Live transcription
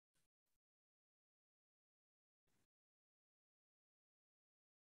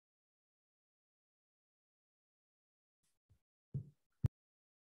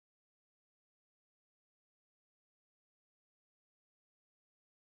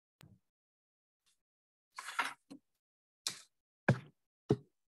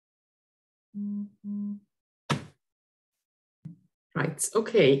Right,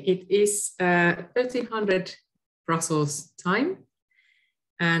 okay, it is 1300 Brussels time,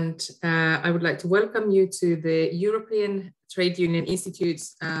 and I would like to welcome you to the European Trade Union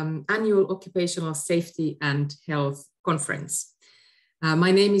Institute's annual Occupational Safety and Health Conference.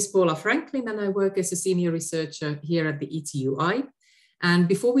 My name is Paula Franklin, and I work as a senior researcher here at the ETUI. And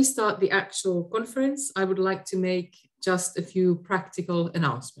before we start the actual conference, I would like to make just a few practical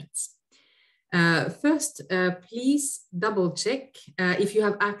announcements. First, please double check if you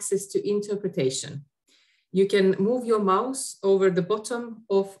have access to interpretation. You can move your mouse over the bottom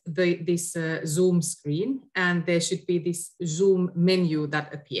of this Zoom screen, and there should be this Zoom menu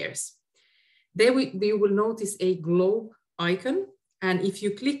that appears. There you will notice a globe icon, and if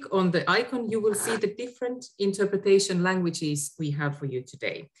you click on the icon, you will see the different interpretation languages we have for you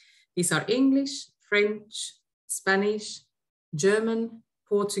today. These are English, French, Spanish, German,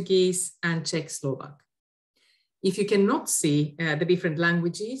 Portuguese, and Czech-Slovak. If you cannot see the different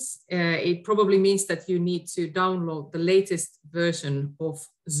languages, it probably means that you need to download the latest version of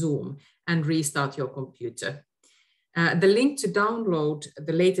Zoom and restart your computer. The link to download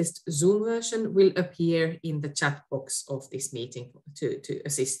the latest Zoom version will appear in the chat box of this meeting to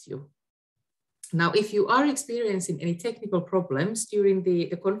assist you. Now, if you are experiencing any technical problems during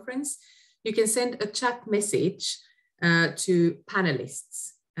the conference, you can send a chat message to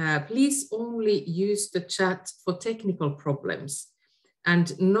panelists. Please only use the chat for technical problems,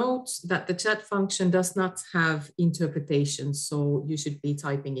 and note that the chat function does not have interpretation, so you should be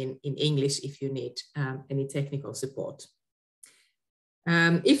typing in English if you need any technical support.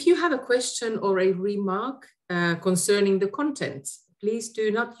 If you have a question or a remark concerning the content, please do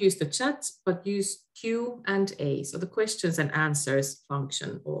not use the chat, but use Q&A, so the questions and answers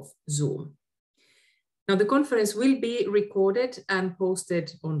function of Zoom. Now, the conference will be recorded and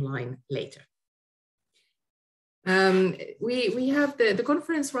posted online later. The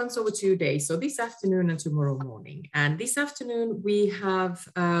conference runs over 2 days, so this afternoon and tomorrow morning. And this afternoon, we have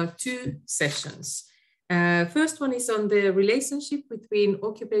 2 sessions. First one is on the relationship between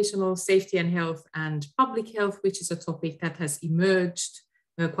occupational safety and health and public health, which is a topic that has emerged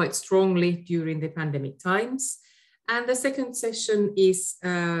quite strongly during the pandemic times. And the second session is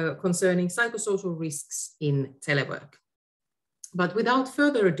concerning psychosocial risks in telework. But without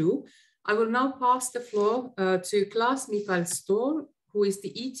further ado, I will now pass the floor to Claes Mikael Ståhl, who is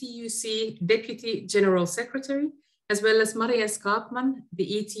the ETUC Deputy General Secretary, as well as Maria Skapman, the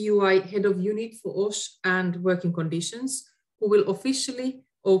ETUI Head of Unit for OSH and Working Conditions, who will officially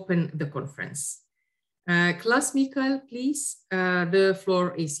open the conference. Claes Mikael, please, the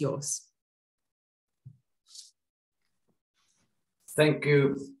floor is yours. Thank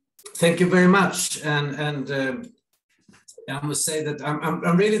you. Thank you very much. And I must say that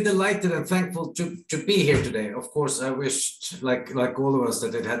I'm really delighted and thankful to be here today. Of course, I wished, like all of us,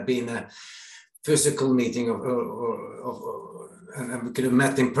 that it had been a physical meeting and we could have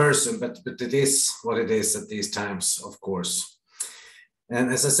met in person, but it is what it is at these times, of course. And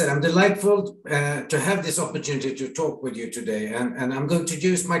as I said, I'm delightful to have this opportunity to talk with you today. And I'm going to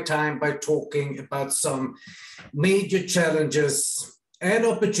use my time by talking about some major challenges and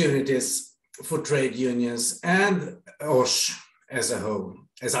opportunities for trade unions and OSH as a whole,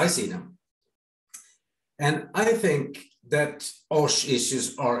 as I see them. And I think that OSH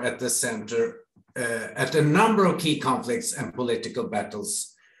issues are at the center at a number of key conflicts and political battles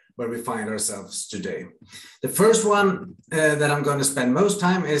where we find ourselves today. The first one that I'm going to spend most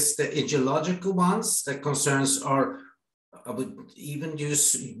time is the ideological ones that concerns our, I would even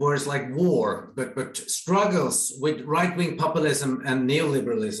use words like war, but struggles with right-wing populism and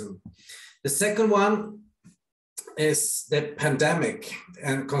neoliberalism. The second one is the pandemic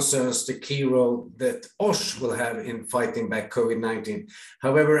and concerns the key role that OSH will have in fighting back COVID-19.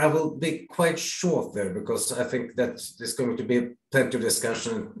 However, I will be quite short there because I think that there's going to be plenty of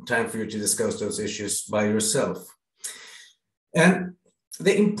discussion and time for you to discuss those issues by yourself. And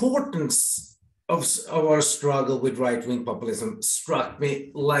the importance of our struggle with right-wing populism struck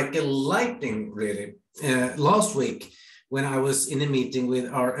me like a lightning, really, last week, when I was in a meeting with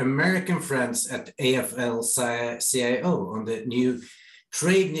our American friends at AFL-CIO on the new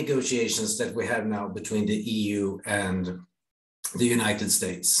trade negotiations that we have now between the EU and the United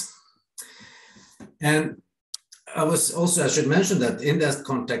States. And I was also, I should mention that in that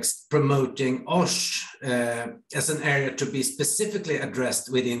context, promoting OSH as an area to be specifically addressed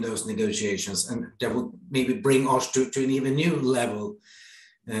within those negotiations, and that would maybe bring OSH to an even new level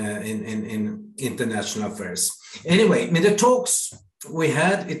in international affairs. Anyway, in the talks we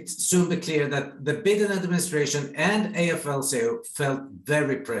had, it soon became clear that the Biden administration and AFL-CIO felt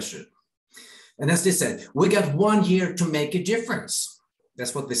very pressured. And as they said, we got 1 year to make a difference.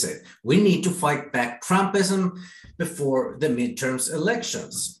 That's what they said. We need to fight back Trumpism before the midterms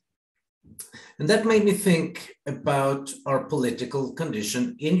elections. And that made me think about our political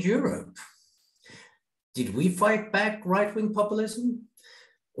condition in Europe. Did we fight back right-wing populism?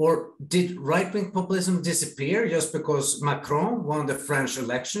 Or did right-wing populism disappear just because Macron won the French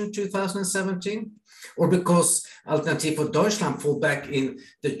election in 2017? Or because Alternative for Deutschland fell back in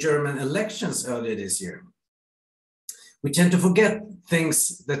the German elections earlier this year? We tend to forget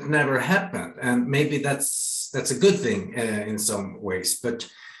things that never happened, and maybe that's a good thing in some ways. But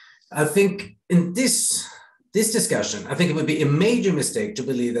I think in this discussion, I think it would be a major mistake to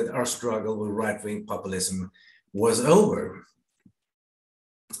believe that our struggle with right-wing populism was over.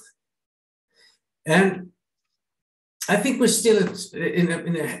 And I think we're still in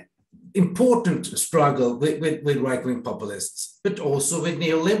an important struggle with right-wing populists, but also with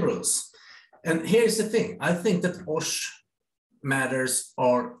neoliberals. And here's the thing, I think that OSH matters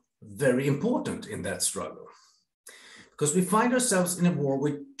are very important in that struggle, because we find ourselves in a war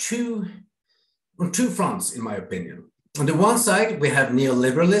with on two fronts, in my opinion. On the one side, we have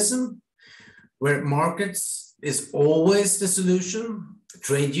neoliberalism, where markets is always the solution,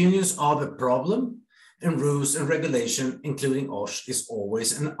 trade unions are the problem, and rules and regulation, including OSH, is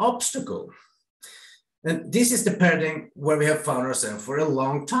always an obstacle. And this is the paradigm where we have found ourselves for a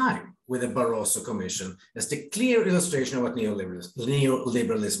long time, with the Barroso Commission as the clear illustration of what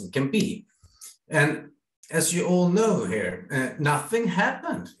neoliberalism can be. And as you all know here, nothing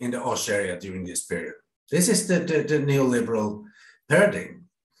happened in the OSH area during this period. This is the neoliberal paradigm.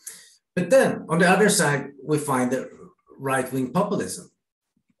 But then on the other side, we find the right-wing populism.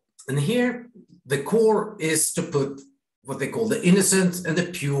 And here, the core is to put what they call the innocent and the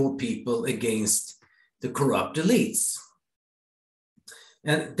pure people against the corrupt elites.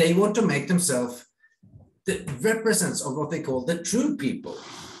 And they want to make themselves the representatives of what they call the true people.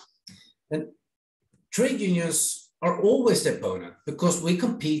 And trade unions are always the opponent because we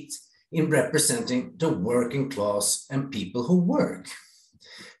compete in representing the working class and people who work.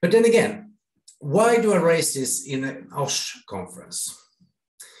 But then again, why do I raise this in an OSH conference?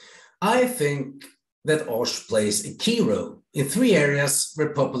 I think that OSH plays a key role in 3 areas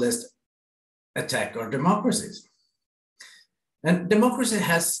where populists attack our democracies. And democracy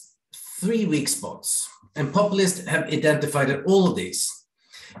has 3 weak spots, and populists have identified all of these.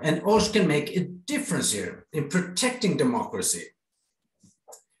 And OSH can make a difference here in protecting democracy.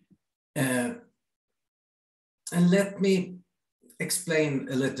 And let me explain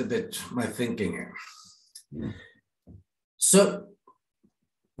a little bit my thinking here. So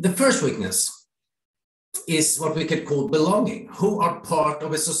the first weakness is what we could call belonging. Who are part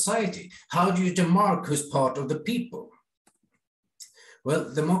of a society? How do you demark who's part of the people?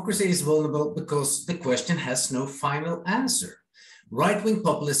 Well, democracy is vulnerable because the question has no final answer. Right-wing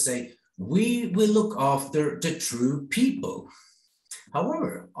populists say, we will look after the true people.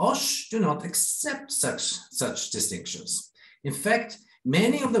 However, OSH do not accept such distinctions. In fact,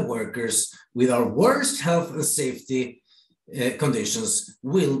 many of the workers with our worst health and safety conditions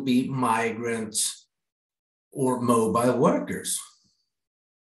will be migrant or mobile workers.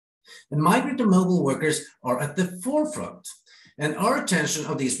 And migrant and mobile workers are at the forefront. And our attention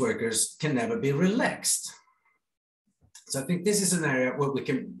of these workers can never be relaxed. So I think this is an area where we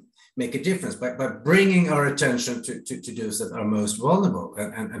can make a difference by bringing our attention to those that are most vulnerable.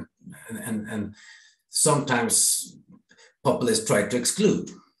 And sometimes populists try to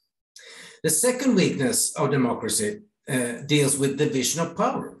exclude. The second weakness of democracy deals with division of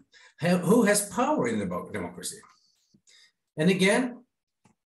power. Who has power in democracy? And again,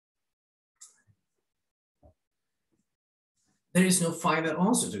 there is no final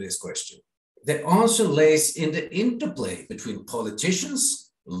answer to this question. The answer lays in the interplay between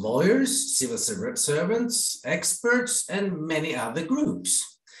politicians, lawyers, civil servants, experts, and many other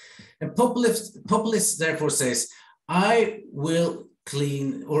groups. And populists therefore says, I will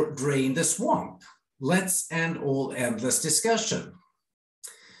clean or drain the swamp. Let's end all endless discussion.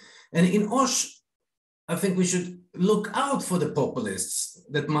 And in OSH, I think we should look out for the populists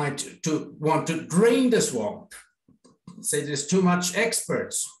that might want to drain the swamp. Say there's too much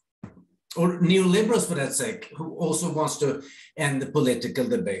experts, or neoliberals for that sake, who also wants to end the political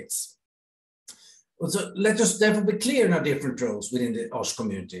debates. So let us therefore be clear in our different roles within the OSH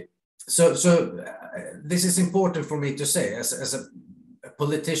community. So this is important for me to say as a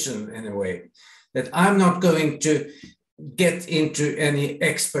politician in a way, that I'm not going to get into any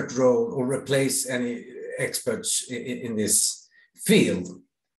expert role or replace any experts in this field.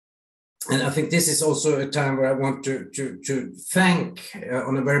 And I think this is also a time where I want to thank,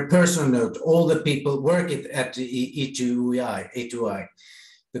 on a very personal note, all the people working at the ETUI,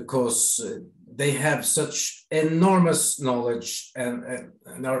 because they have such enormous knowledge and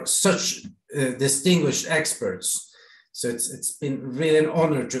are such distinguished experts. So it's been really an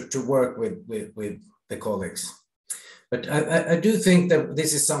honor to work with the colleagues. But I do think that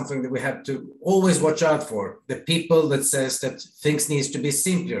this is something that we have to always watch out for. The people that says that things needs to be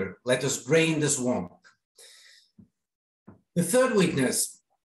simpler, let us drain the swamp. The third weakness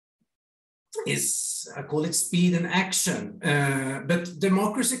is, I call it speed and action. But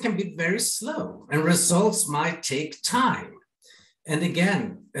democracy can be very slow and results might take time. And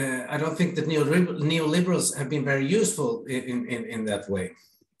again, I don't think that neoliberals have been very useful in that way.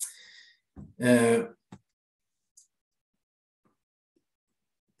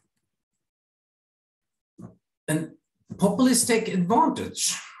 And populists take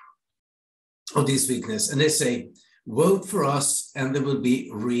advantage of this weakness and they say, vote for us and there will be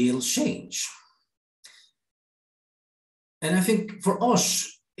real change. And I think for OSH,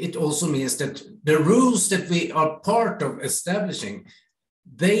 it also means that the rules that we are part of establishing,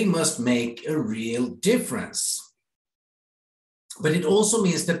 they must make a real difference. But it also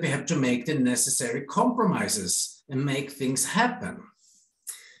means that we have to make the necessary compromises and make things happen.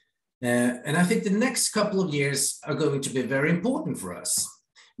 And I think the next couple of years are going to be very important for us.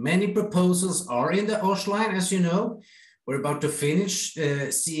 Many proposals are in the OSH line, as you know. We're about to finish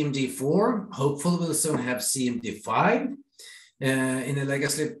CMD4. Hopefully we'll soon have CMD5 in the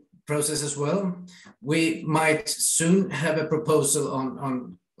legislative process as well. We might soon have a proposal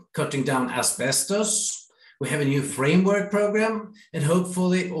on cutting down asbestos. We have a new framework program and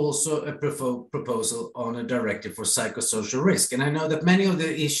hopefully also a proposal on a directive for psychosocial risk. And I know that many of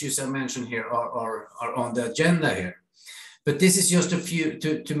the issues I mentioned here are on the agenda here, but this is just a few,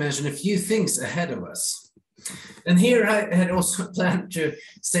 to mention a few things ahead of us. And here I had also planned to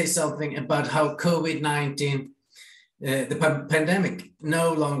say something about how COVID-19, the pandemic,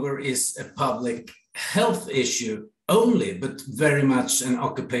 no longer is a public health issue only, but very much an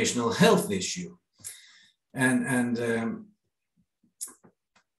occupational health issue. And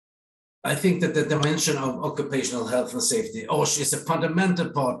I think that the dimension of occupational health and safety, OSH, is a fundamental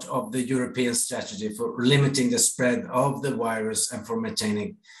part of the European strategy for limiting the spread of the virus and for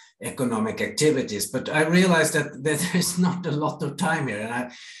maintaining economic activities. But I realize that there is not a lot of time here and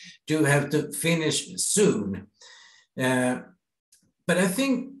I do have to finish soon. But I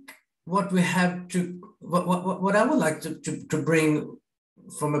think what we have to, what I would like to bring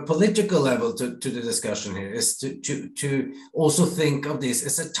from a political level to the discussion here is to also think of this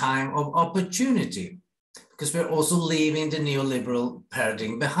as a time of opportunity, because we're also leaving the neoliberal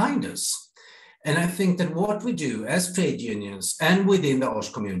paradigm behind us. And I think that what we do as trade unions and within the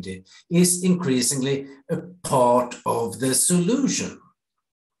OSH community is increasingly a part of the solution.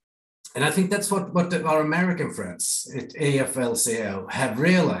 And I think that's what our American friends at AFL-CIO have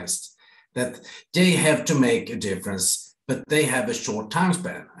realized, that they have to make a difference, but they have a short time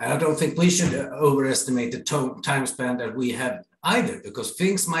span. I don't think we should overestimate the time span that we have either, because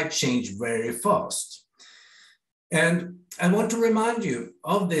things might change very fast. And I want to remind you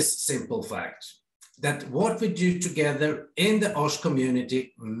of this simple fact, that what we do together in the OSH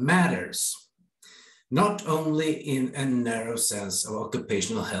community matters, not only in a narrow sense of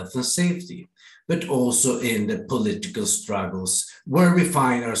occupational health and safety, but also in the political struggles where we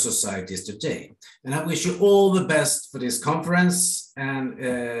find our societies today. And I wish you all the best for this conference, and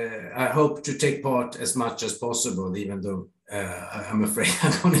I hope to take part as much as possible, even though I'm afraid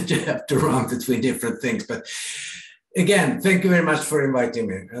I'm going to have to run between different things. But again, thank you very much for inviting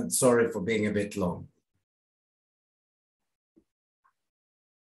me, and sorry for being a bit long.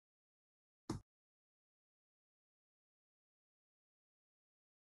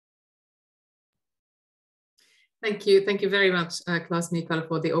 Thank you very much, Claes Mikael,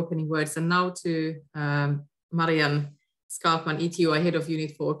 for the opening words. And now to Marianne Skalkman, ETUI Head of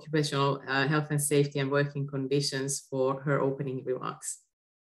Unit for Occupational Health and Safety and Working Conditions, for her opening remarks.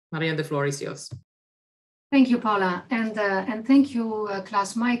 Marianne, the floor is yours. Thank you, Paula, and thank you,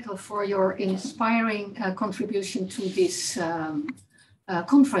 Claes Mikael, for your inspiring contribution to this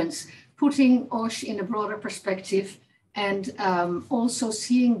conference, putting OSH in a broader perspective, and also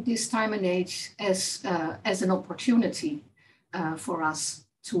seeing this time and age as an opportunity for us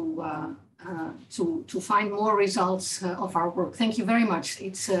to find more results of our work. Thank you very much.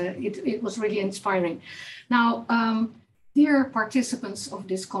 It was really inspiring. Now, dear participants of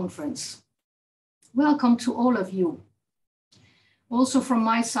this conference, welcome to all of you. Also from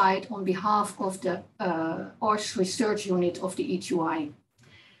my side, on behalf of the OSH Research Unit of the ETUI.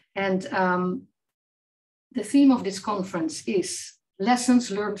 And the theme of this conference is lessons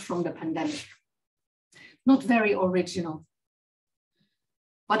learned from the pandemic. Not very original.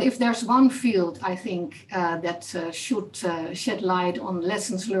 But if there's one field, I think, that should shed light on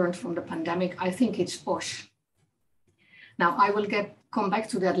lessons learned from the pandemic, I think it's OSH. Now, I will come back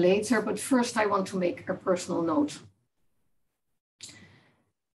to that later, but first I want to make a personal note.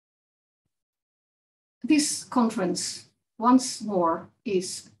 This conference, once more,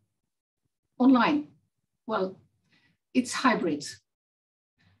 is online. Well, it's hybrid,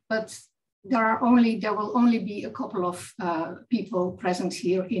 but there will only be a couple of people present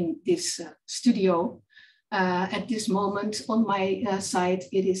here in this studio. At this moment, on my side,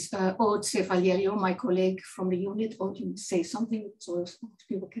 it is Aude Valerio, my colleague from the unit. Aude, you say something so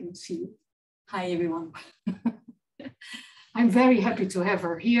people can see you. Hi, everyone. I'm very happy to have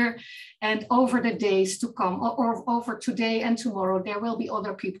her here. And over the days to come, or over today and tomorrow, there will be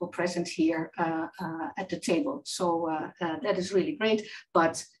other people present here at the table. So that is really great.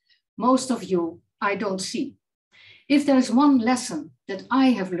 But most of you, I don't see. If there's one lesson that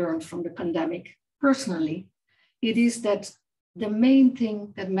I have learned from the pandemic, personally, it is that the main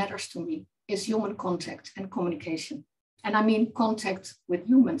thing that matters to me is human contact and communication. And I mean contact with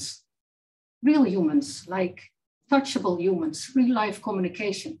humans, real humans, like touchable humans, real life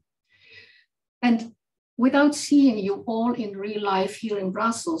communication. And without seeing you all in real life here in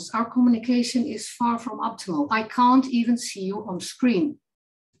Brussels, our communication is far from optimal. I can't even see you on screen.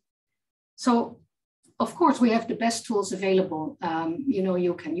 So, of course, we have the best tools available.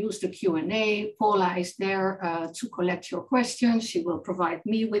 You can use the Q&A. Paula is there to collect your questions. She will provide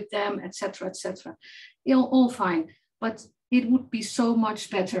me with them, etc., etc. All fine, but it would be so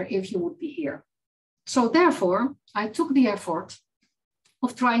much better if you would be here. So therefore, I took the effort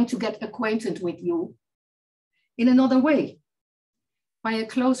of trying to get acquainted with you in another way, by a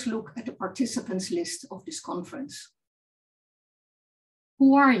close look at the participants list of this conference.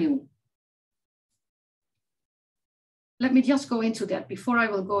 Who are you? Let me just go into that before I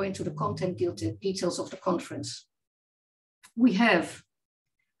will go into the content details of the conference. We have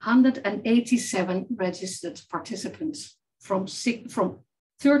 187 registered participants from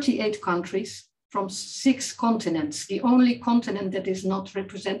 38 countries, from 6 continents. The only continent that is not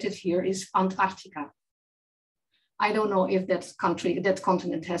represented here is Antarctica. I don't know if that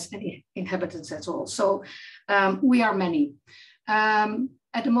continent has any inhabitants at all. So we are many.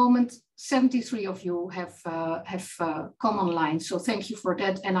 At the moment, 73 of you have come online. So thank you for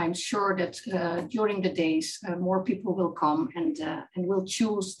that. And I'm sure that during the days, more people will come and will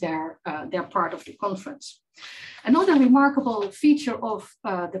choose their part of the conference. Another remarkable feature of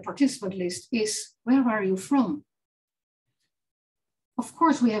the participant list is, where are you from? Of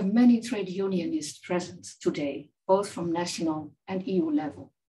course, we have many trade unionists present today, both from national and EU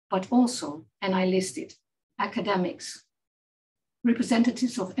level, but also, and I listed, academics,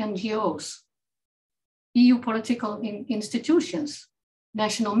 representatives of NGOs, EU political institutions,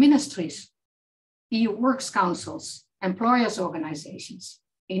 national ministries, EU works councils, employers' organizations,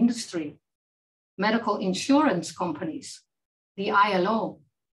 industry, medical insurance companies, the ILO,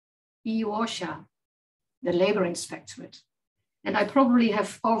 EU OSHA, the Labor Inspectorate. And I probably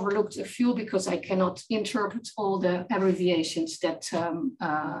have overlooked a few because I cannot interpret all the abbreviations that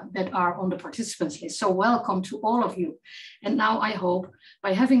are on the participants list. So welcome to all of you. And now I hope,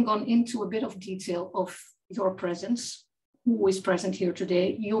 by having gone into a bit of detail of your presence, who is present here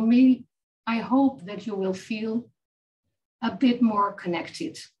today, I hope that you will feel a bit more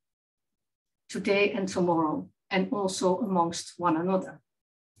connected today and tomorrow, and also amongst one another.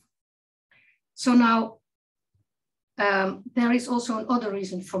 So now, there is also another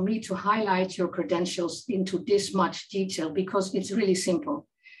reason for me to highlight your credentials into this much detail, because it's really simple.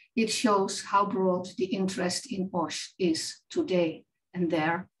 It shows how broad the interest in OSH is today. And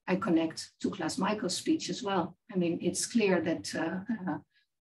there I connect to Klaas Michael's speech as well. I mean, it's clear that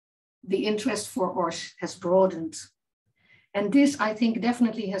the interest for OSH has broadened. And this, I think,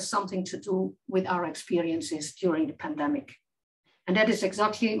 definitely has something to do with our experiences during the pandemic. And that is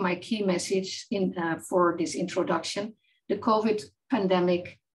exactly my key message for this introduction. The COVID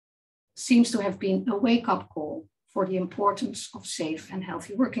pandemic seems to have been a wake-up call for the importance of safe and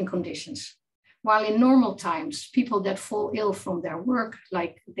healthy working conditions. While in normal times, people that fall ill from their work,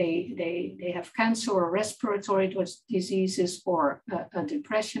 like they have cancer or respiratory diseases or a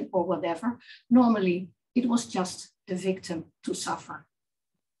depression or whatever, normally it was just the victim to suffer.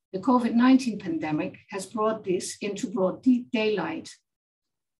 The COVID-19 pandemic has brought this into broad daylight.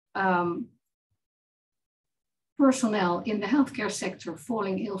 Personnel in the healthcare sector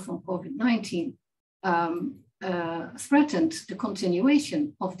falling ill from COVID-19 threatened the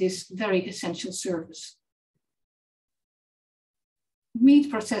continuation of this very essential service. Meat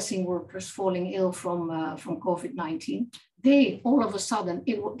processing workers falling ill from COVID-19, they all of a sudden,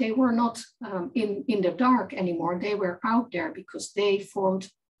 they were not in the dark anymore. They were out there because they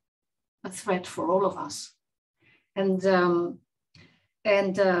formed a threat for all of us. And the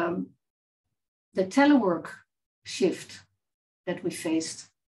telework shift that we faced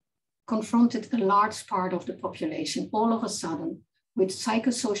confronted a large part of the population all of a sudden with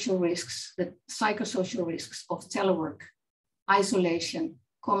psychosocial risks, the psychosocial risks of telework, isolation,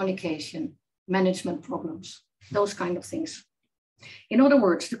 communication, management problems, those kind of things. In other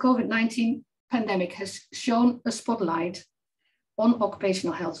words, the COVID-19 pandemic has shown a spotlight on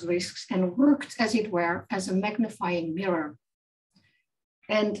occupational health risks and worked, as it were, as a magnifying mirror.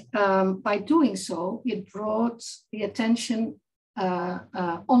 And by doing so, it brought the attention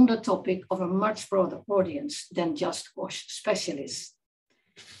on the topic of a much broader audience than just OSH specialists.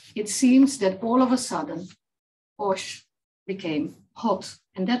 It seems that all of a sudden, OSH became hot,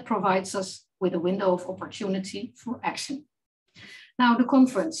 and that provides us with a window of opportunity for action. Now, the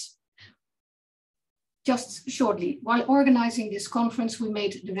conference. Just shortly, while organizing this conference, we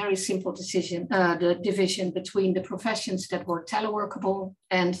made the very simple decision, the division between the professions that were teleworkable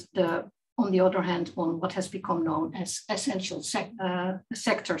and on the other hand, on what has become known as essential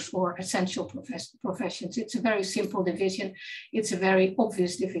sectors or essential professions. It's a very simple division. It's a very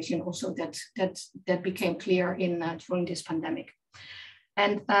obvious division also that became clear during this pandemic.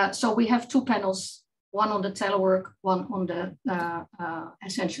 And so we have two panels, one on the telework, one on the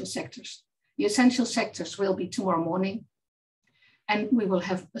essential sectors. The essential sectors will be tomorrow morning, and we will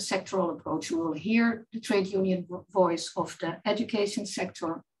have a sectoral approach. We will hear the trade union voice of the education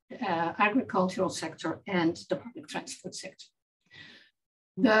sector, agricultural sector, and the public transport sector.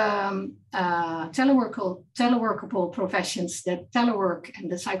 The teleworkable professions, the telework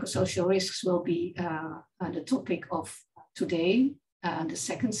and the psychosocial risks will be the topic of today, the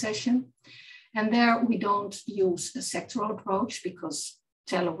second session. And there we don't use a sectoral approach because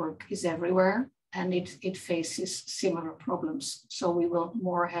telework is everywhere and it faces similar problems. So we will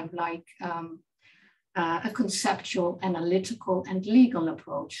more have like a conceptual, analytical, and legal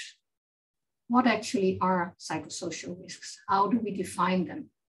approach. What actually are psychosocial risks? How do we define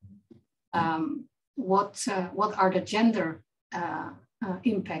them? What are the gender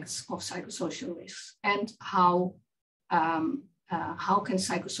impacts of psychosocial risks? And how can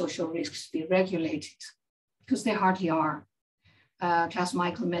psychosocial risks be regulated? Because they hardly are. Klaas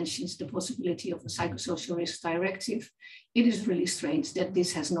Michael mentions the possibility of a psychosocial risk directive. It is really strange that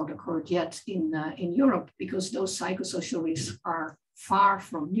this has not occurred yet in Europe, because those psychosocial risks are far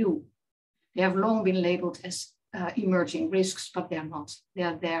from new. They have long been labeled as emerging risks, but they're not. They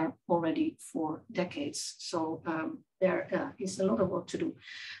are there already for decades. So there is a lot of work to do.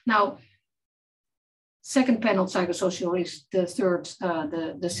 Now, second panel, psychosocial risks, the third,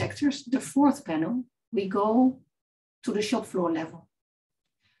 the sectors. The fourth panel, we go to the shop floor level.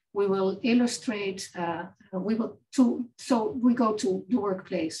 We will illustrate, we go to the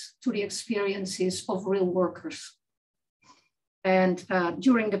workplace, to the experiences of real workers. And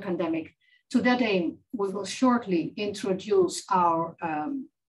during the pandemic, to that aim, we will shortly introduce our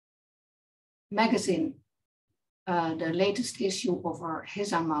magazine, the latest issue of our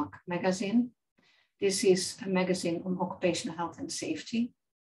Hezamak magazine. This is a magazine on occupational health and safety,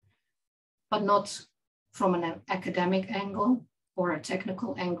 but not from an academic angle or a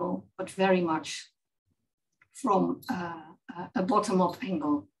technical angle, but very much from a bottom-up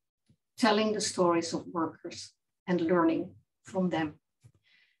angle, telling the stories of workers and learning from them.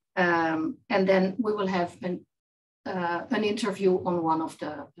 And then we will have an interview on one of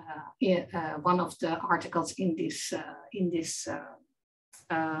the articles in this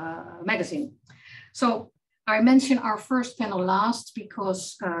magazine. So I mention our first panel last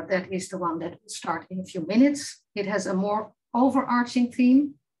because that is the one that will start in a few minutes. It has a more overarching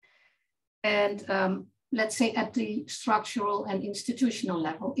theme. And let's say at the structural and institutional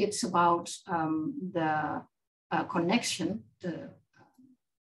level, it's about the connection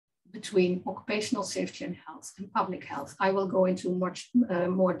between occupational safety and health and public health. I will go into much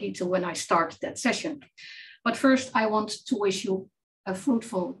more detail when I start that session. But first, I want to wish you a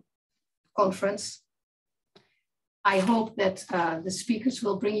fruitful conference. I hope that the speakers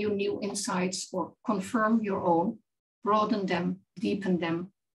will bring you new insights or confirm your own, broaden them, deepen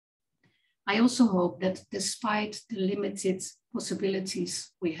them. I also hope that despite the limited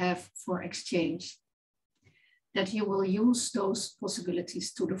possibilities we have for exchange, that you will use those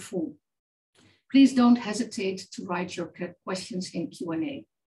possibilities to the full. Please don't hesitate to write your questions in Q&A.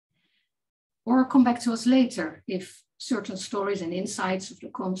 or come back to us later if certain stories and insights of the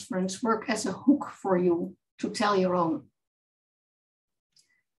conference work as a hook for you to tell your own.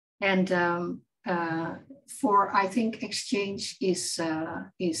 And I think exchange is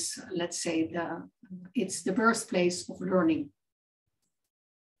let's say, it's the birthplace of learning.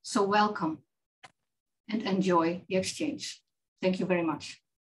 So welcome and enjoy the exchange. Thank you very much.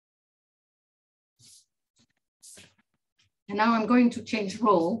 And now I'm going to change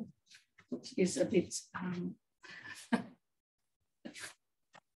role, which is a bit,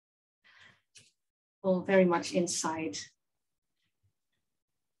 all very much inside.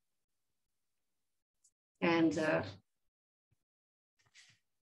 And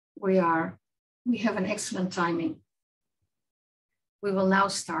we have an excellent timing. We will now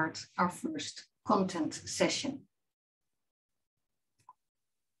start our first content session.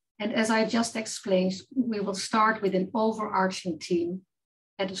 And as I just explained, we will start with an overarching theme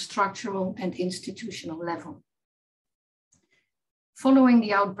at a structural and institutional level. Following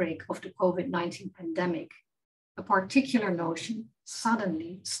the outbreak of the COVID-19 pandemic, a particular notion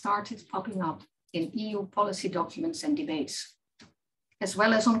suddenly started popping up in EU policy documents and debates, as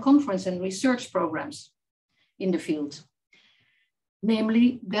well as on conference and research programs in the field,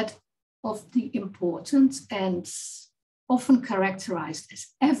 namely that of the important and often characterized as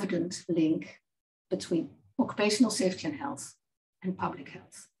evident link between occupational safety and health and public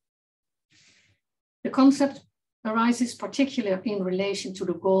health. The concept arises particularly in relation to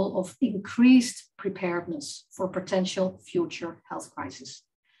the goal of increased preparedness for potential future health crises.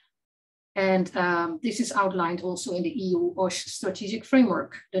 And this is outlined also in the EU OSH strategic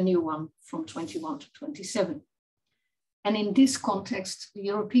framework, the new one from 21 to 27. And in this context, the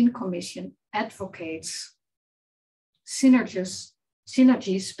European Commission advocates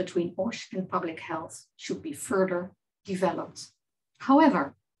synergies between OSH and public health should be further developed.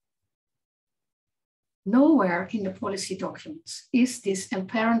 However, nowhere in the policy documents is this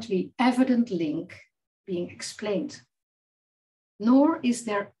apparently evident link being explained, nor is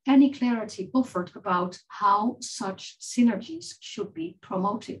there any clarity offered about how such synergies should be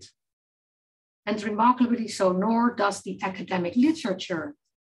promoted. And remarkably so, nor does the academic literature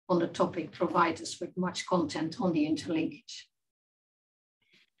on the topic provide us with much content on the interlinkage.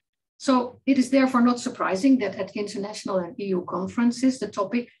 So it is therefore not surprising that at international and EU conferences, the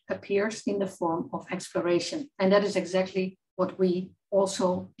topic appears in the form of exploration. And that is exactly what we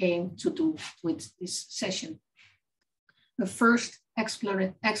also aim to do with this session. The first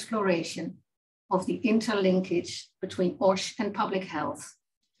exploration of the interlinkage between OSH and public health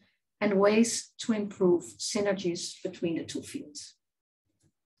and ways to improve synergies between the two fields.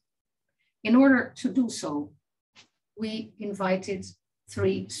 In order to do so, we invited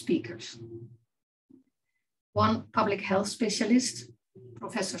 3 speakers. One public health specialist,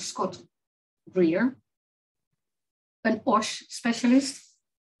 Professor Scott Greer, an OSH specialist,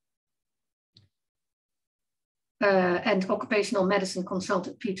 and occupational medicine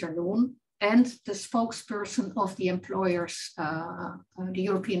consultant Peter Noon, and the spokesperson of the employers, the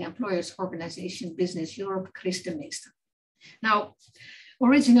European Employers Organization Business Europe, Chris de Meester. Now,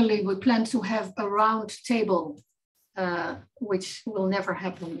 originally we planned to have a round table, which will never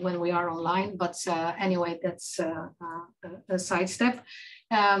happen when we are online, but anyway, that's a sidestep.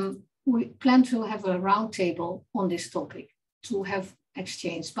 We plan to have a round table on this topic to have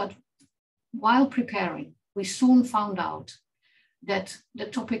exchange, but while preparing, we soon found out that the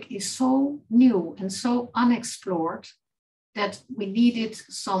topic is so new and so unexplored that we needed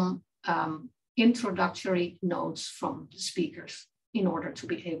some introductory notes from the speakers in order to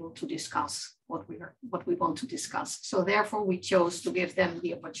be able to discuss what we want to discuss. So therefore we chose to give them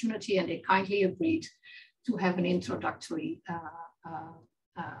the opportunity, and they kindly agreed to have an introductory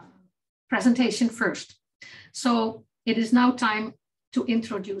presentation first. So it is now time to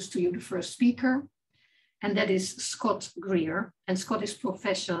introduce to you the first speaker, and that is Scott Greer. And Scott is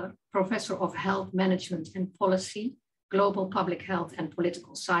Professor of Health Management and Policy, Global Public Health and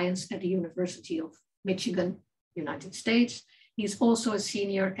Political Science at the University of Michigan, United States. He's also a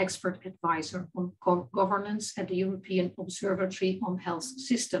senior expert advisor on governance at the European Observatory on Health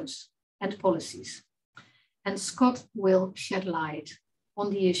Systems and Policies. And Scott will shed light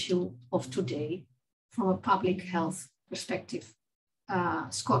on the issue of today from a public health perspective.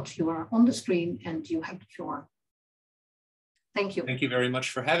 Scott, you are on the screen and you have the floor. Thank you. Thank you very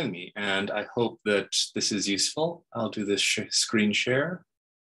much for having me. And I hope that this is useful. I'll do this screen share.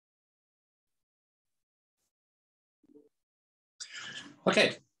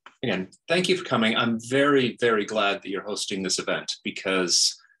 Okay, again, thank you for coming. I'm very, very glad that you're hosting this event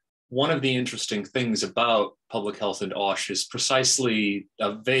because one of the interesting things about public health and OSH is precisely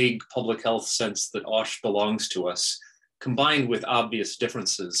a vague public health sense that OSH belongs to us, combined with obvious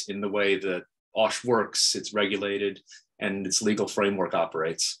differences in the way that OSH works, it's regulated, and its legal framework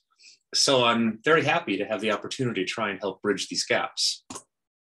operates. So I'm very happy to have the opportunity to try and help bridge these gaps.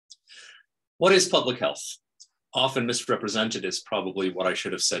 What is public health? Often misrepresented is probably what I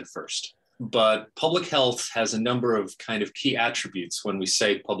should have said first. But public health has a number of kind of key attributes when we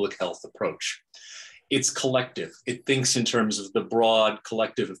say public health approach. It's collective. It thinks in terms of the broad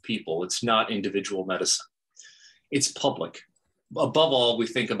collective of people. It's not individual medicine. It's public. Above all, we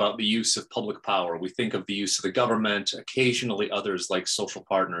think about the use of public power. We think of the use of the government, occasionally others like social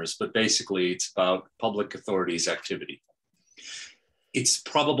partners, but basically it's about public authorities' activity. It's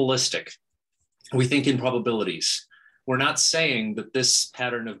probabilistic. We think in probabilities. We're not saying that this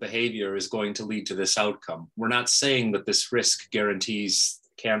pattern of behavior is going to lead to this outcome. We're not saying that this risk guarantees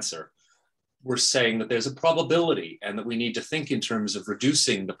cancer. We're saying that there's a probability and that we need to think in terms of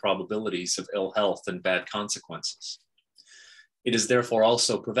reducing the probabilities of ill health and bad consequences. It is therefore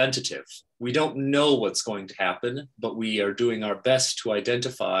also preventative. We don't know what's going to happen, but we are doing our best to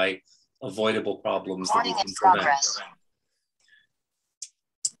identify avoidable problems that we can prevent.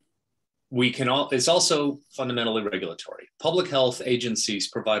 It's also fundamentally regulatory. Public health agencies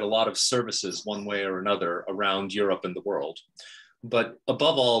provide a lot of services one way or another around Europe and the world. But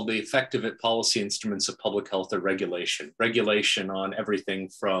above all, the effective policy instruments of public health are regulation. Regulation on everything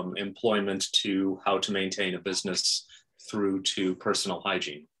from employment to how to maintain a business through to personal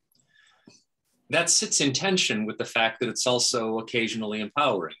hygiene. That sits in tension with the fact that it's also occasionally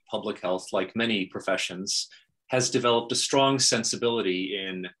empowering. Public health, like many professions, has developed a strong sensibility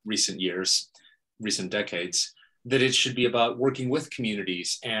in recent years, recent decades, that it should be about working with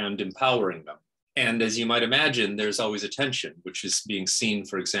communities and empowering them. And as you might imagine, there's always a tension, which is being seen,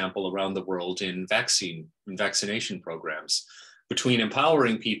 for example, around the world in vaccination programs, between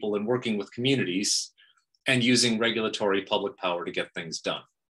empowering people and working with communities and using regulatory public power to get things done.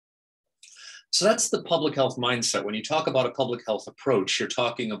 So that's the public health mindset. When you talk about a public health approach, you're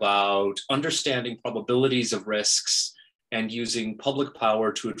talking about understanding probabilities of risks and using public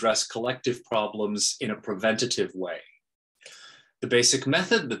power to address collective problems in a preventative way. The basic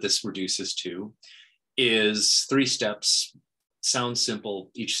method that this reduces to is 3 steps. Sounds simple,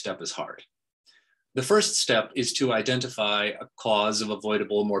 each step is hard. The first step is to identify a cause of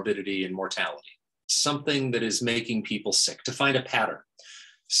avoidable morbidity and mortality, something that is making people sick, to find a pattern.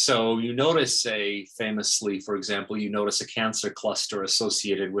 So you notice famously, for example, you notice a cancer cluster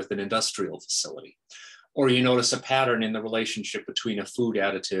associated with an industrial facility, or you notice a pattern in the relationship between a food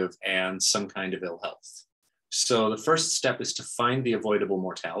additive and some kind of ill health. So the first step is to find the avoidable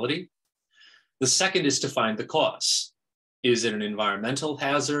mortality. The second is to find the cause. Is it an environmental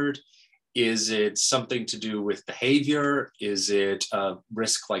hazard? Is it something to do with behavior? Is it a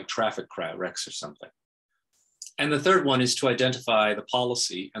risk like traffic wrecks or something? And the third one is to identify the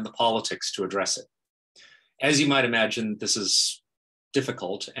policy and the politics to address it. As you might imagine, this is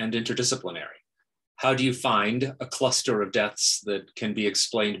difficult and interdisciplinary. How do you find a cluster of deaths that can be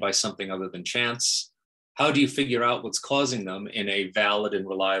explained by something other than chance? How do you figure out what's causing them in a valid and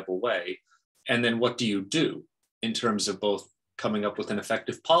reliable way? And then what do you do in terms of both coming up with an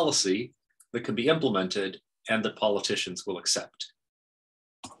effective policy that can be implemented and that politicians will accept?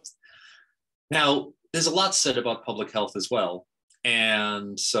 Now, there's a lot said about public health as well,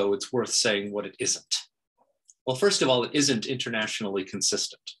 and so it's worth saying what it isn't. Well, first of all, it isn't internationally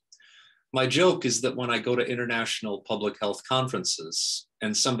consistent. My joke is that when I go to international public health conferences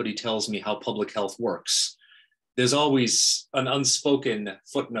and somebody tells me how public health works, there's always an unspoken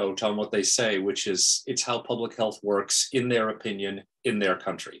footnote on what they say, which is it's how public health works, in their opinion, in their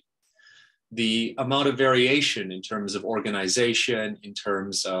country. The amount of variation in terms of organization, in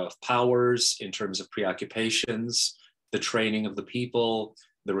terms of powers, in terms of preoccupations, the training of the people,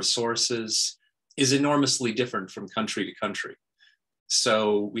 the resources, is enormously different from country to country.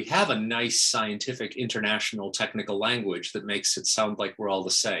 So we have a nice scientific international technical language that makes it sound like we're all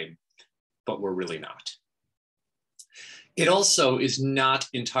the same, but we're really not. It also is not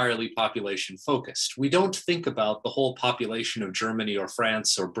entirely population focused. We don't think about the whole population of Germany or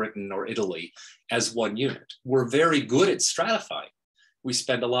France or Britain or Italy as one unit. We're very good at stratifying. We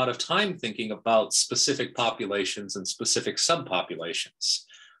spend a lot of time thinking about specific populations and specific subpopulations.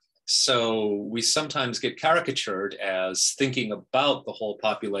 So we sometimes get caricatured as thinking about the whole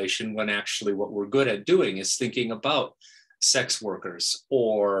population when actually what we're good at doing is thinking about sex workers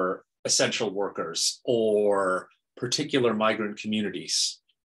or essential workers or particular migrant communities.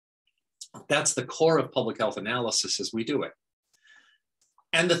 That's the core of public health analysis as we do it.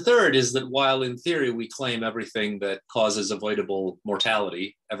 And the third is that while in theory we claim everything that causes avoidable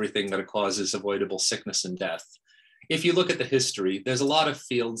mortality, everything that causes avoidable sickness and death, if you look at the history, there's a lot of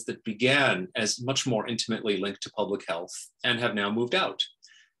fields that began as much more intimately linked to public health and have now moved out.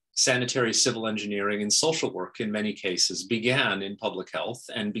 Sanitary civil engineering and social work in many cases began in public health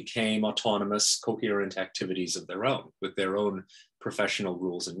and became autonomous, coherent activities of their own, with their own professional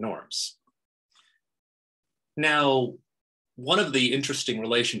rules and norms. Now, one of the interesting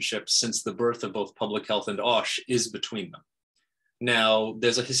relationships since the birth of both public health and OSH is between them. Now,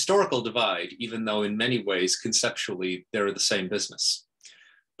 there's a historical divide, even though in many ways, conceptually, they're the same business.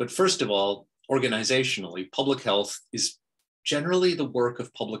 But first of all, organizationally, public health is generally the work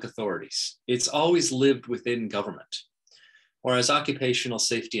of public authorities. It's always lived within government, whereas occupational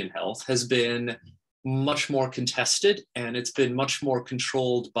safety and health has been much more contested, and it's been much more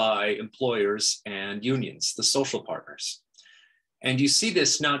controlled by employers and unions, the social partners. And you see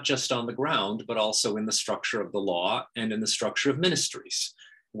this not just on the ground, but also in the structure of the law and in the structure of ministries.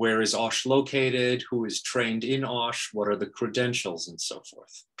 Where is OSH located? Who is trained in OSH? What are the credentials and so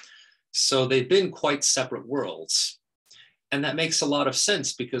forth? So they've been quite separate worlds. And that makes a lot of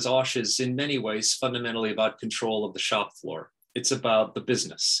sense because OSH is in many ways fundamentally about control of the shop floor. It's about the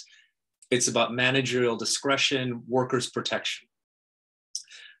business. It's about managerial discretion, workers' protection.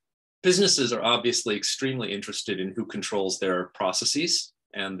 Businesses are obviously extremely interested in who controls their processes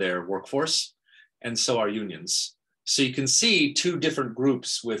and their workforce, and so are unions. So you can see two different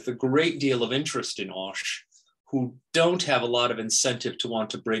groups with a great deal of interest in OSH who don't have a lot of incentive to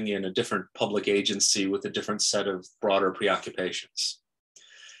want to bring in a different public agency with a different set of broader preoccupations.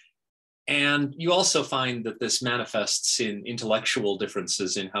 And you also find that this manifests in intellectual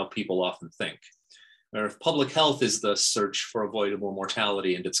differences in how people often think. Where if public health is the search for avoidable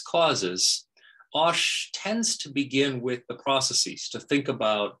mortality and its causes, OSH tends to begin with the processes, to think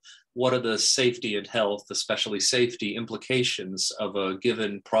about what are the safety and health, especially safety implications of a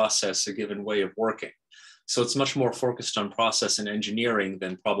given process, a given way of working. So it's much more focused on process and engineering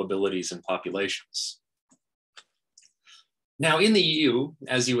than probabilities and populations. Now in the EU,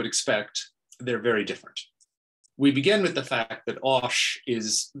 as you would expect, they're very different. We begin with the fact that OSH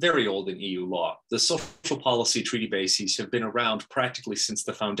is very old in EU law. The social policy treaty bases have been around practically since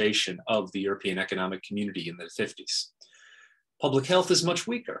the foundation of the European Economic Community in the 50s. Public health is much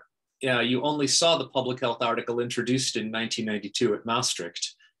weaker. You only saw the public health article introduced in 1992 at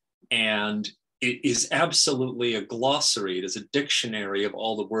Maastricht, and it is absolutely a glossary. It is a dictionary of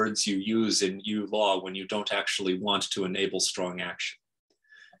all the words you use in EU law when you don't actually want to enable strong action.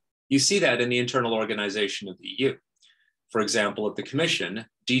 You see that in the internal organization of the EU. For example, at the Commission,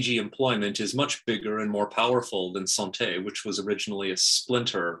 DG Employment is much bigger and more powerful than Santé, which was originally a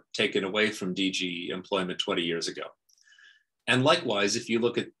splinter taken away from DG Employment 20 years ago. And likewise, if you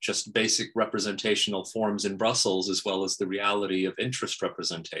look at just basic representational forms in Brussels, as well as the reality of interest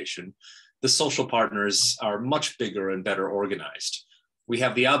representation, the social partners are much bigger and better organized. We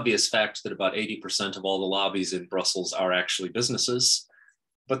have the obvious fact that about 80% of all the lobbies in Brussels are actually businesses,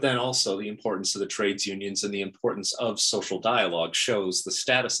 but then also the importance of the trades unions and the importance of social dialogue shows the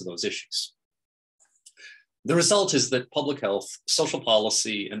status of those issues. The result is that public health, social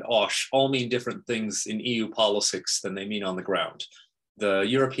policy, and OSH all mean different things in EU politics than they mean on the ground. The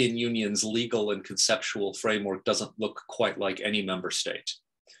European Union's legal and conceptual framework doesn't look quite like any member state.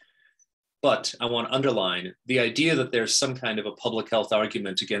 But I want to underline the idea that there's some kind of a public health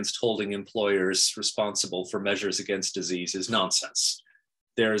argument against holding employers responsible for measures against disease is nonsense.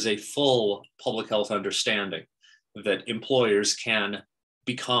 There is a full public health understanding that employers can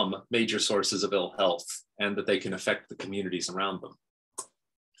become major sources of ill health and that they can affect the communities around them.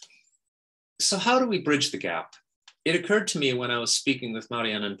 So how do we bridge the gap? It occurred to me when I was speaking with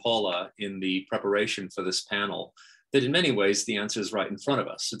Marianne and Paula in the preparation for this panel that in many ways the answer is right in front of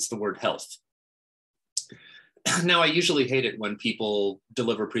us. It's the word health. Now, I usually hate it when people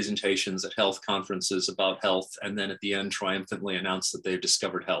deliver presentations at health conferences about health and then at the end triumphantly announce that they've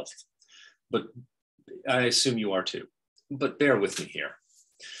discovered health. But I assume you are too. But bear with me here.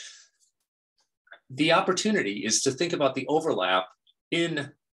 The opportunity is to think about the overlap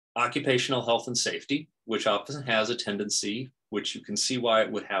in occupational health and safety, which often has a tendency, which you can see why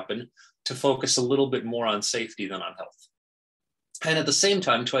it would happen, to focus a little bit more on safety than on health. And at the same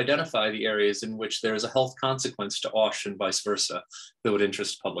time, to identify the areas in which there is a health consequence to OSH and vice versa that would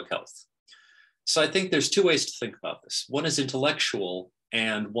interest public health. So I think there's two ways to think about this. One is intellectual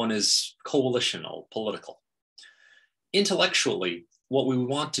and one is coalitional, political. Intellectually, what we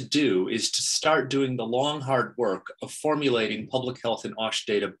want to do is to start doing the long, hard work of formulating public health and OSH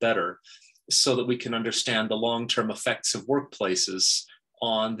data better so that we can understand the long-term effects of workplaces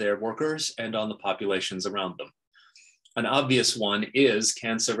on their workers and on the populations around them. An obvious one is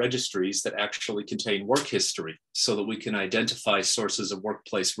cancer registries that actually contain work history so that we can identify sources of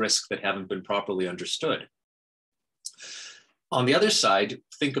workplace risk that haven't been properly understood. On the other side,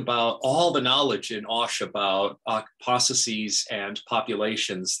 think about all the knowledge in OSH about processes and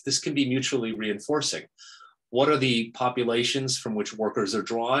populations. This can be mutually reinforcing. What are the populations from which workers are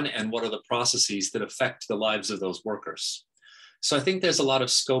drawn, and what are the processes that affect the lives of those workers? So I think there's a lot of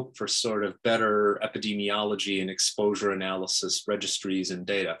scope for sort of better epidemiology and exposure analysis, registries and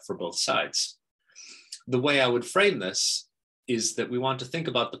data for both sides. The way I would frame this is that we want to think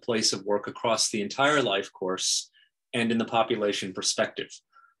about the place of work across the entire life course and in the population perspective.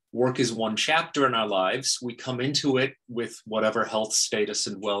 Work is one chapter in our lives. We come into it with whatever health status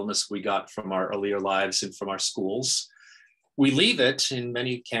and wellness we got from our earlier lives and from our schools. We leave it, in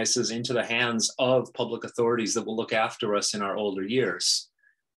many cases, into the hands of public authorities that will look after us in our older years.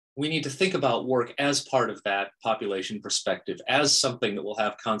 We need to think about work as part of that population perspective, as something that will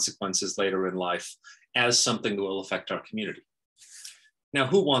have consequences later in life, as something that will affect our community. Now,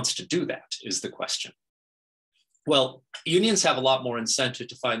 who wants to do that is the question. Well, unions have a lot more incentive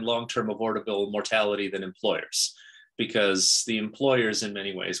to find long-term avoidable mortality than employers, because the employers in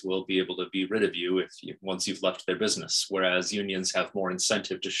many ways will be able to be rid of you once you've left their business, whereas unions have more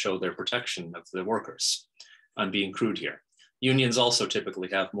incentive to show their protection of the workers. I'm being crude here. Unions also typically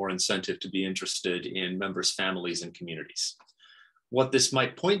have more incentive to be interested in members' families and communities. What this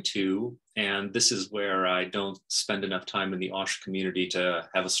might point to, and this is where I don't spend enough time in the OSH community to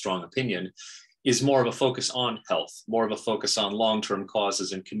have a strong opinion, is more of a focus on health, more of a focus on long-term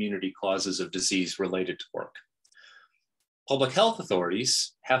causes and community causes of disease related to work. Public health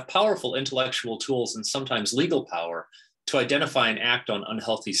authorities have powerful intellectual tools and sometimes legal power to identify and act on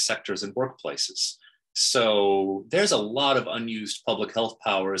unhealthy sectors and workplaces. So there's a lot of unused public health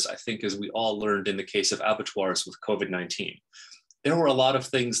powers, I think, as we all learned in the case of abattoirs with COVID-19. There were a lot of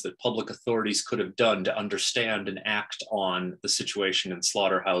things that public authorities could have done to understand and act on the situation in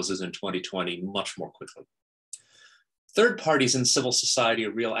slaughterhouses in 2020 much more quickly. Third parties in civil society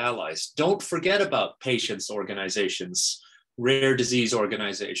are real allies. Don't forget about patients' organizations, rare disease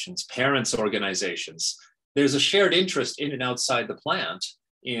organizations, parents' organizations. There's a shared interest in and outside the plant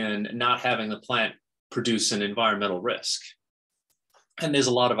in not having the plant produce an environmental risk. And there's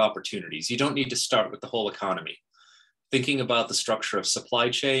a lot of opportunities. You don't need to start with the whole economy. Thinking about the structure of supply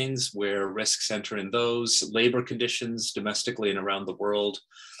chains, where risks enter in those, labor conditions domestically and around the world,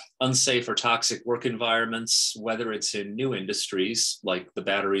 unsafe or toxic work environments, whether it's in new industries like the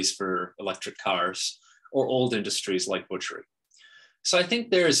batteries for electric cars, or old industries like butchery. So I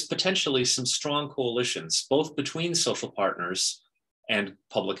think there's potentially some strong coalitions, both between social partners and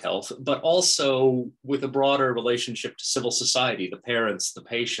public health, but also with a broader relationship to civil society, the parents, the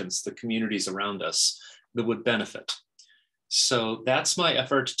patients, the communities around us that would benefit. So that's my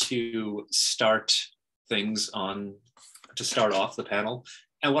effort to start things on, to start off the panel.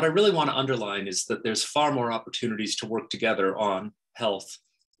 And what I really want to underline is that there's far more opportunities to work together on health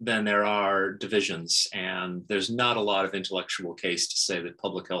than there are divisions. And there's not a lot of intellectual case to say that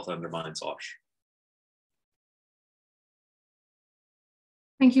public health undermines OSH.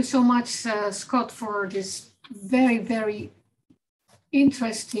 Thank you so much, Scott, for this very, very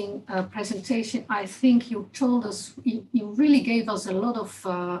interesting presentation. I think you told us, you really gave us a lot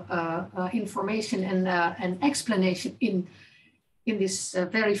of information and explanation in this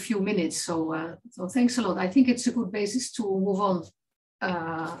very few minutes. So thanks a lot. I think it's a good basis to move on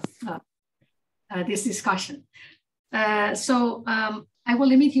this discussion. I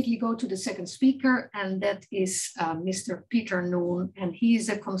will immediately go to the second speaker, and that is Mr. Peter Noon, and he is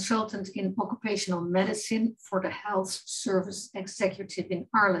a consultant in occupational medicine for the Health Service Executive in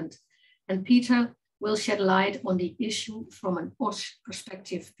Ireland. And Peter will shed light on the issue from an OSH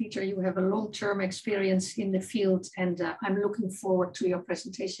perspective. Peter, you have a long-term experience in the field, and I'm looking forward to your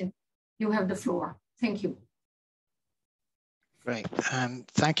presentation. You have the floor. Thank you. Great.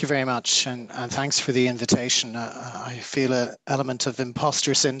 Thank you very much. And thanks for the invitation. I feel an element of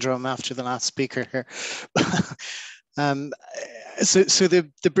imposter syndrome after the last speaker here. So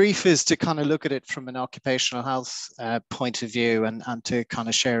the brief is to kind of look at it from an occupational health point of view and to kind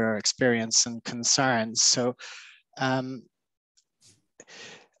of share our experience and concerns. So I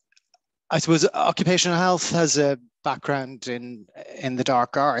suppose occupational health has a background in the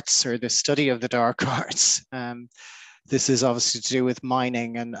dark arts, or the study of the dark arts. This is obviously to do with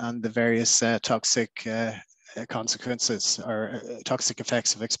mining and the various toxic consequences or toxic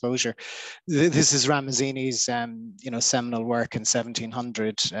effects of exposure. This is Ramazzini's, seminal work in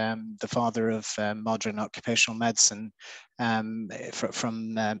 1700, the father of modern occupational medicine,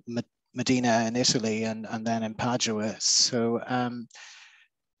 from Medina in Italy and then in Padua. So,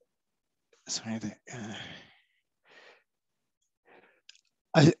 sorry.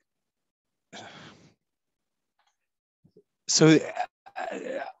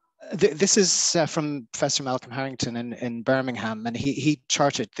 This is from Professor Malcolm Harrington in Birmingham, and he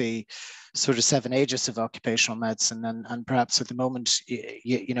charted the sort of 7 ages of occupational medicine, and perhaps at the moment,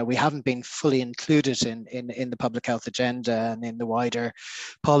 we haven't been fully included in the public health agenda and in the wider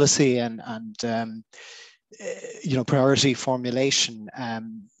policy and priority formulation.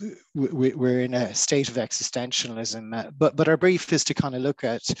 We're in a state of existentialism, but our brief is to kind of look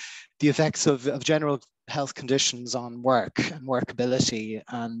at the effects of general health conditions on work and workability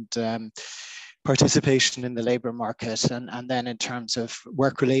and participation in the labor market, and then in terms of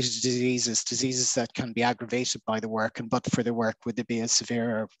work-related diseases that can be aggravated by the work, and but for the work, would they be as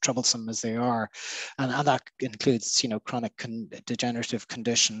severe or troublesome as they are? And that includes, chronic degenerative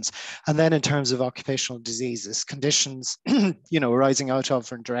conditions. And then in terms of occupational diseases, conditions, arising out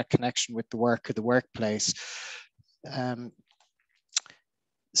of or in direct connection with the work or the workplace.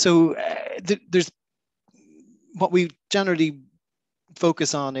 There's what we generally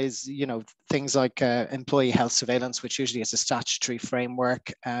focus on is, things like employee health surveillance, which usually is a statutory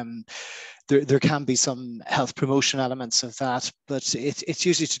framework. There can be some health promotion elements of that, but it's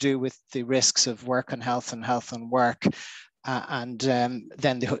usually to do with the risks of work and health on work. And then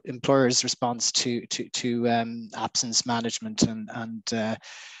the employer's response to absence management and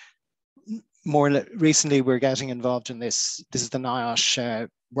more recently, we're getting involved in this. This is the NIOSH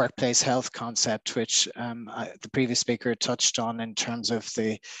workplace health concept, which the previous speaker touched on in terms of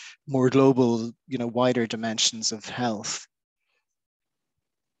the more global, wider dimensions of health.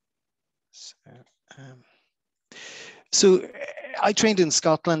 So I trained in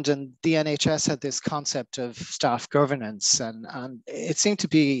Scotland, and the NHS had this concept of staff governance, and it seemed to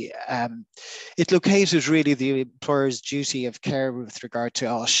be, it located really the employer's duty of care with regard to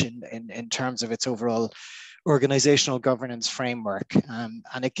OSH in terms of its overall organizational governance framework, and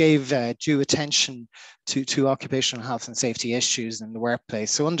it gave due attention to occupational health and safety issues in the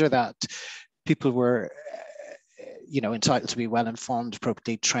workplace. So under that, people were entitled to be well informed,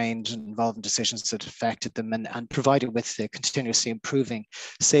 appropriately trained, and involved in decisions that affected them, and provided with a continuously improving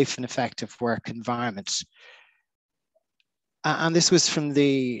safe and effective work environment. And this was from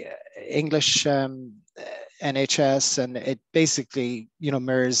the English NHS, and it basically,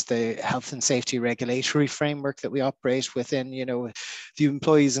 mirrors the health and safety regulatory framework that we operate within, the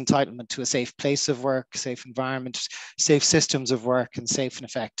employee's entitlement to a safe place of work, safe environment, safe systems of work, and safe and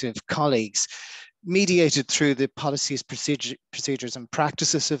effective colleagues, mediated through the policies, procedures and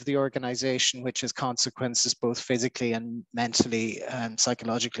practices of the organization, which has consequences both physically and mentally and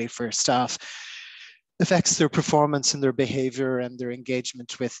psychologically for staff, affects their performance and their behavior and their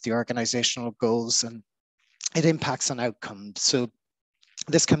engagement with the organizational goals, and it impacts on outcomes. So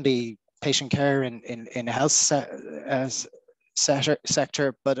this can be patient care in a health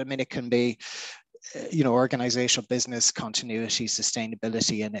sector, but I mean, it can be organizational business continuity,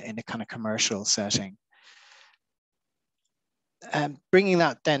 sustainability in a kind of commercial setting. Bringing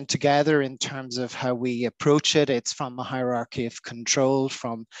that then together in terms of how we approach it, it's from a hierarchy of control,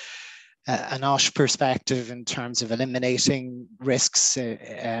 from an OSH perspective in terms of eliminating risks.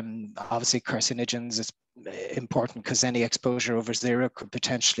 Obviously carcinogens is important because any exposure over 0 could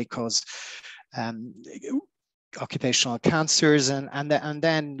potentially cause occupational cancers, and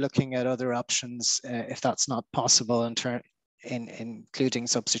then looking at other options if that's not possible, including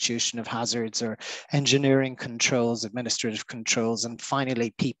substitution of hazards or engineering controls, administrative controls, and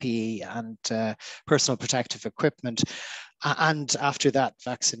finally PPE and personal protective equipment. And after that,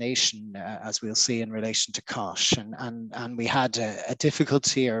 vaccination, as we'll see in relation to COSH. And we had a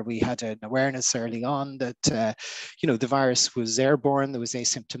difficulty, or we had an awareness early on that, the virus was airborne, there was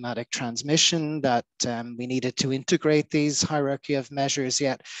asymptomatic transmission, that we needed to integrate these hierarchy of measures,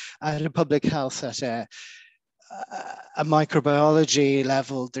 yet at a public health, at a microbiology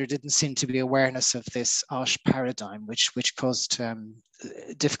level, there didn't seem to be awareness of this OSH paradigm, which caused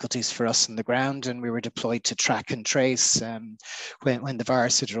difficulties for us on the ground, and we were deployed to track and trace when the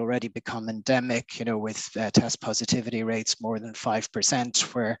virus had already become endemic, with test positivity rates more than 5%,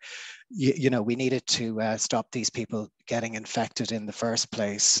 where we needed to stop these people getting infected in the first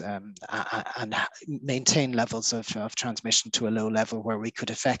place, and maintain levels of transmission to a low level where we could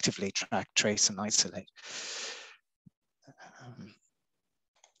effectively track, trace, and isolate.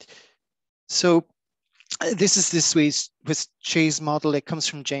 So This is the Swiss cheese model. It comes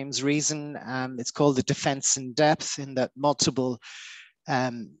from James Reason. It's called the defense in depth, in that multiple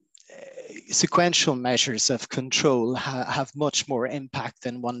sequential measures of control have much more impact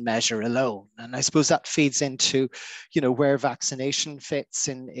than one measure alone. And I suppose that feeds into, where vaccination fits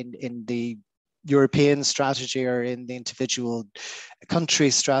in the European strategy or in the individual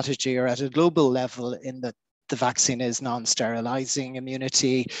country strategy or at a global level, in that the vaccine is non-sterilizing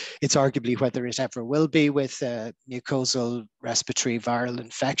immunity. It's arguably whether it ever will be with mucosal respiratory viral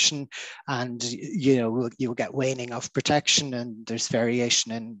infection. And, you'll get waning of protection, and there's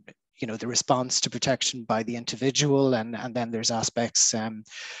variation in, the response to protection by the individual. And then there's aspects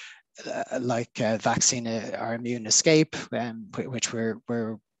like vaccine or immune escape, which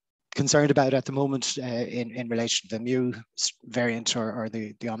we're concerned about at the moment in relation to the mu variant or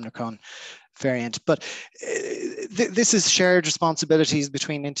the Omicron variant. But this is shared responsibilities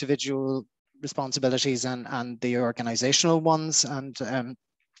between individual responsibilities and the organizational ones, and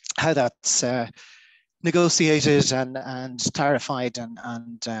how that's negotiated and clarified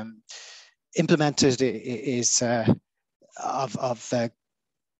and implemented is of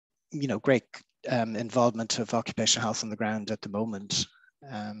great involvement of occupational health on the ground at the moment.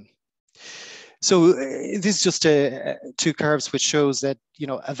 So this is just two curves which shows that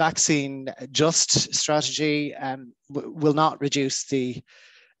a vaccine just strategy will not reduce the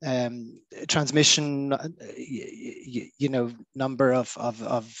transmission number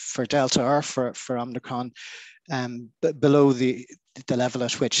of for Delta or for Omicron below the level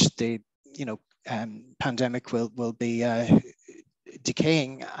at which the pandemic will be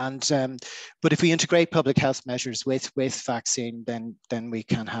decaying. And but if we integrate public health measures with vaccine, then we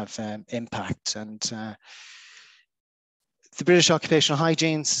can have impact. And the British Occupational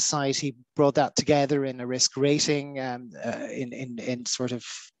Hygiene Society brought that together in a risk rating in sort of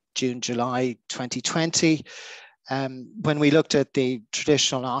June, July 2020, when we looked at the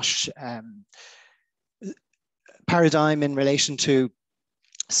traditional OSH paradigm in relation to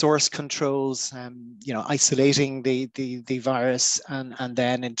source controls, isolating the virus, and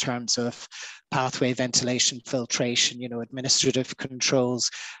then in terms of pathway ventilation, filtration, administrative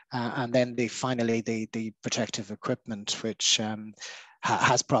controls, and then finally the protective equipment, which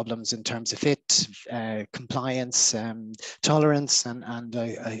has problems in terms of fit, compliance, tolerance, and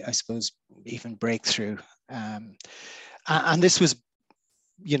I suppose even breakthrough. And this was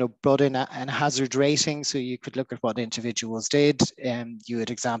brought in a hazard rating, so you could look at what individuals did. You had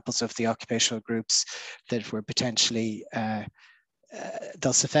examples of the occupational groups that were potentially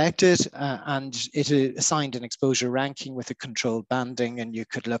thus affected, and it assigned an exposure ranking with a controlled banding, and you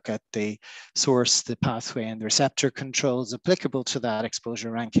could look at the source, the pathway, and the receptor controls applicable to that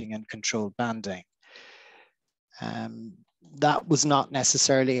exposure ranking and controlled banding. That was not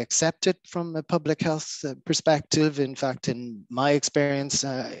necessarily accepted from a public health perspective. In fact, in my experience,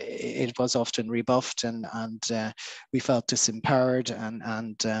 it was often rebuffed, and we felt disempowered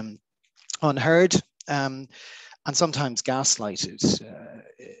and unheard, and sometimes gaslighted.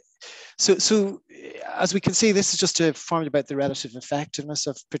 So as we can see, this is just a formula about the relative effectiveness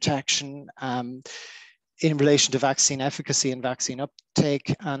of protection in relation to vaccine efficacy and vaccine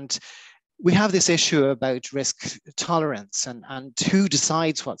uptake. And we have this issue about risk tolerance and who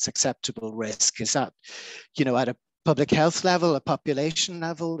decides what's acceptable risk. Is that, at a public health level, a population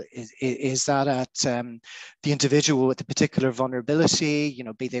level? Is that at the individual with a particular vulnerability,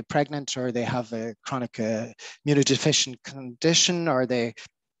 be they pregnant or they have a chronic immunodeficient condition, or they,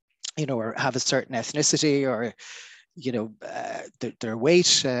 or have a certain ethnicity, or their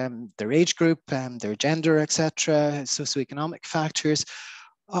weight, their age group, their gender, etc., socioeconomic factors?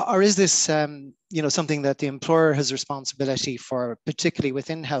 Or is this, something that the employer has responsibility for, particularly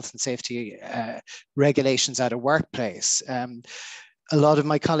within health and safety regulations at a workplace? A lot of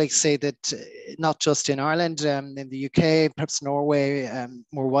my colleagues say that not just in Ireland, in the UK, perhaps Norway,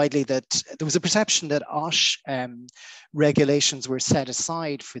 more widely, that there was a perception that OSH regulations were set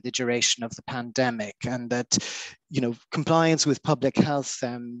aside for the duration of the pandemic, and that, compliance with public health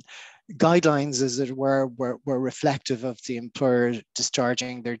guidelines, as it were reflective of the employer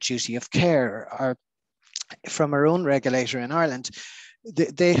discharging their duty of care. Or from our own regulator in Ireland,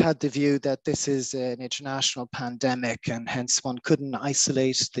 they had the view that this is an international pandemic, and hence one couldn't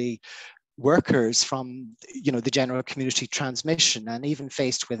isolate the workers from the general community transmission, and even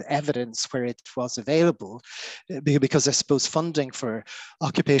faced with evidence where it was available, because I suppose funding for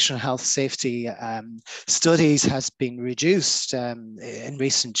occupational health safety studies has been reduced in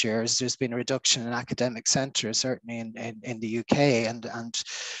recent years. There's been a reduction in academic centres, certainly in the UK, and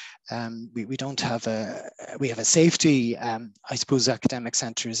We don't have we have a safety, I suppose, academic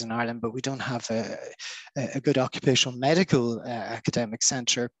centres in Ireland, but we don't have a good occupational medical academic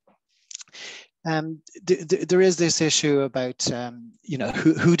centre. There is this issue about, you know,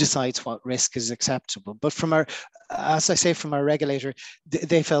 who decides what risk is acceptable. But from our, as I say, from our regulator,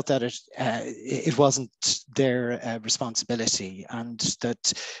 they felt that it wasn't their responsibility, and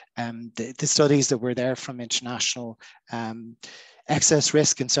that the studies that were there from international excess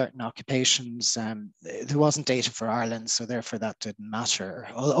risk in certain occupations, there wasn't data for Ireland, so therefore that didn't matter.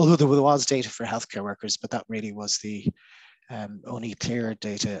 Although there was data for healthcare workers, but that really was the only clear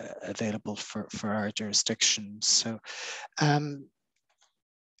data available for our jurisdiction. So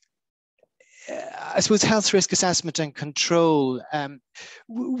I suppose health risk assessment and control,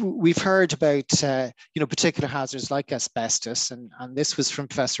 we've heard about you know, particular hazards like asbestos, and this was from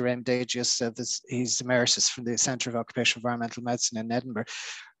Professor Raymond-Agius, he's emeritus from the Centre of Occupational Environmental Medicine in Edinburgh,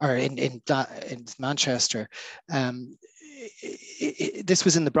 or in Manchester. This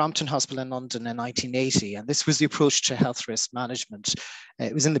was in the Brompton Hospital in London in 1980, and this was the approach to health risk management.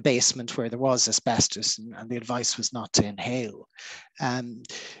 It was in the basement where there was asbestos, and the advice was not to inhale.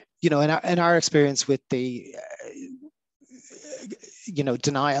 You know, in our experience with the, you know,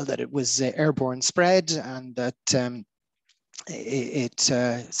 denial that it was airborne spread, and that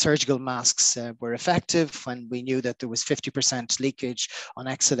surgical masks were effective when we knew that there was 50% leakage on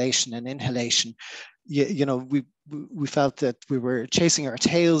exhalation and inhalation. You know, we felt that we were chasing our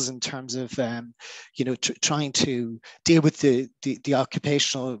tails in terms of, you know, trying to deal with the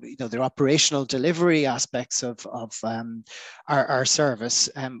occupational, you know, the operational delivery aspects of our service,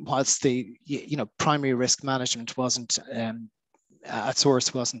 whilst the, you know, primary risk management wasn't at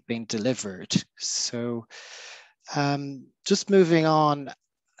source, wasn't being delivered. So just moving on,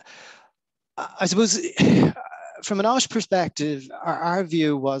 I suppose from an OSH perspective, our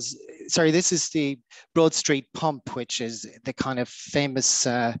view was, sorry, this is the Broad Street pump, which is the kind of famous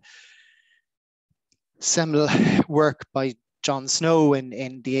seminal work by John Snow in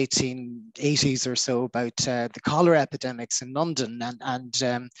the 1880s or so about the cholera epidemics in London,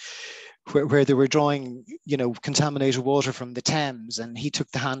 and where they were drawing, you know, contaminated water from the Thames, and he took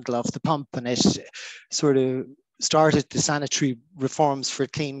the handle off the pump, and it sort of started the sanitary reforms for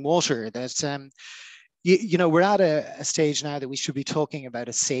clean water. That you know, we're at a stage now that we should be talking about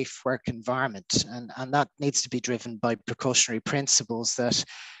a safe work environment, and that needs to be driven by precautionary principles that,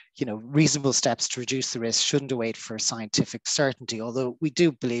 you know, reasonable steps to reduce the risk shouldn't wait for scientific certainty, although we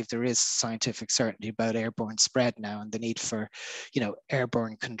do believe there is scientific certainty about airborne spread now and the need for, you know,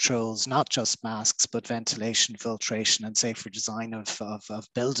 airborne controls, not just masks, but ventilation, filtration, and safer design of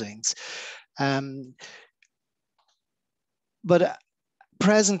buildings. But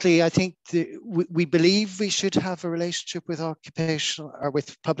presently, I think we believe we should have a relationship with occupational or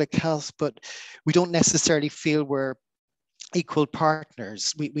with public health, but we don't necessarily feel we're equal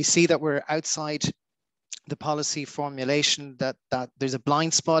partners. We see that we're outside the policy formulation, that there's a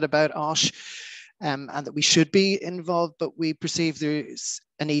blind spot about OSH, and that we should be involved, but we perceive there's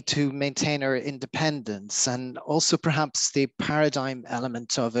a need to maintain our independence, and also perhaps the paradigm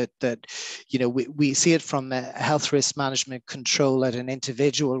element of it, that, you know, we see it from a health risk management control at an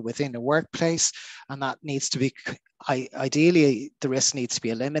individual within a workplace, and that needs to be, ideally, the risk needs to be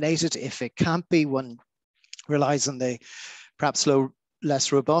eliminated. If it can't be, one relies on the perhaps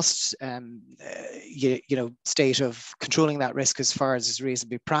less robust you know, state of controlling that risk as far as is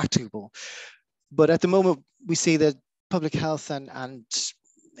reasonably practicable. But at the moment, we see that public health and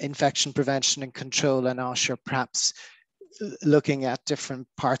infection prevention and control and OSH are perhaps looking at different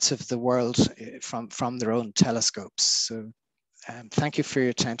parts of the world from their own telescopes. So thank you for your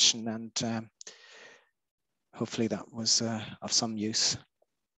attention, and hopefully that was of some use.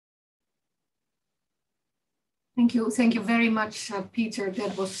 Thank you very much, Peter.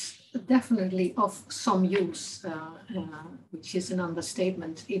 That was definitely of some use, which is an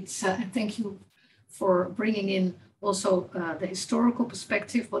understatement. It's thank you for bringing in also the historical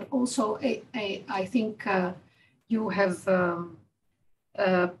perspective, but also I think you have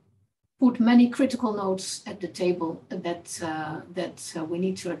put many critical notes at the table that we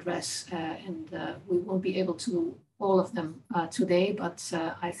need to address, and we won't be able to do all of them today, but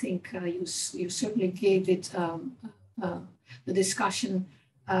I think you certainly gave it the discussion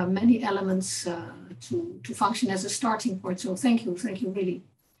many elements to function as a starting point. So thank you really.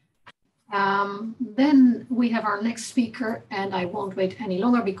 Then we have our next speaker, and I won't wait any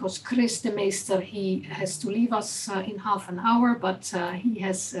longer because Chris de Meester, he has to leave us in half an hour, but he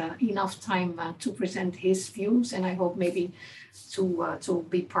has enough time to present his views, and I hope maybe to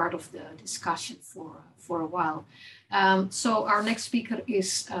be part of the discussion for a while. So our next speaker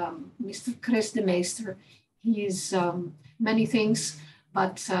is Mr. Chris de Meester. He is many things,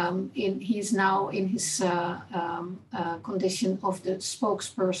 but he's now in his condition of the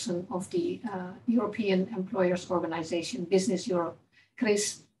spokesperson of the European Employers Organization, Business Europe.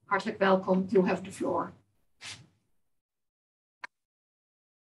 Chris, hartelijk welkom. You have the floor.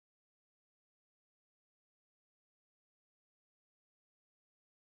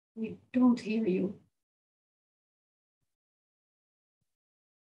 We don't hear you.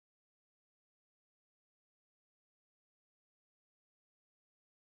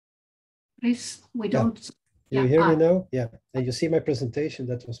 Chris, we don't. You hear me now? Yeah. And you see my presentation?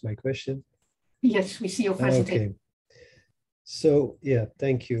 That was my question. Yes, we see your presentation. Okay. So, yeah,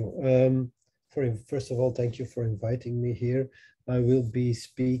 thank you. First of all, thank you for inviting me here. I will be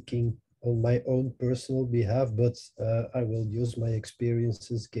speaking on my own personal behalf, but I will use my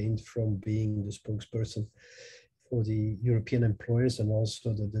experiences gained from being the spokesperson for the European employers and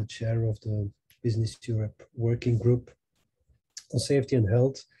also the chair of the Business Europe Working Group on Safety and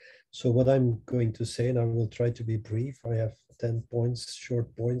Health. So what I'm going to say, and I will try to be brief, I have 10 points,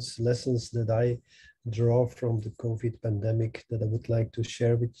 short points, lessons that I draw from the COVID pandemic that I would like to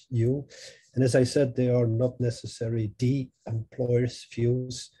share with you. And as I said, they are not necessarily the employer's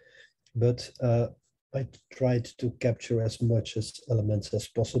views, but I tried to capture as much as elements as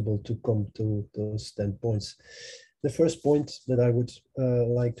possible to come to those 10 points. The first point that I would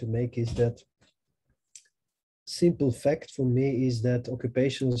like to make is that simple fact for me is that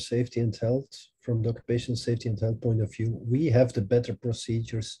occupational safety and health, from the occupational safety and health point of view, we have the better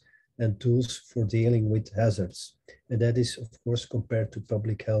procedures and tools for dealing with hazards. And that is, of course, compared to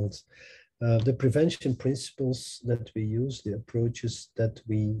public health. The prevention principles that we use, the approaches that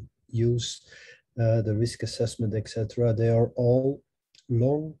we use, the risk assessment, etc., they are all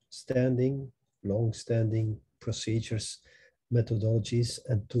long-standing procedures, methodologies,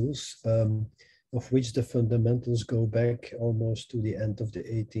 and tools, of which the fundamentals go back almost to the end of the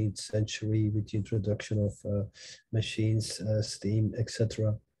 18th century with the introduction of machines, steam,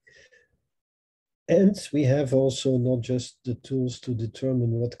 etc. And we have also not just the tools to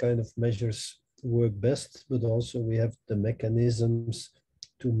determine what kind of measures work best, but also we have the mechanisms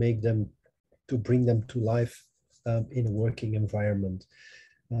to make them, to bring them to life in a working environment.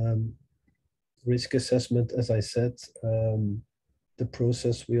 Risk assessment, as I said, the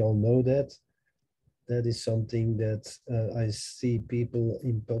process, we all know that. That is something that I see people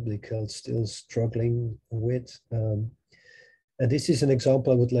in public health still struggling with. And this is an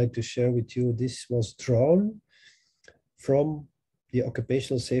example I would like to share with you. This was drawn from the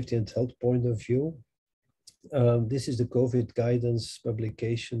occupational safety and health point of view. This is the COVID guidance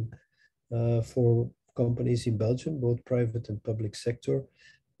publication for companies in Belgium, both private and public sector,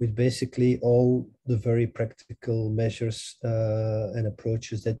 with basically all the very practical measures and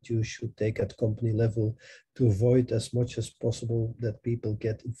approaches that you should take at company level to avoid as much as possible that people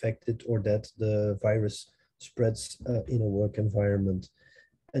get infected or that the virus spreads in a work environment.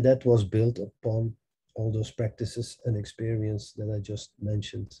 And that was built upon all those practices and experience that I just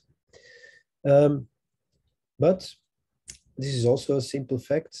mentioned. But this is also a simple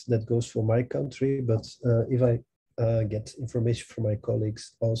fact that goes for my country, but if I get information from my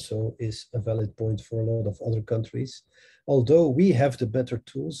colleagues also is a valid point for a lot of other countries. Although we have the better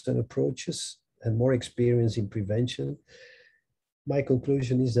tools and approaches and more experience in prevention, my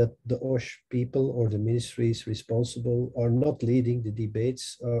conclusion is that the OSH people or the ministries responsible are not leading the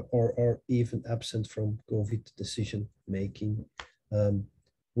debates or are even absent from COVID decision making.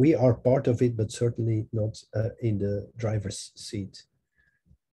 We are part of it, but certainly not in the driver's seat.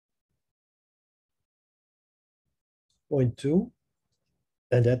 Point two,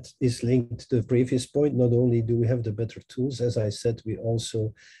 and that is linked to the previous point. Not only do we have the better tools, as I said, we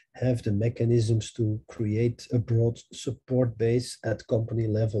also have the mechanisms to create a broad support base at company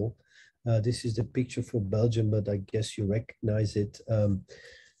level. This is the picture for Belgium, but I guess you recognize it.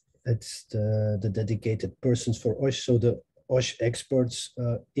 It's the dedicated persons for OSH. So the OSH experts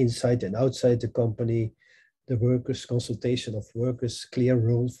inside and outside the company, the workers, consultation of workers, clear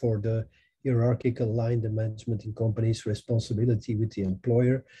role for the hierarchical line, the management in companies, responsibility with the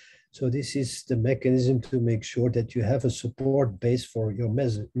employer. So this is the mechanism to make sure that you have a support base for your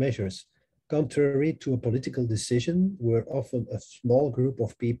measures. Contrary to a political decision, where often a small group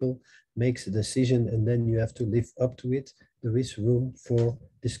of people makes a decision and then you have to live up to it, there is room for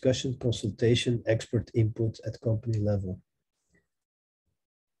discussion, consultation, expert input at company level.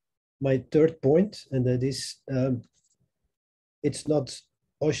 My third point, and that is, it's not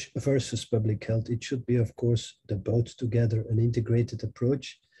OSH versus public health. It should be, of course, the both together, an integrated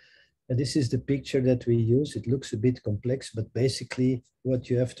approach. And this is the picture that we use. It looks a bit complex, but basically what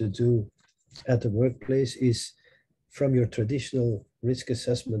you have to do at the workplace is, from your traditional risk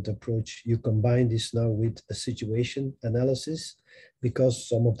assessment approach, you combine this now with a situation analysis, because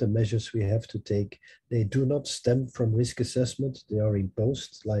some of the measures we have to take, they do not stem from risk assessment. They are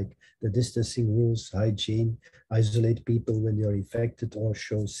imposed, like the distancing rules, hygiene, isolate people when they are infected or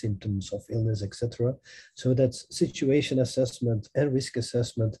show symptoms of illness, etc. So that's situation assessment and risk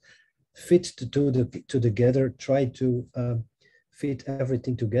assessment fit together, try to fit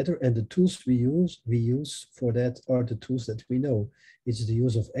everything together. And the tools we use for that are the tools that we know. It's the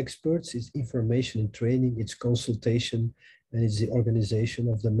use of experts, it's information and training, it's consultation, and it's the organization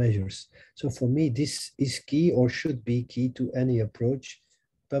of the measures. So for me, this is key, or should be key, to any approach.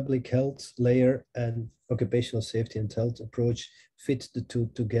 Public health layer and occupational safety and health approach fit the two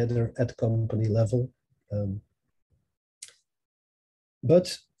together at company level.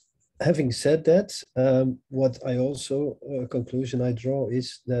 But having said that, what I also, conclusion I draw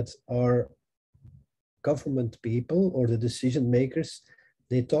is that our government people or the decision makers,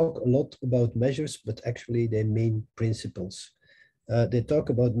 they talk a lot about measures, but actually they mean principles. They talk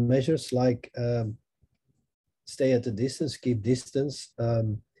about measures like stay at a distance, keep distance,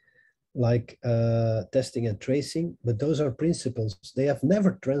 like testing and tracing, but those are principles. They have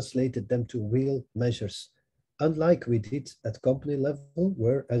never translated them to real measures. Unlike we did at company level,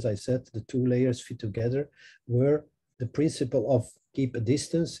 where, as I said, the two layers fit together, where the principle of keep a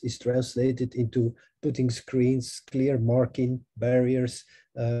distance is translated into putting screens, clear marking barriers,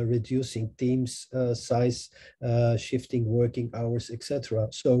 reducing teams size, shifting working hours, etc.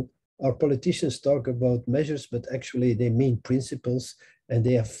 So our politicians talk about measures, but actually they mean principles, and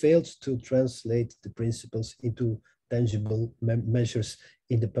they have failed to translate the principles into tangible measures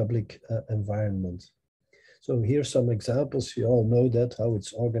in the public environment. So here's some examples. You all know that, how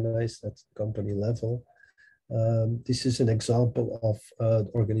it's organized at company level. This is an example of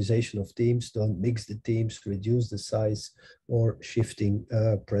organization of teams. Don't mix the teams, reduce the size, or shifting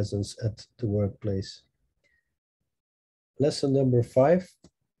presence at the workplace. Lesson number 5,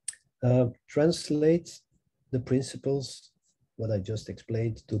 translate the principles, what I just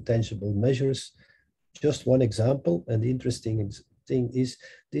explained, to tangible measures. Just one example, and the interesting thing is,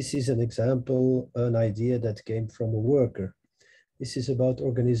 this is an example, an idea that came from a worker. This is about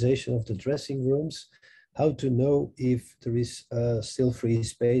organization of the dressing rooms, how to know if there is still free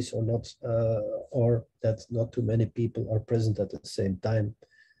space or not, or that not too many people are present at the same time.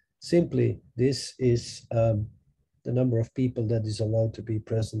 Simply, this is the number of people that is allowed to be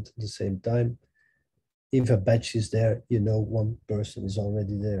present at the same time. If a batch is there, you know one person is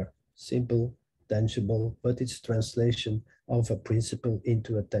already there. Simple, tangible, but it's translation of a principle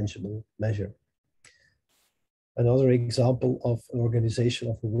into a tangible measure. Another example of an organization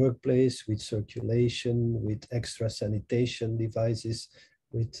of a workplace with circulation, with extra sanitation devices,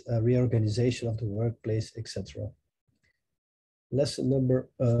 with a reorganization of the workplace, etc. Lesson number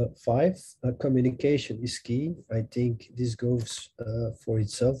 5, communication is key. I think this goes for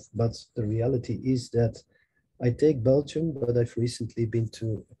itself, but the reality is that I take Belgium, but I've recently been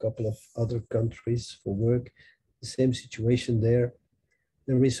to a couple of other countries for work. The same situation there.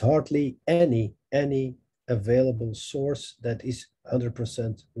 There is hardly any available source that is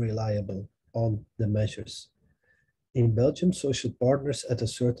 100% reliable on the measures. In Belgium, social partners at a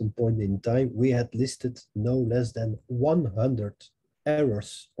certain point in time, we had listed no less than 100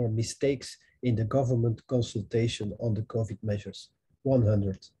 errors or mistakes in the government consultation on the COVID measures.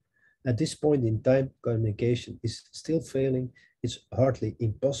 100. At this point in time, communication is still failing. It's hardly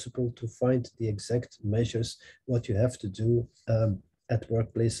impossible to find the exact measures, what you have to do at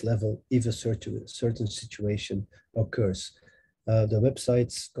workplace level if a certain situation occurs. The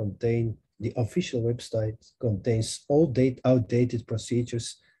websites contain, the official website contains all outdated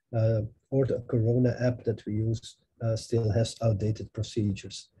procedures, or the Corona app that we use still has outdated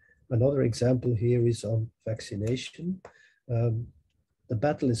procedures. Another example here is on vaccination. The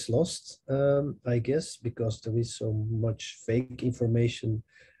battle is lost, I guess, because there is so much fake information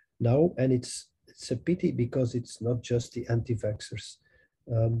now, and it's a pity because it's not just the anti-vaxxers.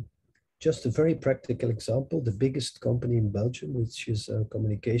 Just a very practical example, the biggest company in Belgium, which is a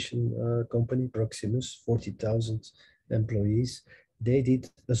communication company, Proximus, 40,000 employees, they did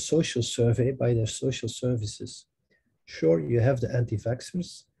a social survey by their social services. Sure, you have the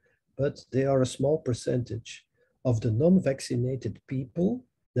anti-vaxxers, but they are a small percentage. Of the non-vaccinated people,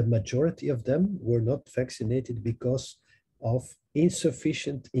 the majority of them were not vaccinated because of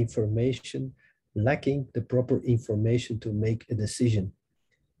insufficient information, lacking the proper information to make a decision.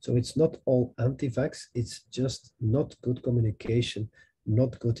 So it's not all anti-vax, it's just not good communication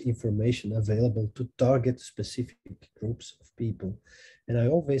not good information available to target specific groups of people. And I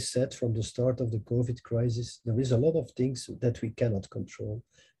always said from the start of the COVID crisis, there is a lot of things that we cannot control,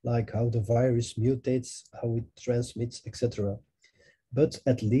 like how the virus mutates, how it transmits, etc. But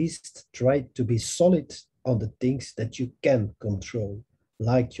at least try to be solid on the things that you can control,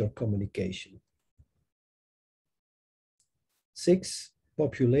 like your communication. 6,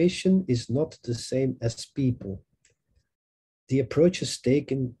 population is not the same as people. The approaches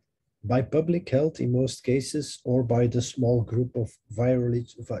taken by public health in most cases, or by the small group of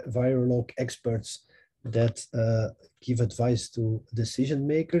virology experts that give advice to decision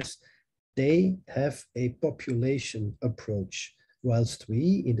makers, they have a population approach. Whilst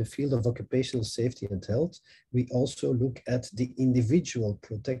we, in the field of occupational safety and health, we also look at the individual,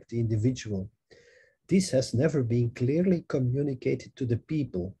 protect the individual. This has never been clearly communicated to the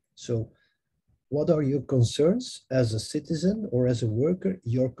people. So what are your concerns as a citizen or as a worker?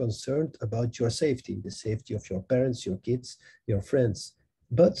 You're concerned about your safety, the safety of your parents, your kids, your friends.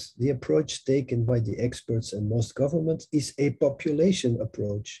 But the approach taken by the experts and most governments is a population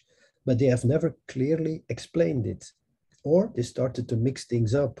approach, but they have never clearly explained it. Or they started to mix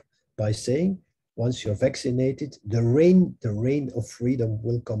things up by saying, once you're vaccinated, the reign of freedom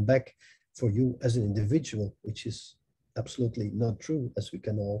will come back for you as an individual, which is absolutely not true, as we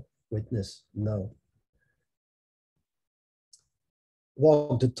can all witness now.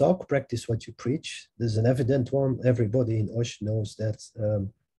 Walk the talk, practice what you preach. There's an evident one. Everybody in OSH knows that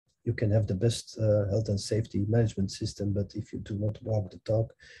you can have the best health and safety management system, but if you do not walk the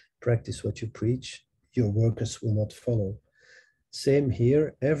talk, practice what you preach, your workers will not follow. Same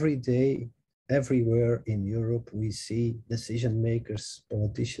here, every day, everywhere in Europe, we see decision makers,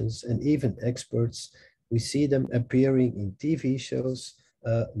 politicians, and even experts. We see them appearing in TV shows,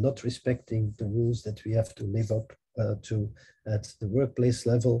 not respecting the rules that we have to live up to at the workplace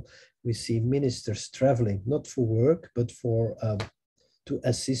level. We see ministers traveling, not for work, but for to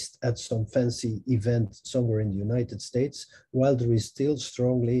assist at some fancy event somewhere in the United States, while there is still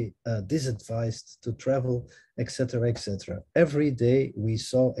strongly disadvised to travel, etc., etc. Every day we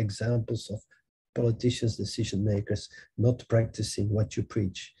saw examples of politicians, decision makers, not practicing what you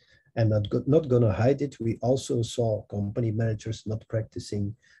preach. I'm not going to hide it. We also saw company managers not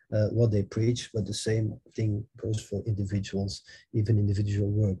practicing what they preach, but the same thing goes for individuals, even individual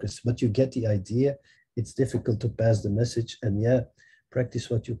workers. But you get the idea. It's difficult to pass the message. And yeah, practice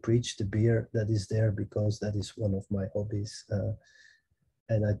what you preach, the beer that is there, because that is one of my hobbies.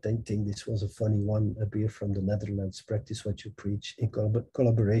 And I think this was a funny one, a beer from the Netherlands, practice what you preach, in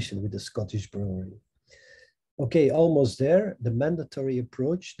collaboration with the Scottish brewery. Okay, almost there. The mandatory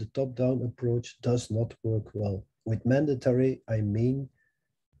approach, the top-down approach, does not work well. With mandatory, I mean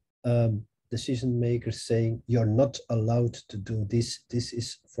decision makers saying, you're not allowed to do this, this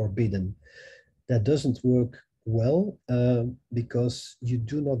is forbidden. That doesn't work well because you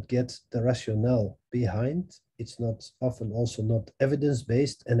do not get the rationale behind. It's not often also not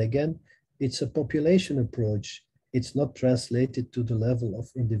evidence-based. And again, it's a population approach. It's not translated to the level of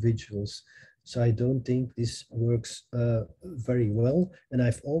individuals. So I don't think this works very well. And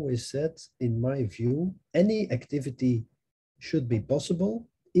I've always said, in my view, any activity should be possible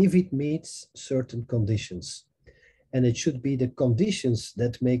if it meets certain conditions. And it should be the conditions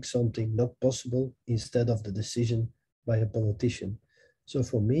that make something not possible instead of the decision by a politician. So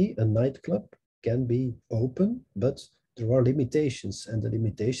for me, a nightclub can be open, but there are limitations. And the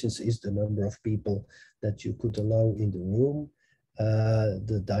limitations is the number of people that you could allow in the room,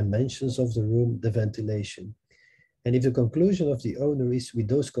 the dimensions of the room, the ventilation. And if the conclusion of the owner is with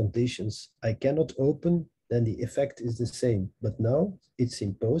those conditions, I cannot open, then the effect is the same. But now it's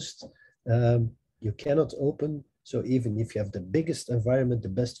imposed. You cannot open. So even if you have the biggest environment, the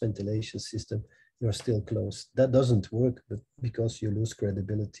best ventilation system, you're still closed. That doesn't work, but because you lose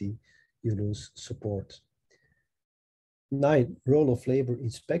credibility, you lose support. 9, role of labor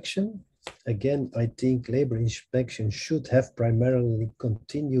inspection. Again, I think labor inspection should have primarily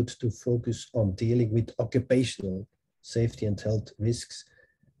continued to focus on dealing with occupational safety and health risks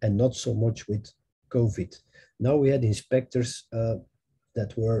and not so much with COVID. Now we had inspectors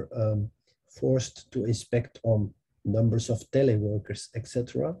that were forced to inspect on numbers of teleworkers,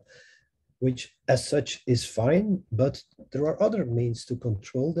 etc., which as such is fine, but there are other means to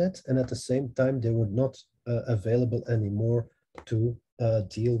control that. And at the same time, they were not available anymore to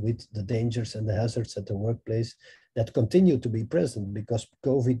deal with the dangers and the hazards at the workplace that continue to be present because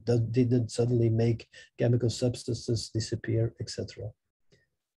COVID didn't suddenly make chemical substances disappear, etc.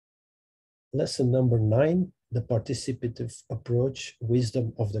 Lesson number 9, the participative approach,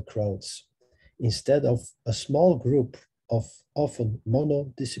 wisdom of the crowds. Instead of a small group of often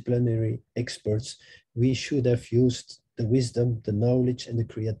monodisciplinary experts, we should have used the wisdom, the knowledge, and the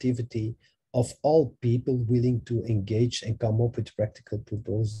creativity of all people willing to engage and come up with practical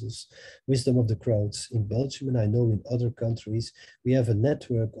proposals. Wisdom of the crowds. In Belgium, and I know in other countries, we have a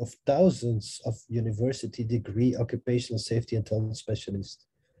network of thousands of university degree occupational safety and health specialists.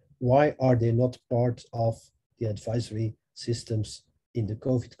 Why are they not part of the advisory systems in the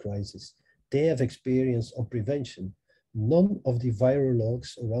COVID crisis? They have experience on prevention. None of the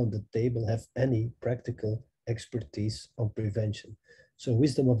virologists around the table have any practical expertise on prevention. So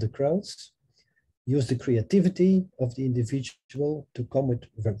wisdom of the crowds, use the creativity of the individual to come with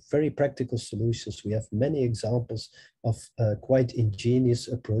very practical solutions. We have many examples of quite ingenious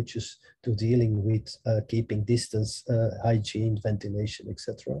approaches to dealing with keeping distance, hygiene, ventilation,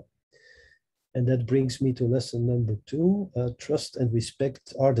 etc. And that brings me to lesson number 2. Trust and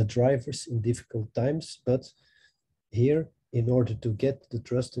respect are the drivers in difficult times, but here, in order to get the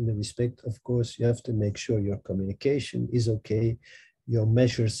trust and the respect, of course, you have to make sure your communication is okay, your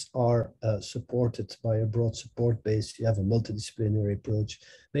measures are supported by a broad support base, you have a multidisciplinary approach.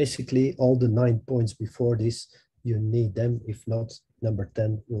 Basically, all the 9 points before this, you need them. If not, number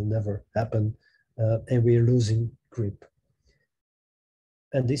 10 will never happen, and we're losing grip.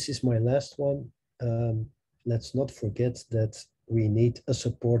 And this is my last one. Let's not forget that we need a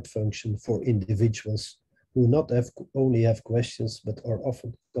support function for individuals who not only have questions, but are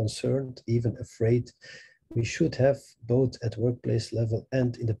often concerned, even afraid. We should have, both at workplace level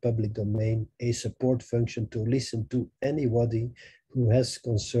and in the public domain, a support function to listen to anybody who has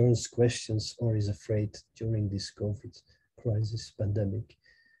concerns, questions, or is afraid during this COVID crisis pandemic.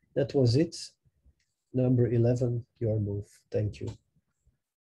 That was it. Number 11, your move. Thank you.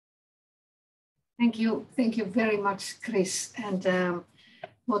 Thank you. Thank you very much, Chris. And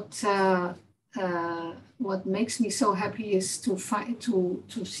what makes me so happy is to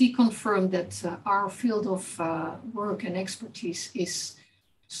see confirmed that our field of work and expertise is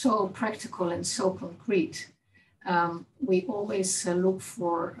so practical and so concrete. We always look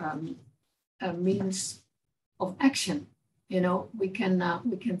for a means of action. You know, we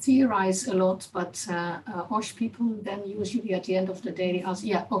can theorize a lot, but OSH people then usually at the end of the day ask,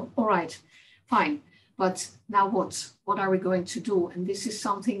 yeah, oh, all right, fine. But now what? What are we going to do? And this is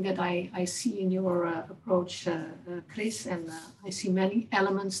something that I see in your approach, Chris, and I see many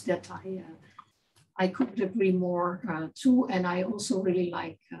elements that I couldn't agree more to. And I also really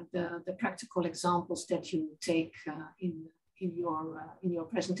like the practical examples that you take in your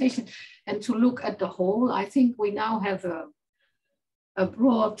presentation. And to look at the whole, I think we now have a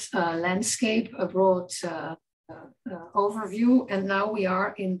broad landscape, a broad overview, and now we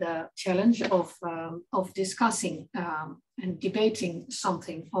are in the challenge of discussing and debating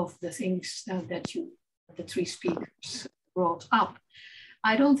something of the things that the 3 speakers brought up.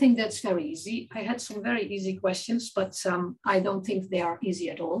 I don't think that's very easy. I had some very easy questions, but I don't think they are easy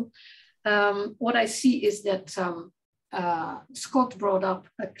at all. What I see is that Scott brought up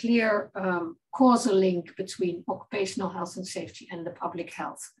a clear causal link between occupational health and safety and the public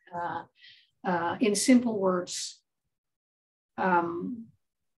health. In simple words,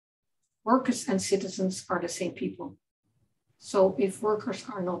 workers and citizens are the same people. So if workers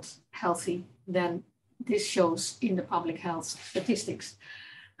are not healthy, then this shows in the public health statistics.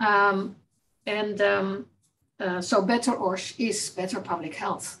 So better OSH is better public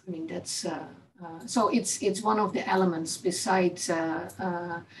health. I mean, that's, so it's one of the elements besides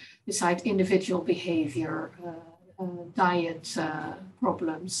individual behavior, diet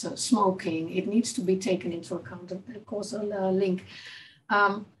problems, smoking. It needs to be taken into account, a causal link.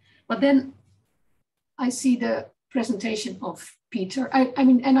 But then I see the presentation of Peter. I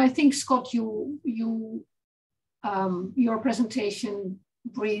mean, and I think, Scott, your presentation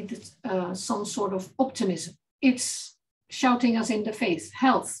breathed some sort of optimism. It's shouting us in the face.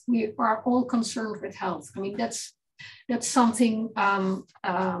 Health, we are all concerned with health. I mean, that's something,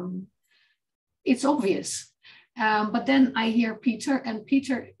 it's obvious. But then I hear Peter, and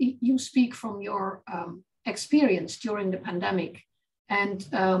Peter, you speak from your experience during the pandemic, and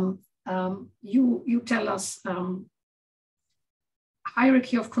you tell us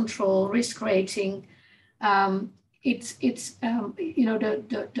hierarchy of control, risk rating. It's you know,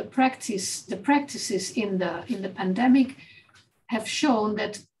 the practices in the pandemic have shown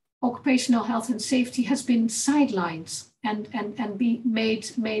that occupational health and safety has been sidelined and be made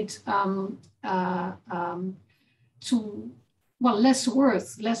to, well, less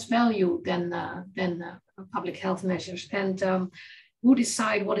worth, less value than public health measures. And who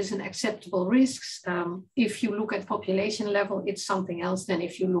decide what is an acceptable risks? If you look at population level, it's something else than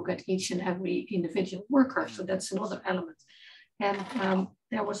if you look at each and every individual worker. So that's another element. And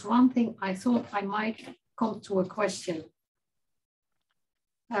there was one thing I thought I might come to a question.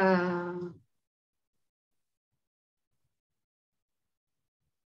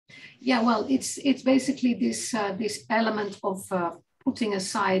 Yeah, well, it's basically this this element of putting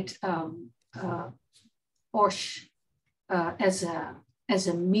aside OSH as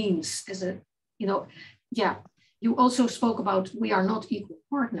a means, as a, you know, yeah. You also spoke about we are not equal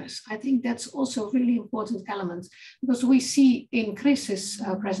partners. I think that's also a really important element, because we see in Chris's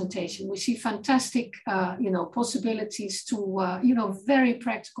presentation, we see fantastic, you know, possibilities to, you know, very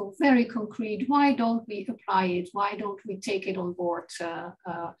practical, very concrete. Why don't we apply it? Why don't we take it on board?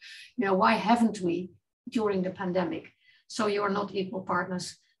 You know, why haven't we during the pandemic? So you are not equal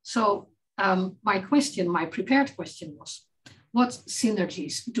partners. So my question, my prepared question was, what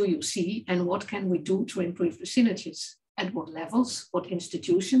synergies do you see, and what can we do to improve the synergies? At what levels, what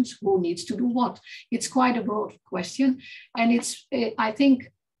institutions, who needs to do what? It's quite a broad question. And I think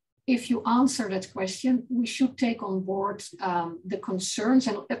if you answer that question, we should take on board the concerns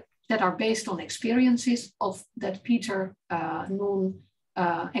and that are based on experiences of that Peter Noon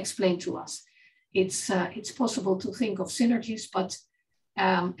explained to us. It's possible to think of synergies, but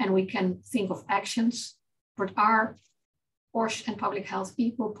and we can think of actions, but are OSH and public health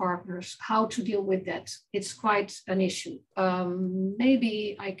equal partners? How to deal with that? It's quite an issue.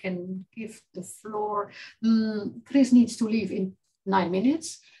 Maybe I can give the floor. Chris needs to leave in 9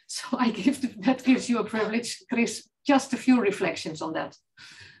 minutes, so that gives you a privilege. Chris, just a few reflections on that.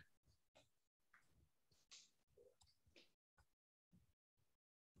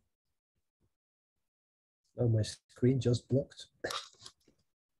 Oh, my screen just blocked.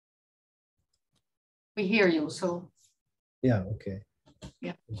 We hear you, so. Yeah, okay.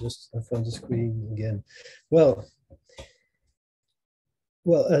 Yeah. I found the screen again. Well,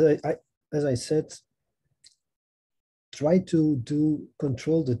 as I said, try to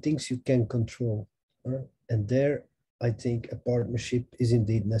control the things you can control. And there, I think a partnership is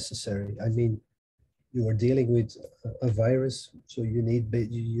indeed necessary. I mean, you are dealing with a virus, so you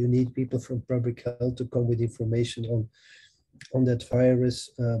need people from public health to come with information on that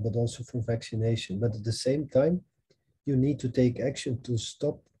virus, but also for vaccination. But at the same time, you need to take action to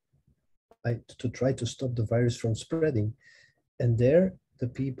try to stop the virus from spreading. And there, the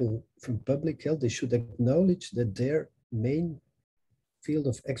people from public health, they should acknowledge that their main field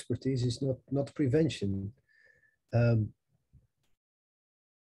of expertise is not prevention.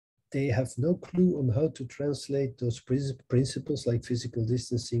 They have no clue on how to translate those principles like physical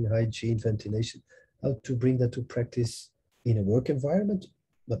distancing, hygiene, ventilation, how to bring that to practice in a work environment,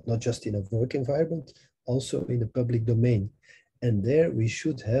 but not just in a work environment, also in the public domain. And there we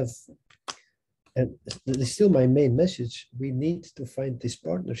should have, and that is still my main message, we need to find this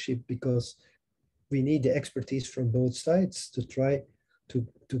partnership, because we need the expertise from both sides to try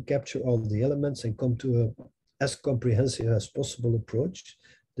to capture all the elements and come to a as comprehensive as possible approach.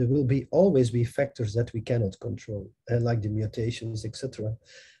 There will always be factors that we cannot control, like the mutations, etc.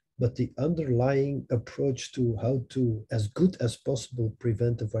 But the underlying approach to how to, as good as possible,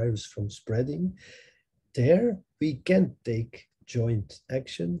 prevent the virus from spreading, there we can take joint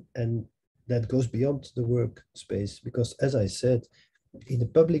action, and that goes beyond the workspace. Because as I said, in the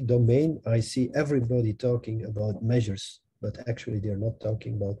public domain, I see everybody talking about measures, but actually they're not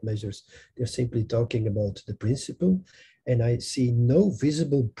talking about measures. They're simply talking about the principle, and I see no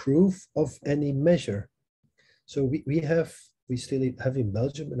visible proof of any measure. So we still have in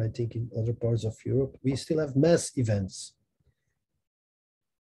Belgium, and I think in other parts of Europe, we still have mass events.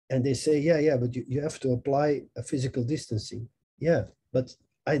 And they say, yeah, but you have to apply a physical distancing. Yeah, but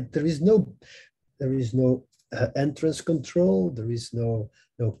there is no entrance control, there is no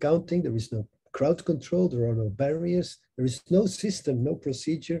counting, there is no crowd control, there are no barriers, there is no system, no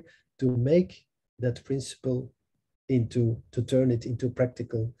procedure to make that principle to turn it into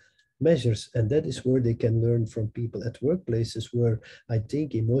practical measures. And that is where they can learn from people at workplaces, where I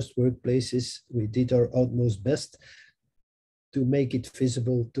think in most workplaces we did our utmost best to make it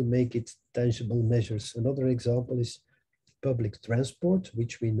visible, to make it tangible measures. Another example is public transport,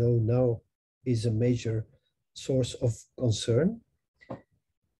 which we know now is a major source of concern.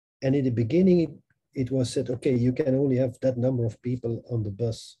 And in the beginning, it was said, okay, you can only have that number of people on the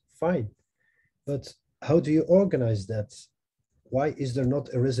bus, fine. But how do you organize that? Why is there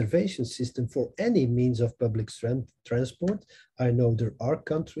not a reservation system for any means of public transport? I know there are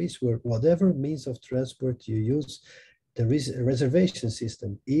countries where whatever means of transport you use, there is a reservation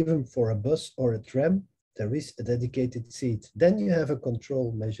system, even for a bus or a tram. there is a dedicated seat. Then you have a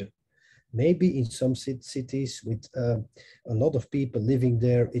control measure. Maybe in some cities with a lot of people living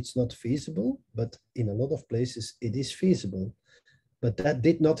there, it's not feasible, but in a lot of places it is feasible. But that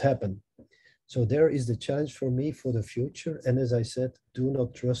did not happen. So there is the challenge for me for the future. And as I said, do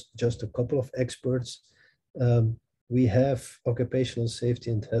not trust just a couple of experts. We have occupational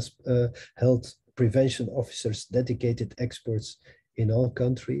safety and health prevention officers, dedicated experts in all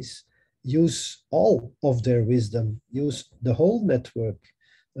countries. Use all of their wisdom, use the whole network.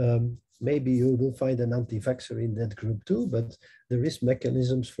 Maybe you will find an anti-vaxxer in that group too, but there is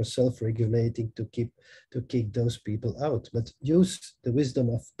mechanisms for self-regulating to kick those people out. But use the wisdom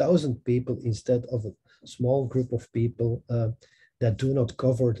of 1,000 people instead of a small group of people that do not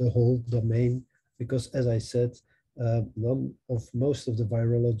cover the whole domain. Because as I said, most of the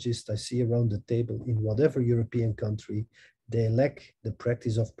virologists I see around the table in whatever European country, they lack the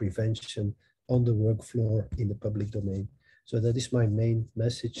practice of prevention on the work floor in the public domain. So that is my main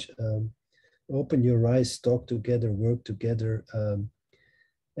message. Open your eyes, talk together, work together. And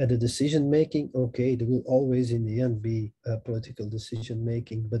the decision making, okay, there will always in the end be political decision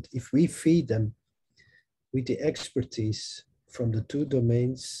making, but if we feed them with the expertise from the two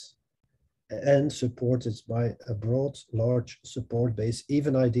domains and supported by a broad, large support base,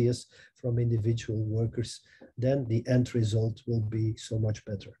 even ideas from individual workers, then the end result will be so much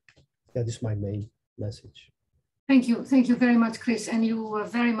better. That is my main message. Thank you very much, Chris. And you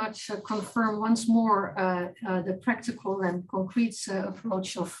very much confirm once more the practical and concrete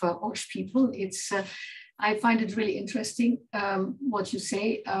approach of OSH people. It's I find it really interesting what you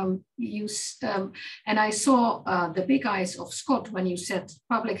say. And I saw the big eyes of Scott when you said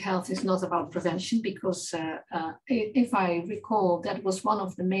public health is not about prevention, because if I recall, that was one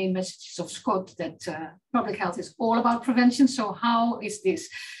of the main messages of Scott, that public health is all about prevention. So how is this?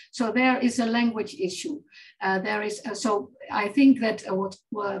 So there is a language issue. So I think that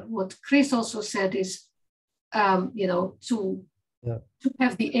what Chris also said is, to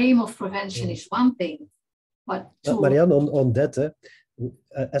have the aim of prevention is one thing. But Marianne, on that,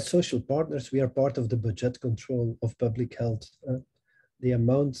 as social partners, we are part of the budget control of public health. The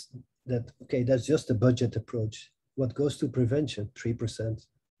amount that, okay, that's just a budget approach. What goes to prevention? 3%.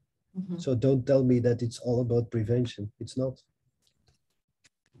 Mm-hmm. So don't tell me that it's all about prevention. It's not.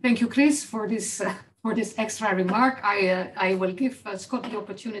 Thank you, Chris, for this extra remark. I will give Scott the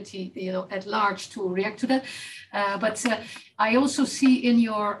opportunity, at large, to react to that. But I also see in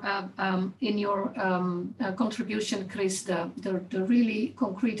your contribution, Chris, the really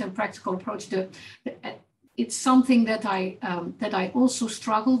concrete and practical approach. It's something that I also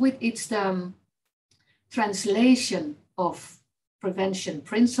struggle with. It's the translation of prevention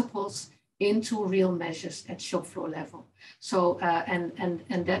principles into real measures at shop floor level. So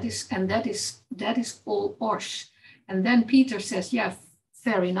and that is all OSH. And then Peter says, yeah,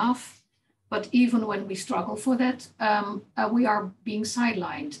 fair enough. But even when we struggle for that, we are being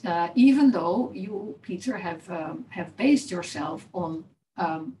sidelined. Even though you, Peter, have based yourself on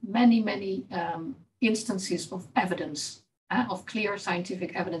many instances of evidence. Of clear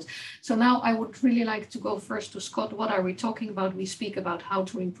scientific evidence. So now I would really like to go first to Scott. What are we talking about? We speak about how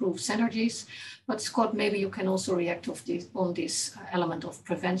to improve synergies, but Scott, maybe you can also react on this element of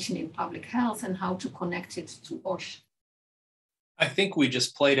prevention in public health and how to connect it to OSH. I think we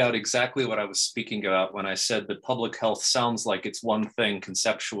just played out exactly what I was speaking about when I said that public health sounds like it's one thing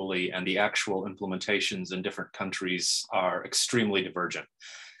conceptually, and the actual implementations in different countries are extremely divergent.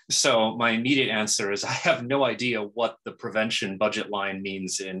 So my immediate answer is I have no idea what the prevention budget line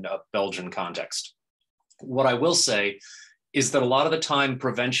means in a Belgian context. What I will say is that a lot of the time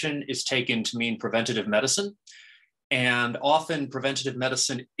prevention is taken to mean preventative medicine. And often preventative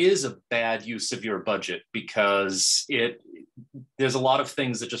medicine is a bad use of your budget because there's a lot of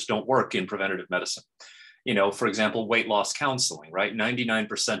things that just don't work in preventative medicine. For example, weight loss counseling, right?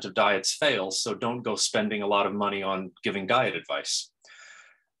 99% of diets fail, so don't go spending a lot of money on giving diet advice.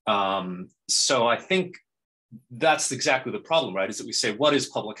 So I think that's exactly the problem, right? Is that we say, what is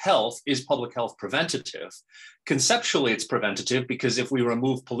public health? Is public health preventative? Conceptually, it's preventative because if we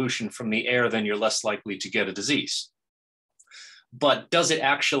remove pollution from the air, then you're less likely to get a disease. But does it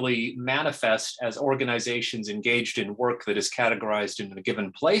actually manifest as organizations engaged in work that is categorized in a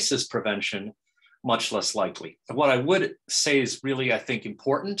given place as prevention? Much less likely. What I would say is really, I think,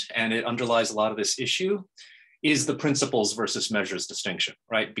 important, and it underlies a lot of this issue, is the principles versus measures distinction,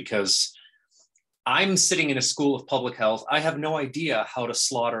 right? Because I'm sitting in a school of public health. I have no idea how to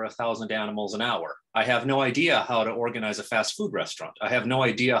slaughter 1,000 animals an hour. I have no idea how to organize a fast food restaurant. I have no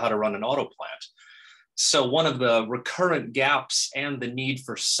idea how to run an auto plant. So one of the recurrent gaps and the need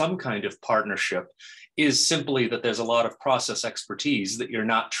for some kind of partnership is simply that there's a lot of process expertise that you're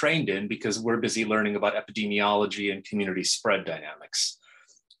not trained in because we're busy learning about epidemiology and community spread dynamics.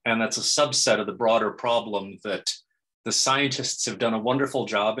 And that's a subset of the broader problem that the scientists have done a wonderful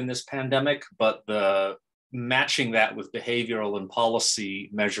job in this pandemic, but the matching that with behavioral and policy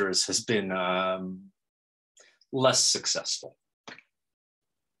measures has been less successful.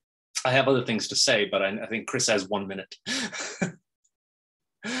 I have other things to say, but I think Chris has 1 minute.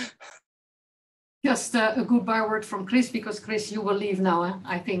 Just a goodbye word from Chris, because Chris, you will leave now,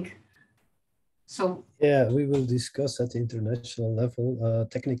 I think. So yeah, we will discuss at the international level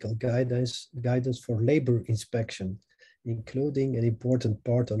technical guidance for labor inspection, including an important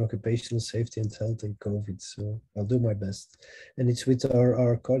part on occupational safety and health in COVID. So I'll do my best. And it's with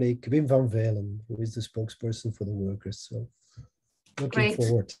our colleague Wim van Velen, who is the spokesperson for the workers. So looking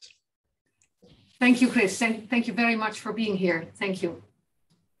forward. Thank you, Chris. Thank you very much for being here. Thank you.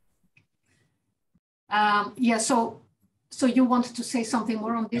 Yeah, so you wanted to say something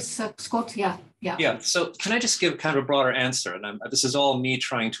more on this, Scott? Yeah. So can I just give kind of a broader answer? And this is all me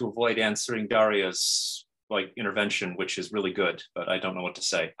trying to avoid answering Daria's intervention, which is really good, but I don't know what to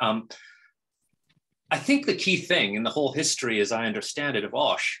say. I think the key thing in the whole history, as I understand it, of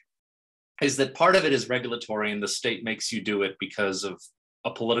OSH, is that part of it is regulatory and the state makes you do it because of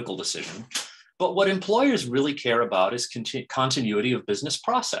a political decision. But what employers really care about is continuity of business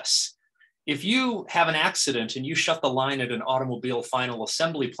process. If you have an accident and you shut the line at an automobile final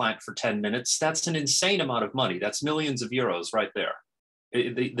assembly plant for 10 minutes, that's an insane amount of money. That's millions of euros right there.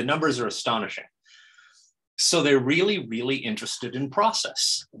 The numbers are astonishing. So they're really, really interested in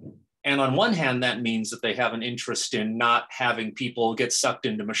process. And on one hand, that means that they have an interest in not having people get sucked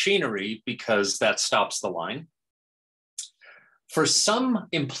into machinery because that stops the line. For some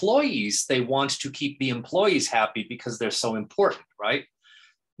employees, they want to keep the employees happy because they're so important, right?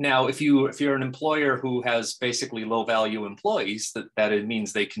 Now, if you're an employer who has basically low value employees, that it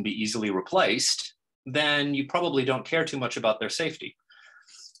means they can be easily replaced, then you probably don't care too much about their safety.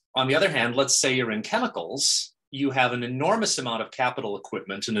 On the other hand, let's say you're in chemicals, you have an enormous amount of capital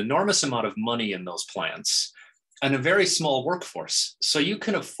equipment, an enormous amount of money in those plants, and a very small workforce. So you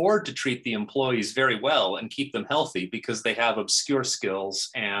can afford to treat the employees very well and keep them healthy because they have obscure skills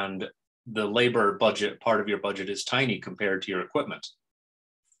and the labor budget, part of your budget is tiny compared to your equipment.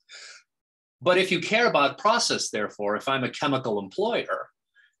 But if you care about process, therefore, if I'm a chemical employer,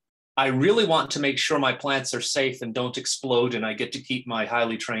 I really want to make sure my plants are safe and don't explode and I get to keep my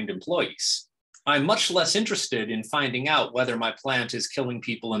highly trained employees. I'm much less interested in finding out whether my plant is killing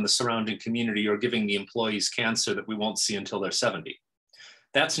people in the surrounding community or giving the employees cancer that we won't see until they're 70.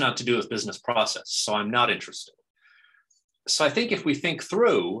 That's not to do with business process, so I'm not interested. So I think if we think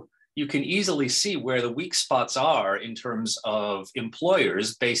through, you can easily see where the weak spots are in terms of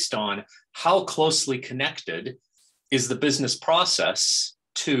employers based on how closely connected is the business process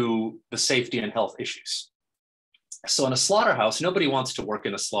to the safety and health issues. So in a slaughterhouse, nobody wants to work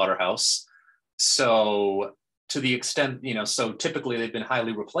in a slaughterhouse. So to the extent, so typically they've been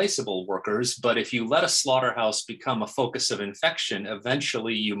highly replaceable workers, but if you let a slaughterhouse become a focus of infection,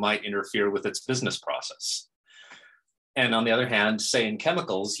 eventually you might interfere with its business process. And on the other hand, say in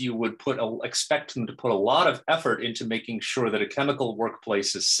chemicals, you would expect them to put a lot of effort into making sure that a chemical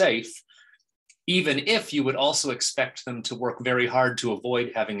workplace is safe, even if you would also expect them to work very hard to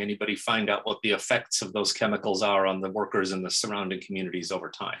avoid having anybody find out what the effects of those chemicals are on the workers and the surrounding communities over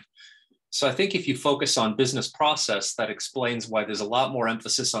time. So I think if you focus on business process, that explains why there's a lot more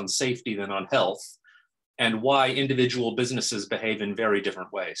emphasis on safety than on health and why individual businesses behave in very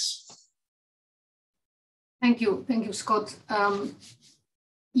different ways. Thank you, Scott.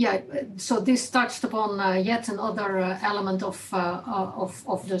 Yeah, so this touched upon yet another element of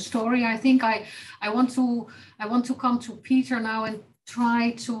the story. I think I want to come to Peter now and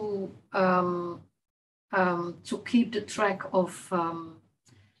try to keep the track of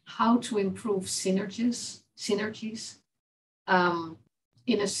how to improve synergies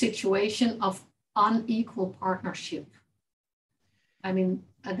in a situation of unequal partnership. I mean,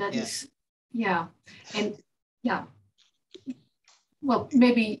 that is, yeah, and yeah. Well,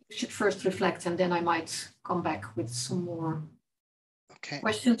 maybe you should first reflect, and then I might come back with some more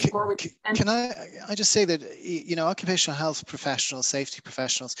questions. Can I just say that, occupational health professionals, safety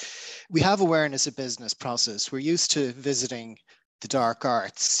professionals, we have awareness of business process. We're used to visiting the dark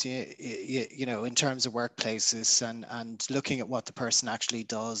arts, in terms of workplaces and looking at what the person actually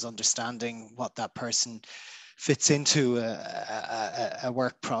does, understanding what that person fits into a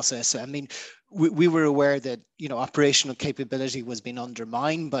work process. I mean, we were aware that, operational capability was being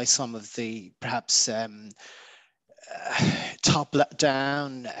undermined by some of the perhaps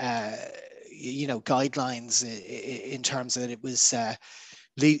top-down, guidelines in terms that it was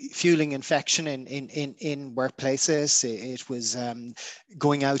fueling infection in workplaces. It was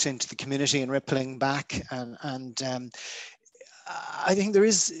going out into the community and rippling back. And I think there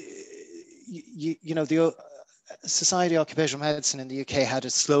is, the Society of Occupational Medicine in the UK had a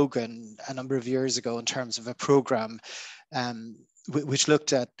slogan a number of years ago in terms of a program which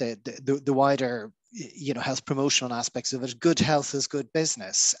looked at the wider, health promotional aspects of it. Good health is good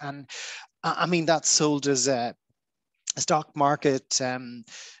business. And I mean, that's sold as a stock market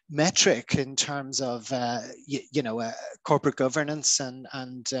metric in terms of corporate governance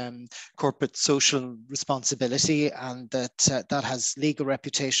and corporate social responsibility, and that has legal,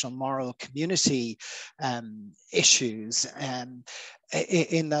 reputational, moral, community issues in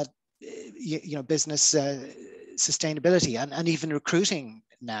that business sustainability and even recruiting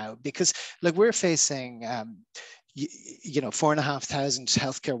now, because like we're facing 4,500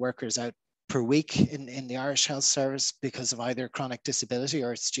 healthcare workers out per week in the Irish Health Service because of either chronic disability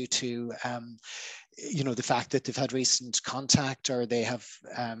or it's due to the fact that they've had recent contact or they have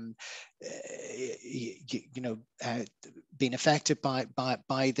been affected by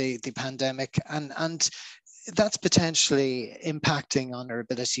the pandemic, and that's potentially impacting on our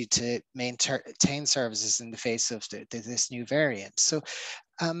ability to maintain services in the face of this new variant. So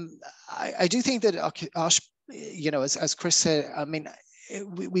I do think that Osh, as Chris said, I mean,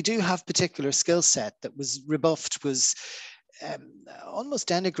 we do have particular skill set that was rebuffed, was almost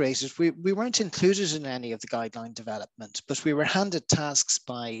denigrated. We weren't included in any of the guideline development, but we were handed tasks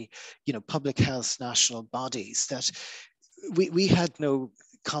by, public health national bodies that we had no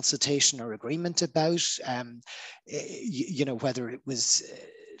consultation or agreement about, whether it was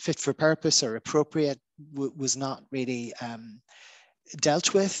fit for purpose or appropriate was not really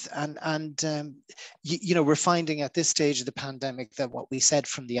dealt with, and we're finding at this stage of the pandemic that what we said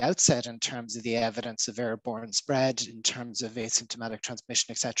from the outset in terms of the evidence of airborne spread, in terms of asymptomatic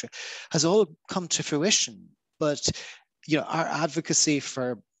transmission, etc., has all come to fruition. But our advocacy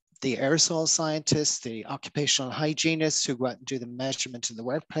for the aerosol scientists, the occupational hygienists who go out and do the measurement in the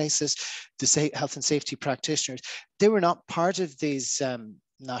workplaces, the health and safety practitioners, they were not part of these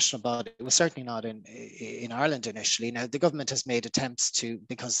national body. It was certainly not in Ireland initially. Now the government has made attempts to,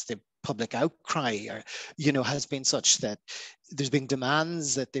 because the public outcry has been such that there's been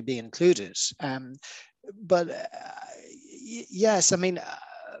demands that they be included. But yes, I mean,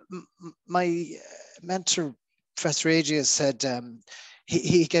 my mentor, Professor Agius, said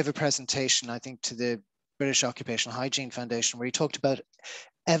he gave a presentation, I think, to the British Occupational Hygiene Foundation, where he talked about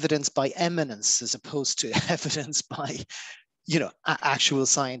evidence by eminence as opposed to evidence by actual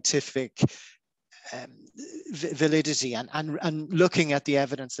scientific validity, and looking at the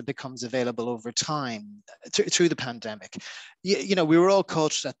evidence that becomes available over time through the pandemic. We were all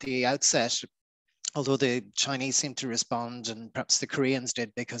coached at the outset, although the Chinese seemed to respond, and perhaps the Koreans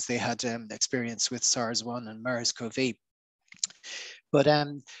did because they had experience with SARS-1 and MERS-CoV. But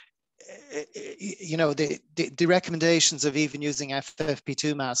the recommendations of even using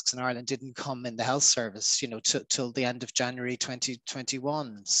FFP2 masks in Ireland didn't come in the health service, till the end of January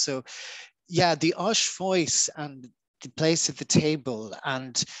 2021. So, yeah, the OSH voice and the place at the table,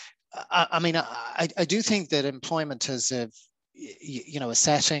 and I mean, I do think that employment has a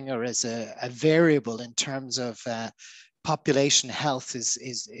setting or as a variable in terms of population health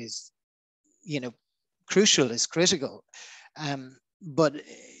is crucial, is critical, but.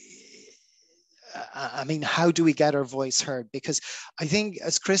 I mean, how do we get our voice heard? Because I think,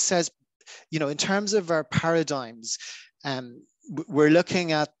 as Chris says, in terms of our paradigms, we're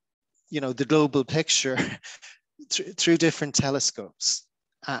looking at, the global picture through different telescopes,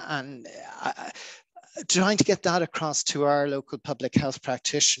 and trying to get that across to our local public health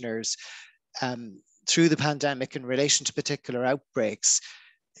practitioners through the pandemic in relation to particular outbreaks.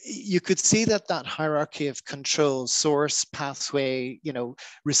 You could see that hierarchy of control, source, pathway,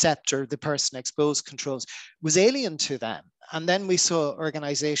 receptor, the person exposed controls, was alien to them. And then we saw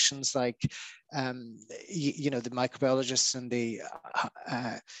organizations like, the microbiologists and the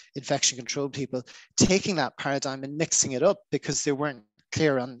infection control people taking that paradigm and mixing it up because they weren't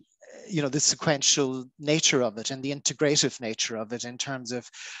clear on, the sequential nature of it and the integrative nature of it in terms of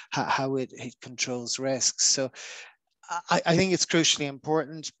how it controls risks. So I think it's crucially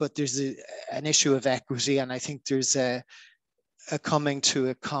important, but there's an issue of equity, and I think there's a coming to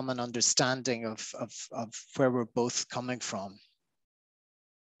a common understanding of where we're both coming from.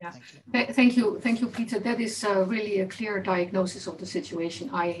 Yeah, thank you, Peter. That is really a clear diagnosis of the situation.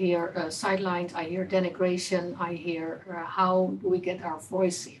 I hear sidelines, I hear denigration, I hear how do we get our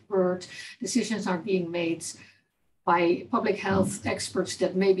voice heard. Decisions are being made by public health experts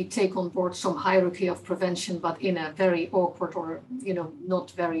that maybe take on board some hierarchy of prevention, but in a very awkward or not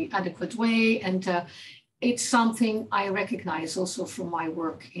very adequate way. And it's something I recognize also from my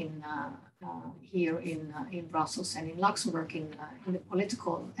work in here in Brussels and in Luxembourg in the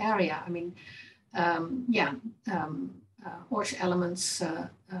political area. I mean, OSH elements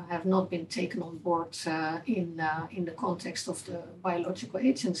have not been taken on board in the context of the Biological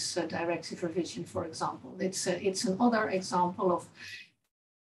Agents Directive revision, for example. It's another example of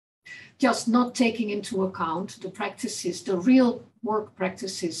just not taking into account the practices, the real work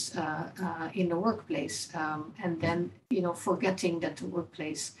practices in the workplace, and then forgetting that the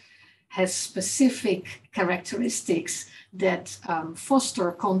workplace has specific characteristics that foster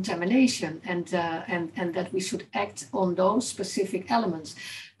contamination, and that we should act on those specific elements.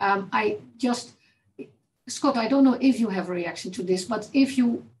 Scott, I don't know if you have a reaction to this, but if you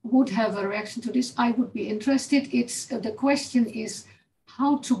would have a reaction to this, I would be interested. It's the question is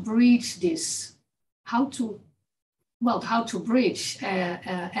how to bridge this, how to bridge,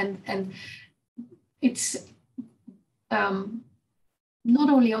 and it's not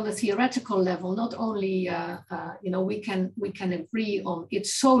only on the theoretical level, not only we can agree on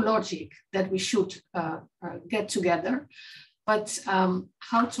it's so logic that we should get together, but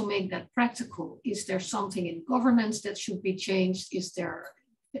how to make that practical? Is there something in governance that should be changed? Is there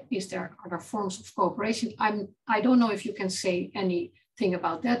other forms of cooperation? I don't know if you can say anything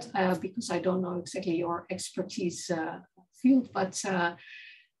about that because I don't know exactly your expertise field, but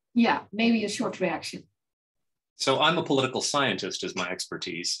yeah, maybe a short reaction. So I'm a political scientist is my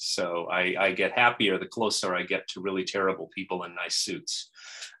expertise. So I get happier the closer I get to really terrible people in nice suits.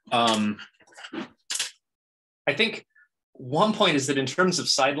 I think one point is that in terms of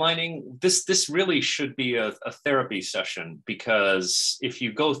sidelining, this really should be a therapy session, because if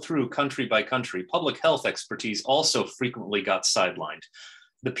you go through country by country, public health expertise also frequently got sidelined.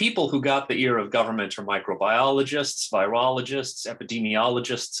 The people who got the ear of government are microbiologists, virologists,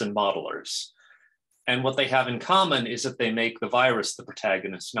 epidemiologists, and modelers. And what they have in common is that they make the virus the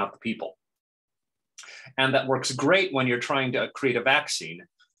protagonist, not the people. And that works great when you're trying to create a vaccine.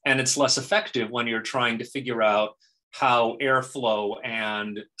 And it's less effective when you're trying to figure out how airflow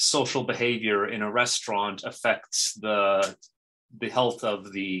and social behavior in a restaurant affects the health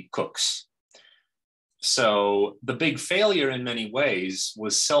of the cooks. So the big failure in many ways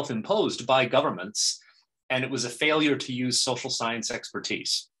was self-imposed by governments, and it was a failure to use social science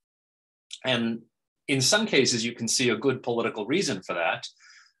expertise. And in some cases, you can see a good political reason for that.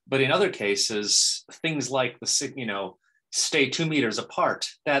 But in other cases, things like stay 2 meters apart,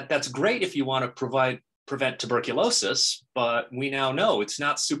 that's great if you want to prevent tuberculosis, but we now know it's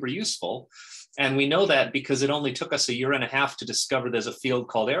not super useful. And we know that because it only took us 1.5 years to discover there's a field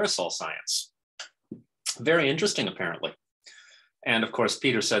called aerosol science. Very interesting, apparently. And of course,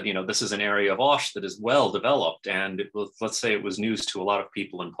 Peter said, this is an area of OSH that is well developed, and let's say it was news to a lot of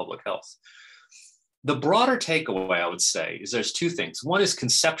people in public health. The broader takeaway, I would say, is there's two things. One is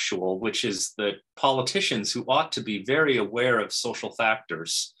conceptual, which is that politicians who ought to be very aware of social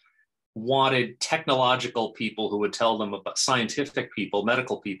factors wanted technological people who would tell them about scientific people,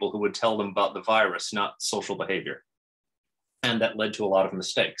 medical people who would tell them about the virus, not social behavior. And that led to a lot of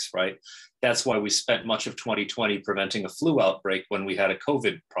mistakes, right? That's why we spent much of 2020 preventing a flu outbreak when we had a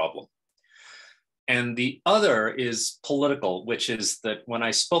COVID problem. And the other is political, which is that when I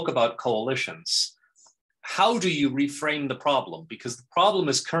spoke about coalitions, how do you reframe the problem? Because the problem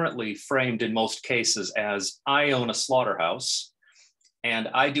is currently framed in most cases as I own a slaughterhouse and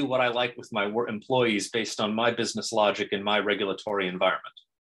I do what I like with my employees based on my business logic and my regulatory environment.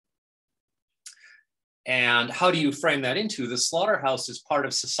 And how do you frame that into? The slaughterhouse is part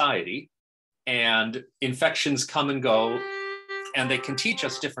of society, and infections come and go, and they can teach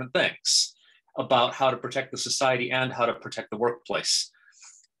us different things about how to protect the society and how to protect the workplace.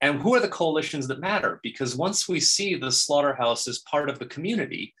 And who are the coalitions that matter? Because once we see the slaughterhouse as part of the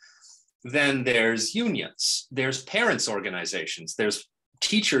community, then there's unions, there's parents' organizations, there's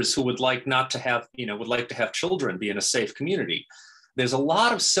teachers who would like to have children be in a safe community. There's a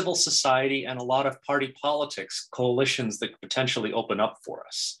lot of civil society and a lot of party politics coalitions that potentially open up for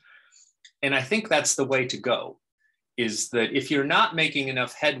us. And I think that's the way to go, is that if you're not making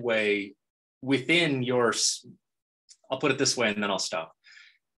enough headway within I'll put it this way and then I'll stop.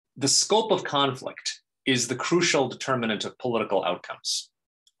 The scope of conflict is the crucial determinant of political outcomes.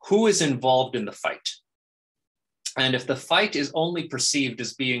 Who is involved in the fight? And if the fight is only perceived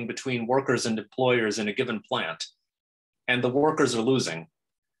as being between workers and employers in a given plant, and the workers are losing,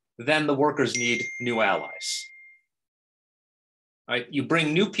 then the workers need new allies. Right? You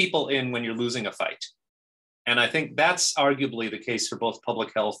bring new people in when you're losing a fight. And I think that's arguably the case for both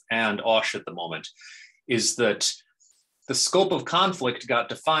public health and OSH at the moment, is that the scope of conflict got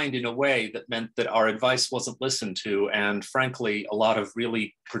defined in a way that meant that our advice wasn't listened to. And frankly, a lot of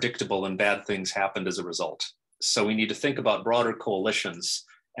really predictable and bad things happened as a result. So we need to think about broader coalitions,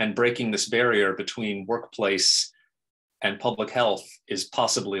 and breaking this barrier between workplace and public health is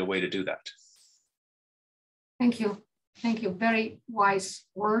possibly a way to do that. Thank you. Thank you. Very wise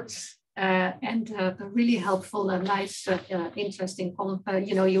words. And really helpful and nice, interesting.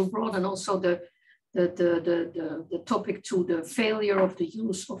 You brought in also the topic to the failure of the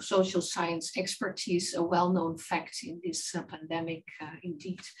use of social science expertise, a well-known fact in this pandemic,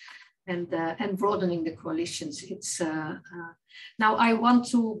 indeed, and broadening the coalitions. It's now I want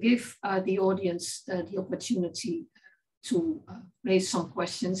to give the audience the opportunity to raise some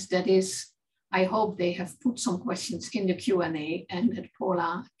questions. That is, I hope they have put some questions in the Q&A and that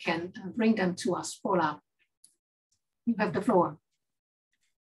Paula can bring them to us. Paula, you have the floor.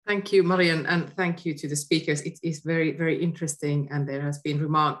 Thank you, Marian, and thank you to the speakers. It is very, very interesting, and there has been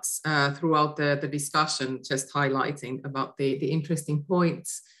remarks throughout the discussion just highlighting about the interesting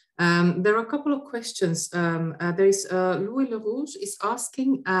points. There are a couple of questions. There is Louis Lerouge is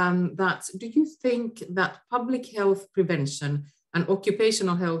asking that, do you think that public health prevention and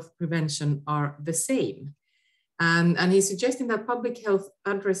occupational health prevention are the same? And he's suggesting that public health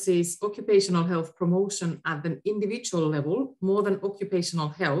addresses occupational health promotion at an individual level more than occupational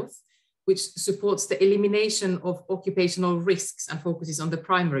health, which supports the elimination of occupational risks and focuses on the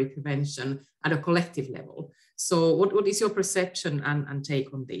primary prevention at a collective level. So what is your perception and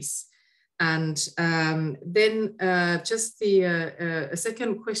take on this? And then just the a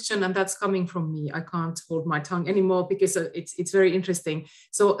second question, and that's coming from me. I can't hold my tongue anymore because it's very interesting.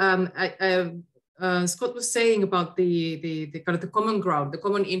 So Scott was saying about the kind of the common ground, the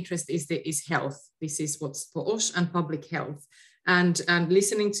common interest is health. This is what's for OSH and public health. And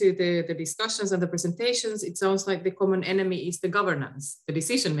listening to the discussions and the presentations, it sounds like the common enemy is the governance, the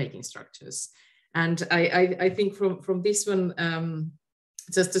decision-making structures. And I think from this one,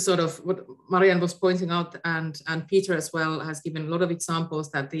 just to sort of what Marianne was pointing out, and Peter as well has given a lot of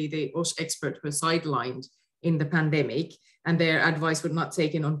examples that the OSH experts were sidelined in the pandemic and their advice were not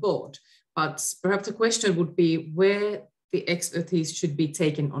taken on board. But perhaps the question would be where the expertise should be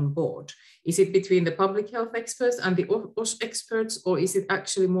taken on board. Is it between the public health experts and the OSH experts, or is it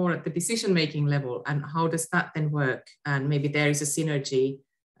actually more at the decision-making level? And how does that then work? And maybe there is a synergy,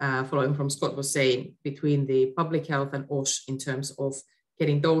 following from Scott was saying, between the public health and OSH in terms of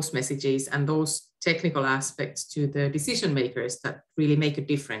getting those messages and those technical aspects to the decision makers that really make a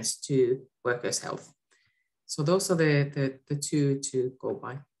difference to workers' health. So those are the two to go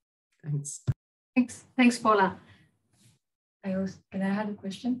by. Thanks. Thanks, Paula. Can I have a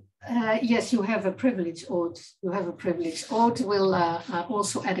question? Yes, you have a privilege, Aude. You have a privilege. Aude will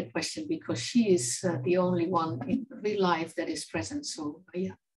also add a question because she is the only one in real life that is present. So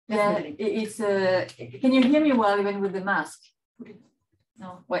yeah. Definitely. Yeah, it's can you hear me well even with the mask?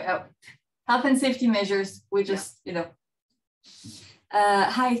 No, wait. Oh. Health and safety measures. We just,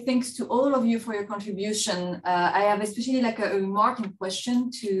 hi, thanks to all of you for your contribution. I have especially like a remark and question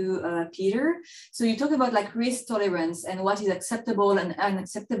to Peter. So you talk about like risk tolerance and what is acceptable and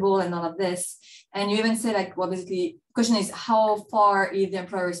unacceptable and all of this. And you even say like, well, basically, the question is how far is the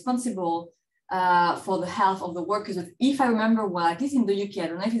employer responsible for the health of the workers? If I remember well, at least in the UK, I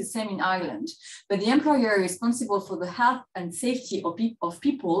don't know if it's the same in Ireland, but the employer is responsible for the health and safety of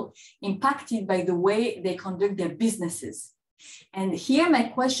people impacted by the way they conduct their businesses. And here my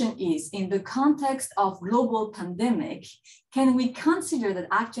question is, in the context of global pandemic, can we consider that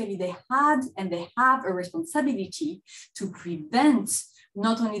actually they had and they have a responsibility to prevent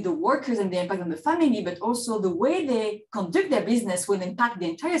not only the workers and the impact on the family, but also the way they conduct their business will impact the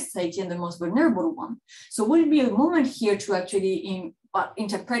entire society and the most vulnerable one. So will it be a moment here to actually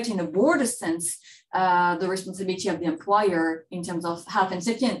interpret in a broader sense the responsibility of the employer in terms of health and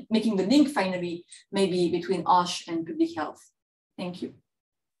safety, and making the link finally maybe between OSH and public health? Thank you.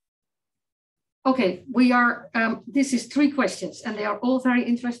 Okay, we are, this is 3 questions and they are all very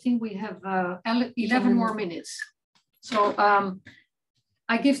interesting. We have 11 more minutes. So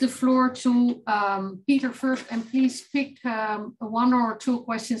I give the floor to Peter first, and please pick 1 or 2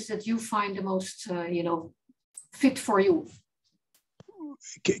 questions that you find the most, fit for you.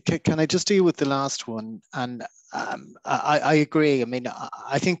 Can I just deal with the last one? And I agree. I mean,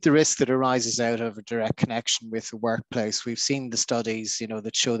 I think the risk that arises out of a direct connection with the workplace, we've seen the studies,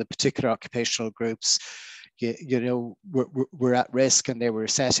 that show that particular occupational groups, were at risk and there were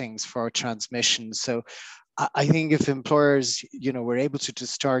settings for transmission. So I think if employers, were able to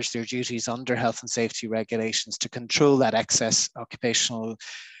discharge their duties under health and safety regulations to control that excess occupational,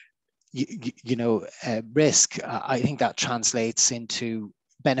 risk, I think that translates into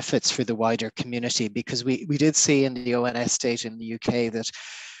benefits for the wider community, because we did see in the ONS data in the UK that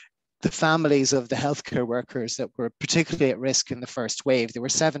the families of the healthcare workers that were particularly at risk in the first wave, they were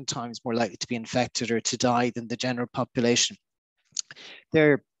 7 times more likely to be infected or to die than the general population.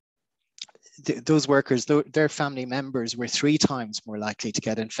 Those workers, their family members were 3 times more likely to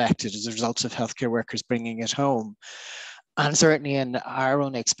get infected as a result of healthcare workers bringing it home. And certainly in our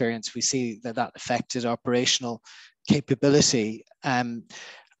own experience, we see that affected operational capability.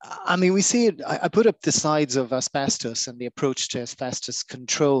 I mean, we see it. I put up the slides of asbestos and the approach to asbestos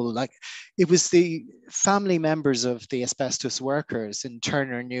control. Like, it was the family members of the asbestos workers in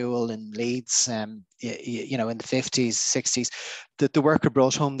Turner Newell and Leeds, in the 50s, 60s, that the worker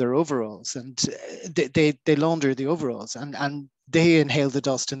brought home their overalls, and they laundered the overalls, and they inhaled the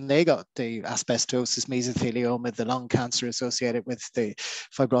dust and they got the asbestosis, mesothelioma, the lung cancer associated with the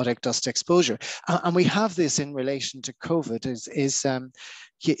fibrotic dust exposure. And we have this in relation to COVID. Is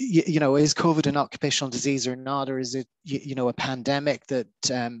COVID an occupational disease or not? Or is it, a pandemic that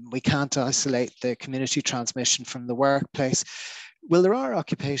we can't isolate the community transmission from the workplace? Well, there are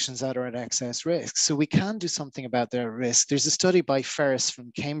occupations that are at excess risk, so we can do something about their risk. There's a study by Ferris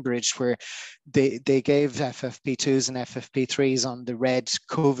from Cambridge where they gave FFP2s and FFP3s on the red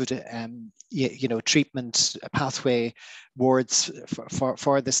COVID treatment pathway wards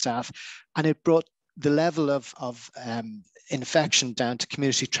for the staff, and it brought the level of infection down to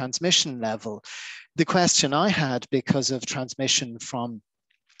community transmission level. The question I had, because of transmission from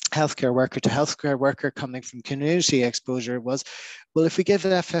healthcare worker to healthcare worker coming from community exposure, was, well, if we give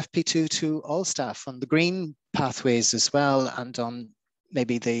FFP2 to all staff on the green pathways as well, and on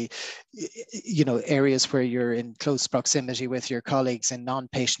maybe the areas where you're in close proximity with your colleagues in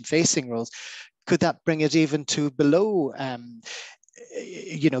non-patient facing roles, could that bring it even to below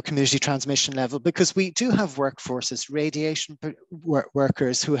community transmission level? Because we do have workforces, radiation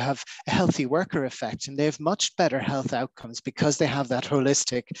workers, who have a healthy worker effect, and they have much better health outcomes because they have that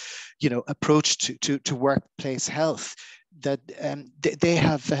holistic, approach to workplace health, that they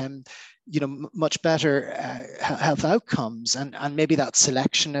have much better health outcomes, and maybe that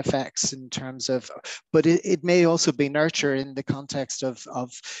selection effects in terms of, but it may also be nurture in the context of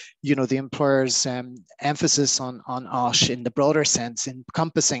the employer's emphasis on OSH in the broader sense,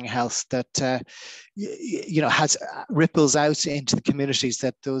 encompassing health, that has ripples out into the communities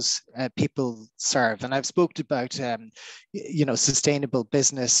that those people serve. And I've spoken about sustainable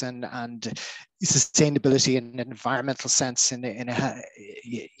business and sustainability in an environmental sense, in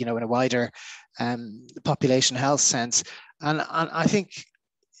a wider population health sense. And I think,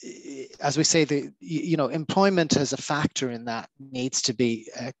 as we say, employment as a factor in that needs to be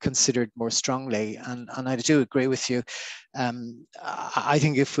considered more strongly. And I do agree with you. I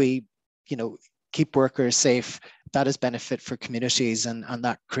think if we, keep workers safe, that is benefit for communities, and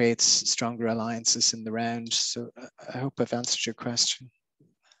that creates stronger alliances in the round. So I hope I've answered your question.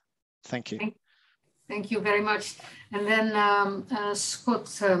 Thank you. Thank you very much. And then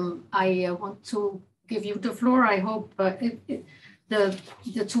Scott, I want to give you the floor. I hope the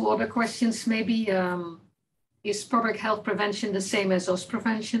 2 other questions maybe, is product health prevention the same as OSH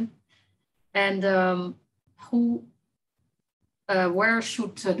prevention? And where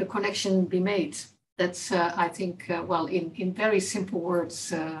should the connection be made? That's, I think, well, in very simple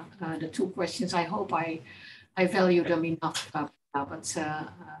words, the 2 questions. I hope I value them enough, but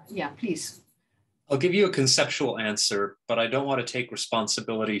yeah, please. I'll give you a conceptual answer, but I don't want to take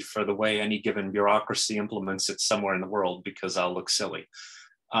responsibility for the way any given bureaucracy implements it somewhere in the world, because I'll look silly.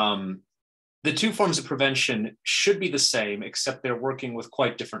 The 2 forms of prevention should be the same, except they're working with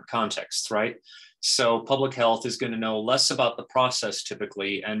quite different contexts, right? So public health is going to know less about the process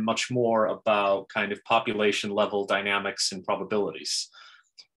typically, and much more about kind of population level dynamics and probabilities,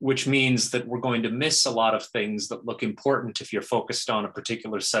 which means that we're going to miss a lot of things that look important if you're focused on a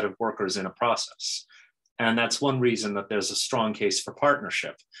particular set of workers in a process. And that's one reason that there's a strong case for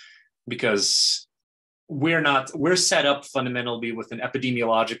partnership, because we're set up fundamentally with an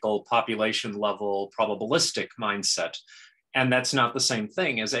epidemiological population level probabilistic mindset. And that's not the same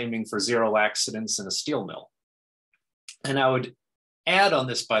thing as aiming for 0 accidents in a steel mill. And I would add on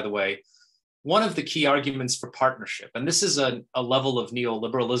this, by the way, one of the key arguments for partnership, and this is a level of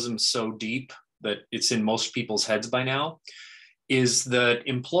neoliberalism so deep that it's in most people's heads by now, is that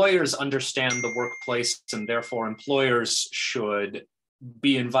employers understand the workplace, and therefore employers should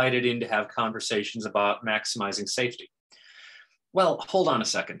be invited in to have conversations about maximizing safety. Well, hold on a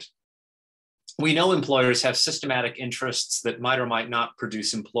second. we know employers have systematic interests that might or might not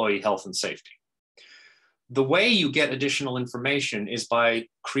produce employee health and safety. The way you get additional information is by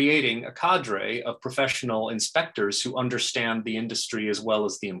creating a cadre of professional inspectors who understand the industry as well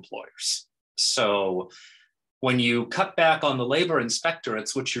as the employers. So when you cut back on the labor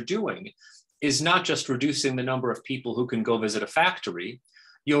inspectorates, what you're doing is not just reducing the number of people who can go visit a factory,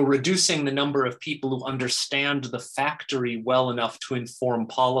 you're reducing the number of people who understand the factory well enough to inform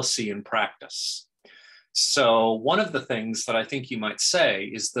policy and practice. So one of the things that I think you might say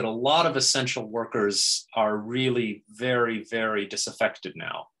is that a lot of essential workers are really very, very disaffected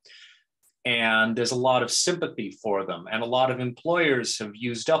now. And there's a lot of sympathy for them. And a lot of employers have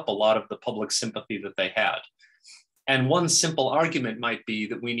used up a lot of the public sympathy that they had. And one simple argument might be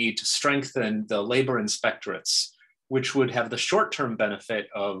that we need to strengthen the labor inspectorates, which would have the short-term benefit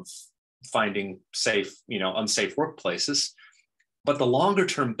of finding safe, unsafe workplaces, but the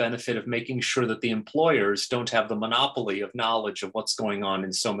longer-term benefit of making sure that the employers don't have the monopoly of knowledge of what's going on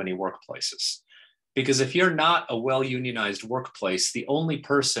in so many workplaces. Because if you're not a well-unionized workplace, the only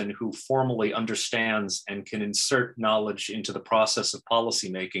person who formally understands and can insert knowledge into the process of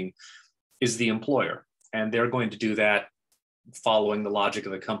policymaking is the employer. And they're going to do that following the logic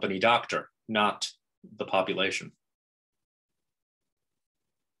of the company doctor, not the population.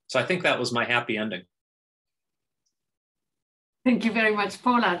 So I think that was my happy ending. Thank you very much.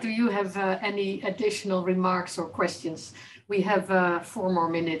 Paula, do you have any additional remarks or questions? We have 4 more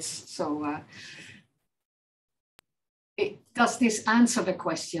minutes. So does this answer the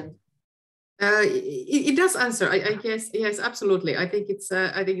question? It does answer. I guess yes, absolutely. I think it's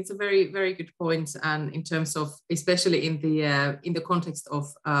a very, very good point, and in terms of, especially in the context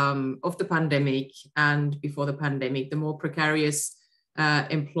of the pandemic and before the pandemic, the more precarious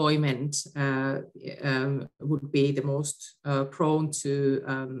employment would be the most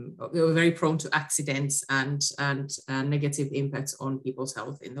very prone to accidents and negative impacts on people's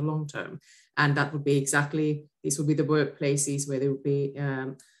health in the long term. And that would be these would be the workplaces where there would be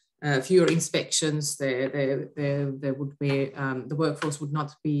fewer inspections. There would be the workforce would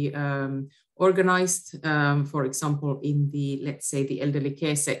not be organized, for example, in let's say the elderly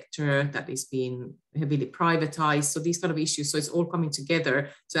care sector that is being heavily privatized. So these kind of issues. So it's all coming together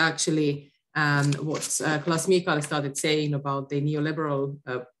to actually what Klaus Mikael started saying about the neoliberal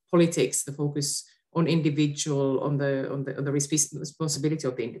politics, the focus on individual, on the responsibility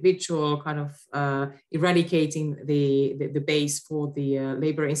of the individual, kind of eradicating the base for the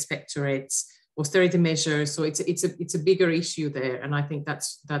labor inspectorates, austerity measures. So it's a bigger issue there, and I think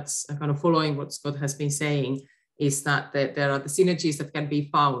that's kind of following what Scott has been saying, is that there are the synergies that can be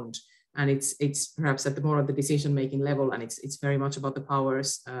found, and it's perhaps at the more of the decision-making level, and it's very much about the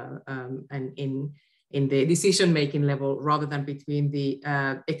powers and in the decision-making level, rather than between the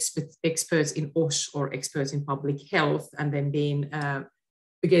experts in OSH or experts in public health, and then being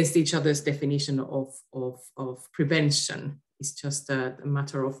against each other's definition of prevention. It's just a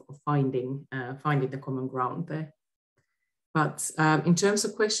matter of finding the common ground there. But in terms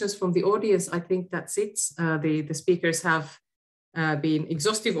of questions from the audience, I think that's it. The speakers have been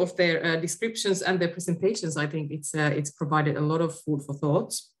exhaustive of their descriptions and their presentations. I think it's provided a lot of food for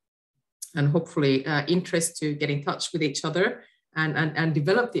thought, and hopefully interest to get in touch with each other and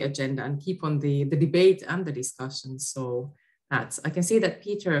develop the agenda and keep on the debate and the discussion. So I can see that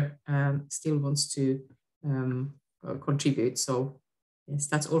Peter still wants to contribute. So yes,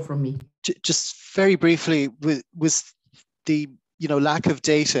 that's all from me. Just very briefly, was the lack of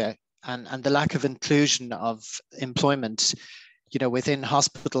data and the lack of inclusion of employment, within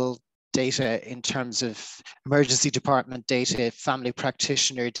hospital data in terms of emergency department data, family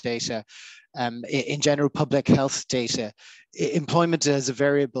practitioner data, in general public health data. Employment as a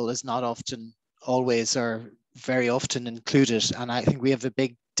variable is not often, always, or very often included, and I think we have a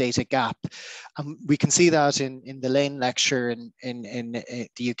big data gap. We can see that in the Lane lecture in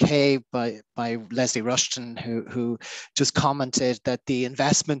the UK by Leslie Rushton, who just commented that the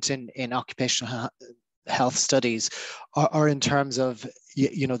investment in occupational health studies are in terms of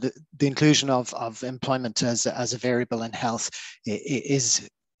the inclusion of employment as a variable in health is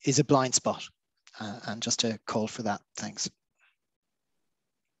a blind spot, and just to call for that. Thanks.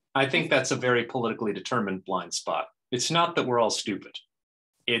 I think that's a very politically determined blind spot. It's not that we're all stupid.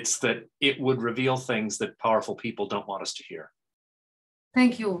 It's that it would reveal things that powerful people don't want us to hear.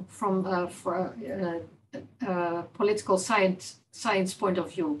 Thank you for political science point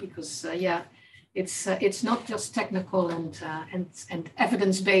of view, because it's not just technical and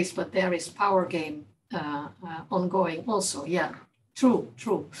evidence-based, but there is power game ongoing also. Yeah, true.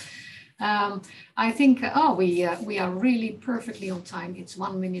 I think, we are really perfectly on time. It's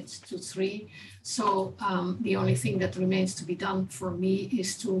 1 minute to 3. So the only thing that remains to be done for me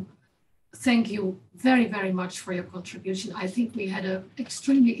is to thank you very, very much for your contribution. I think we had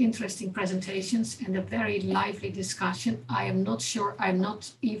extremely interesting presentations and a very lively discussion. I am not sure, I'm not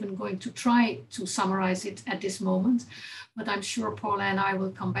even going to try to summarize it at this moment, but I'm sure Paula and I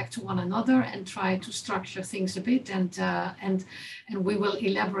will come back to one another and try to structure things a bit, and we will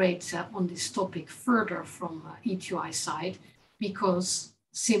elaborate on this topic further from ETUI side, because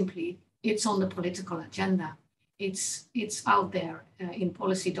simply it's on the political agenda. It's out there in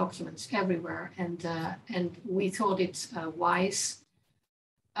policy documents everywhere, and we thought it wise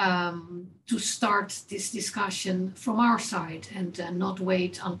to start this discussion from our side and not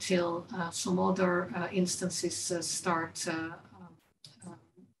wait until some other instances start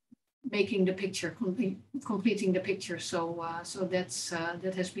making the picture, completing the picture. So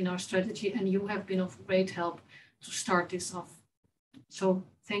that has been our strategy, and you have been of great help to start this off. So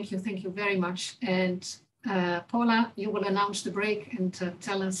thank you very much. And Paula, you will announce the break and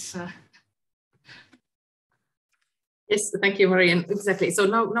tell us. Yes, thank you, Marianne. Exactly. So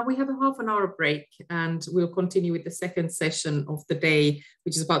now we have a half an hour break, and we'll continue with the second session of the day,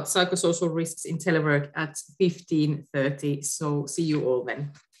 which is about psychosocial risks in telework at 15:30. So see you all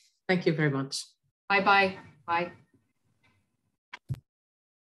then. Thank you very much. Bye-bye. Bye.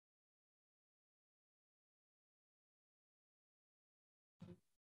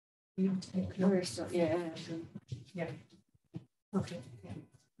 Yeah. Okay. Yeah.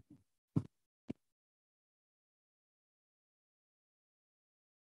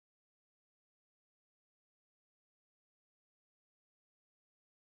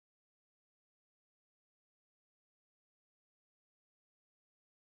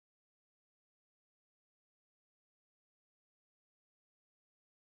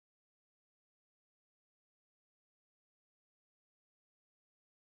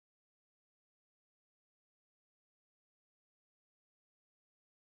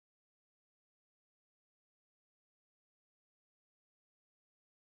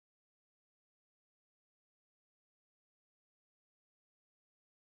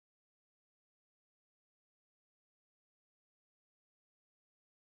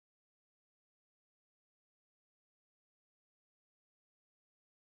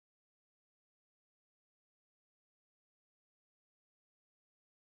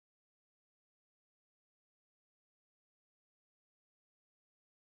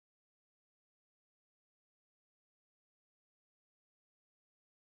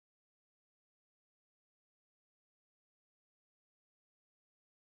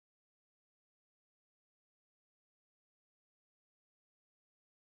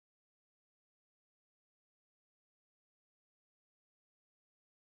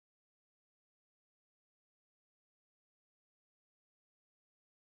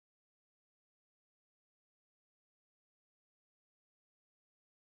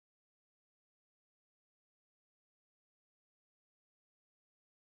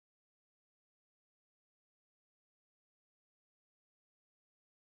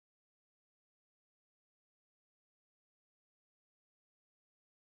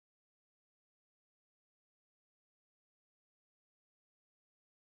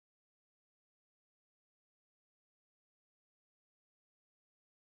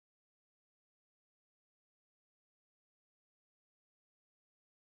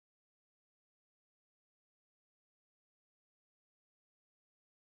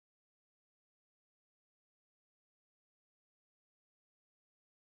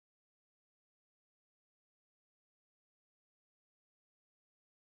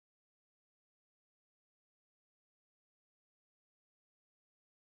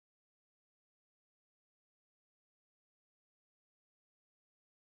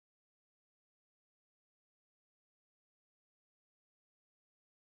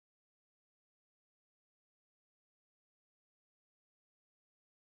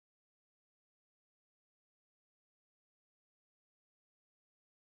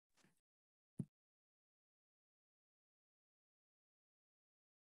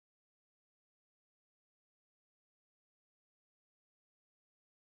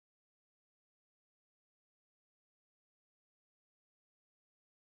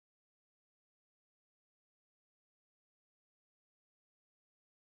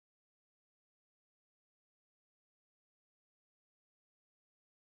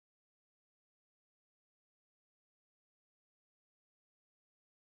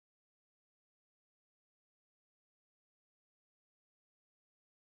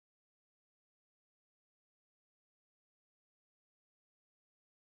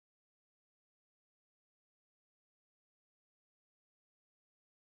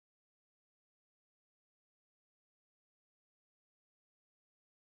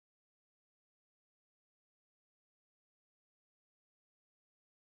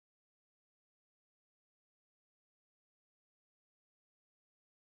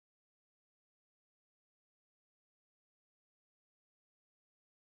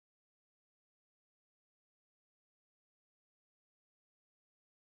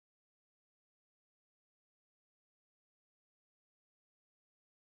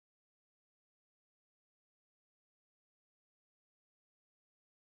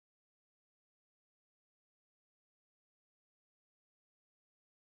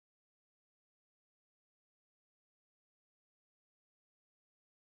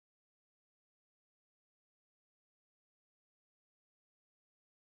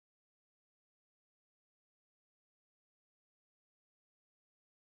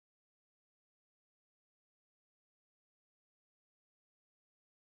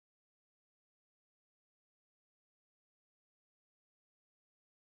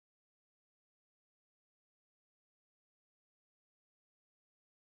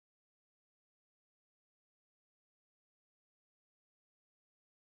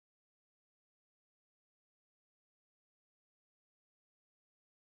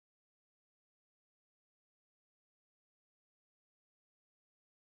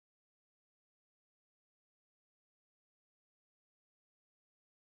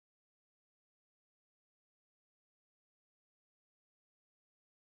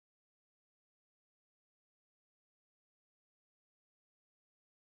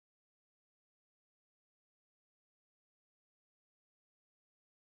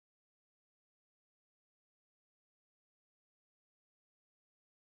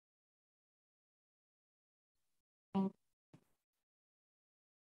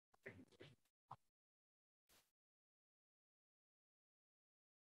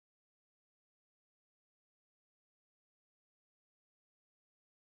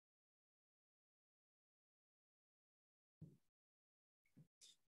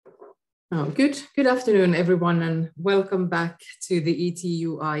 Oh, good afternoon, everyone, and welcome back to the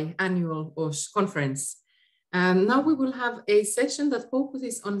ETUI annual OSH conference. Now we will have a session that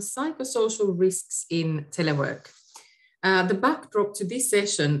focuses on psychosocial risks in telework. The backdrop to this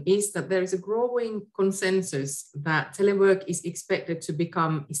session is that there is a growing consensus that telework is expected to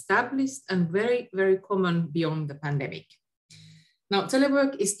become established and very, very common beyond the pandemic. Now,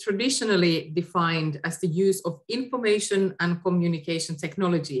 telework is traditionally defined as the use of information and communication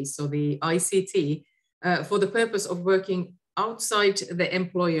technologies, so the ICT, for the purpose of working outside the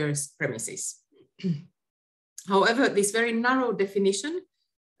employer's premises. However, this very narrow definition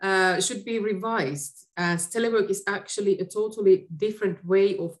should be revised, as telework is actually a totally different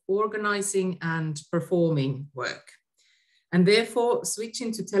way of organizing and performing work. And therefore,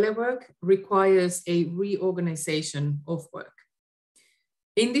 switching to telework requires a reorganization of work.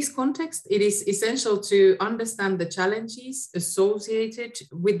 In this context, it is essential to understand the challenges associated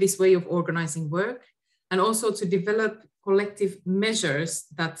with this way of organizing work, and also to develop collective measures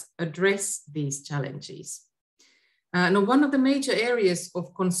that address these challenges. Now, one of the major areas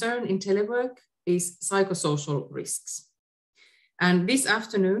of concern in telework is psychosocial risks. And this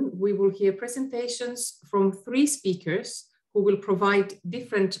afternoon, we will hear presentations from 3 speakers who will provide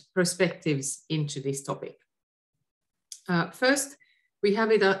different perspectives into this topic. First, we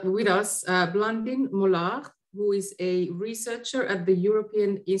have with us Blandine Mollard, who is a researcher at the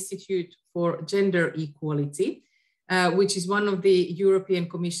European Institute for Gender Equality, which is one of the European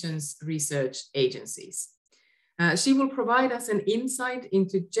Commission's research agencies. She will provide us an insight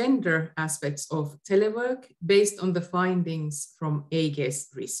into gender aspects of telework based on the findings from EIGE's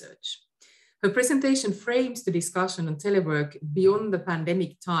research. Her presentation frames the discussion on telework beyond the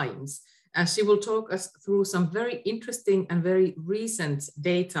pandemic times, as she will talk us through some very interesting and very recent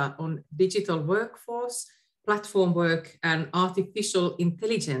data on digital workforce, platform work, and artificial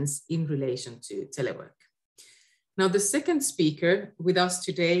intelligence in relation to telework. Now, the second speaker with us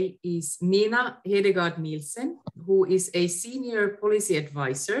today is Nina Hedegaard Nielsen, who is a senior policy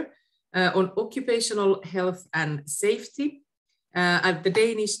advisor on occupational health and safety at the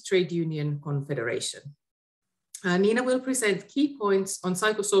Danish Trade Union Confederation. Nina will present key points on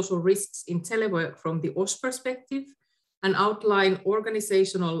psychosocial risks in telework from the OSH perspective and outline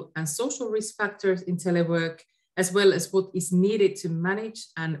organizational and social risk factors in telework, as well as what is needed to manage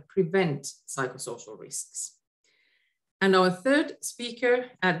and prevent psychosocial risks. And our third speaker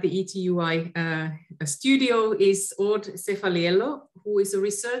at the ETUI studio is Aude Cefaliello, who is a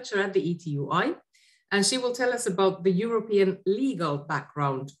researcher at the ETUI, and she will tell us about the European legal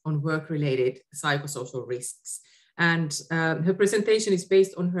background on work-related psychosocial risks. And her presentation is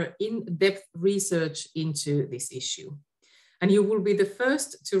based on her in-depth research into this issue. And you will be the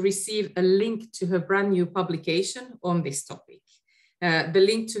first to receive a link to her brand new publication on this topic. The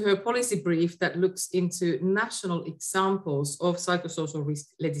link to her policy brief that looks into national examples of psychosocial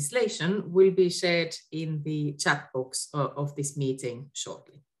risk legislation will be shared in the chat box of this meeting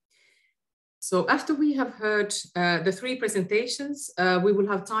shortly. So after we have heard the 3 presentations, we will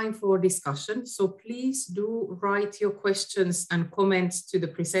have time for discussion. So please do write your questions and comments to the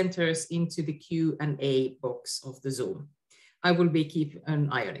presenters into the Q&A box of the Zoom. I will be keeping an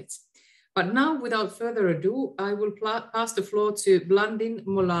eye on it. But now, without further ado, I will pass the floor to Blandine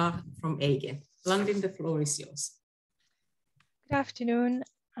Mollard from EIGE. Blandine, the floor is yours. Good afternoon.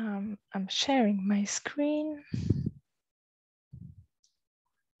 I'm sharing my screen.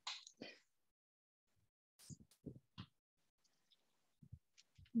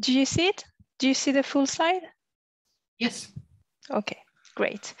 Do you see it? Do you see the full slide? Yes. Okay.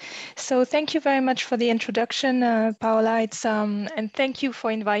 Great. So thank you very much for the introduction, Paola. And thank you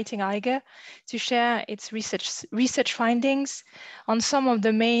for inviting EIGE to share its research findings on some of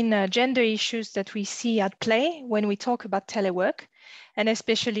the main gender issues that we see at play when we talk about telework, and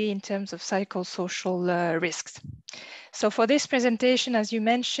especially in terms of psychosocial risks. So for this presentation, as you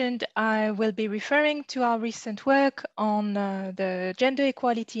mentioned, I will be referring to our recent work on the Gender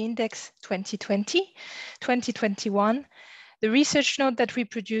Equality Index 2020-2021, the research note that we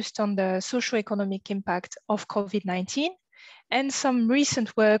produced on the socioeconomic impact of COVID-19, and some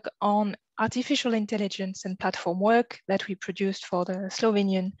recent work on artificial intelligence and platform work that we produced for the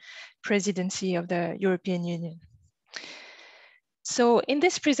Slovenian presidency of the European Union. So in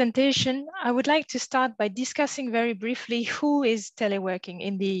this presentation, I would like to start by discussing very briefly who is teleworking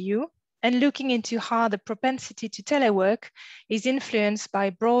in the EU and looking into how the propensity to telework is influenced by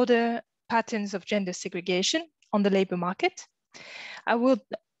broader patterns of gender segregation on the labor market. I would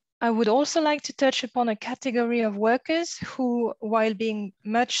also like to touch upon a category of workers who, while being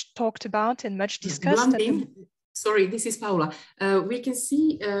much talked about and much discussed, Sorry, this is Paula. We can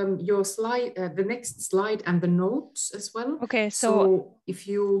see your slide, the next slide and the notes as well. Okay, so if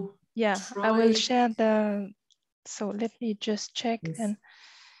you I will share the, so let me just check and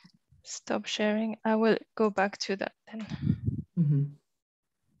stop sharing. I will go back to that then. Mm-hmm.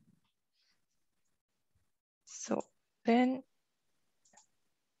 So then.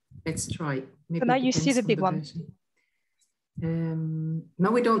 Let's try. Maybe so now you see the big one.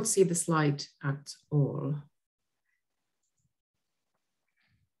 Now we don't see the slide at all.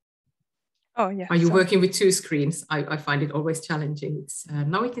 Oh yeah. Are you working with two screens? I find it always challenging. It's,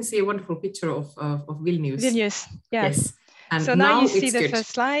 now we can see a wonderful picture of Vilnius. Vilnius, yeah. Yes. And so now you see it's the good. first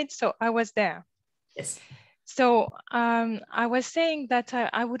slide. So I was there. Yes. So I was saying that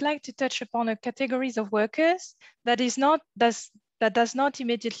I would like to touch upon a categories of workers that does not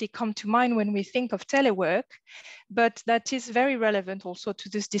immediately come to mind when we think of telework, but that is very relevant also to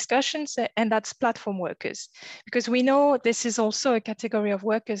these discussions, and that's platform workers. Because we know this is also a category of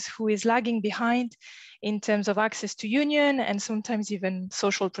workers who is lagging behind in terms of access to union and sometimes even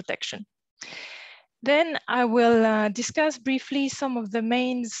social protection. Then I will discuss briefly some of the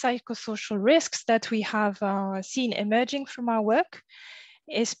main psychosocial risks that we have seen emerging from our work,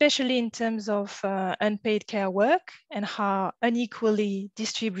 especially in terms of unpaid care work and how unequally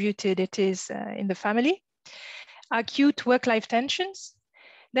distributed it is in the family, acute work-life tensions.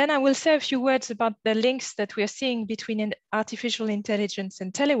 Then I will say a few words about the links that we are seeing between artificial intelligence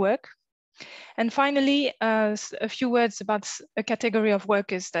and telework. And finally, a few words about a category of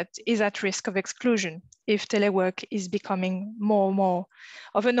workers that is at risk of exclusion if telework is becoming more and more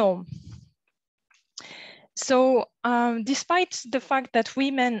of a norm. So despite the fact that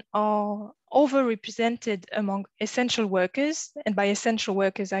women are overrepresented among essential workers, and by essential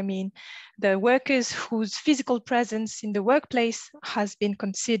workers, I mean the workers whose physical presence in the workplace has been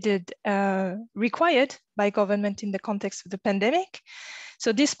considered required by government in the context of the pandemic.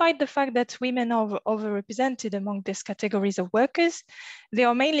 So despite the fact that women are overrepresented among these categories of workers, they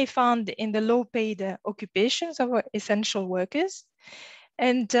are mainly found in the low-paid occupations of essential workers.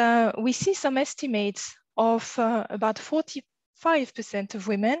 And we see some estimates of about 45% of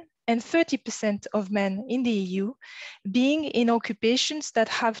women and 30% of men in the EU being in occupations that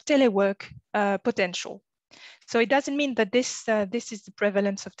have telework potential. So it doesn't mean that this is the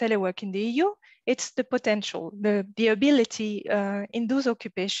prevalence of telework in the EU, it's the potential, the ability in those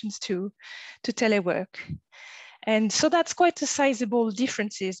occupations to telework. And so that's quite a sizable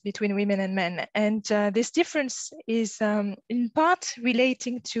differences between women and men. And this difference is in part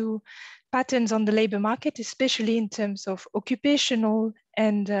relating to patterns on the labor market, especially in terms of occupational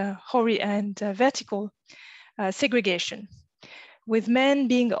and vertical segregation, with men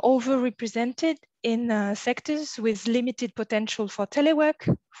being overrepresented in sectors with limited potential for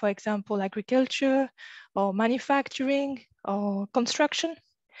telework, for example, agriculture or manufacturing or construction.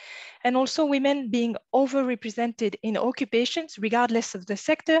 And also women being overrepresented in occupations, regardless of the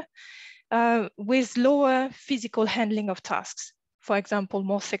sector, with lower physical handling of tasks. For example,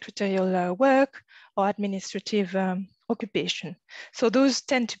 more secretarial work or administrative occupation. So those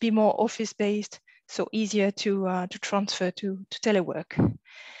tend to be more office-based, so easier to transfer to telework.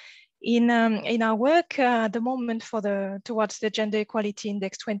 In our work at the moment towards the Gender Equality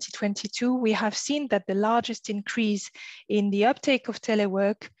Index 2022, we have seen that the largest increase in the uptake of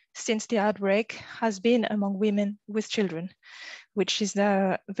telework since the outbreak has been among women with children, which is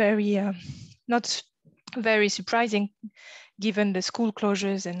very not very surprising given the school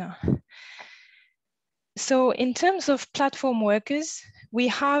closures. And so in terms of platform workers, we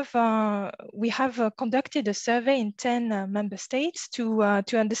have conducted a survey in 10 member states to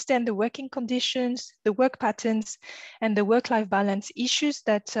understand the working conditions, the work patterns, and the work-life balance issues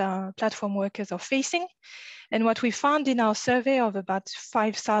that platform workers are facing. And what we found in our survey of about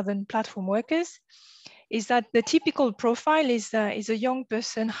 5,000 platform workers is that the typical profile is a young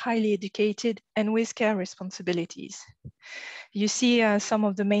person, highly educated, and with care responsibilities. You see some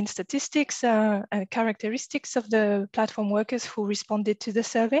of the main statistics and characteristics of the platform workers who responded to the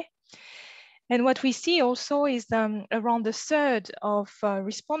survey. And what we see also is around a third of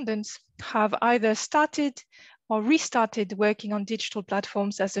respondents have either started or restarted working on digital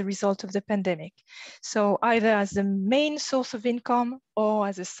platforms as a result of the pandemic. So either as the main source of income or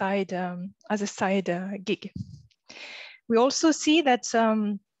as a side gig. We also see that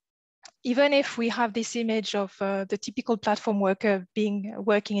even if we have this image of the typical platform worker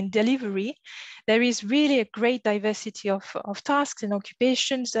working in delivery, there is really a great diversity of tasks and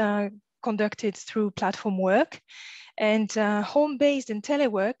occupations conducted through platform work. And home-based and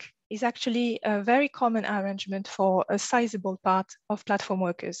telework is actually a very common arrangement for a sizable part of platform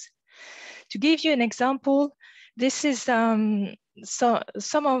workers. To give you an example, This is a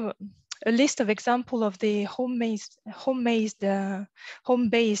list of example of the home-based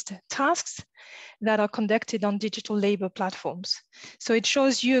tasks that are conducted on digital labor platforms. So it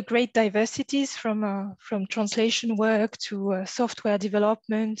shows you a great diversities from translation work to software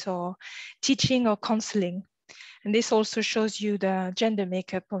development or teaching or counseling. And this also shows you the gender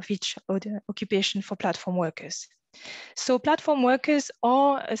makeup of each occupation for platform workers. So platform workers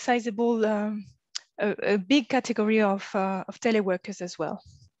are a sizable, a big category of teleworkers as well.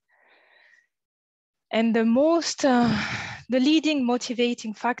 And the leading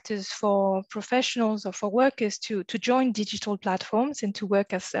motivating factors for professionals or for workers to join digital platforms and to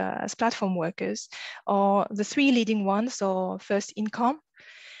work as platform workers are the three leading ones. Or first, income,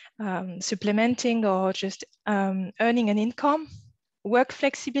 supplementing or just earning an income, work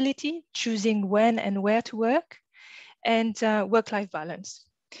flexibility, choosing when and where to work, and work-life balance.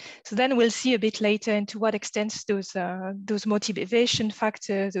 So then we'll see a bit later into what extent those motivation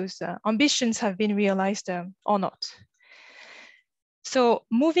factors, those ambitions have been realized or not. So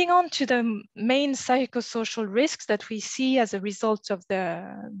moving on to the main psychosocial risks that we see as a result of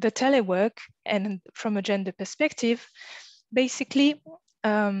the telework and from a gender perspective, basically,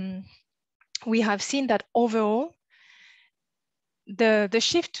 we have seen that overall, the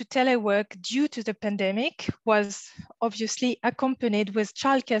shift to telework due to the pandemic was obviously accompanied with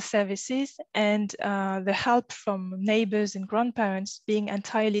childcare services and the help from neighbors and grandparents being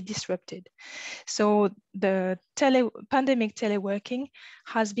entirely disrupted. So the pandemic teleworking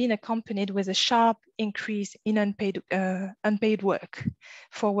has been accompanied with a sharp increase in unpaid work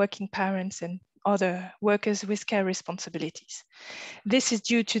for working parents and other workers with care responsibilities. This is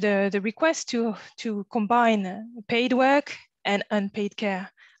due to the request to combine paid work and unpaid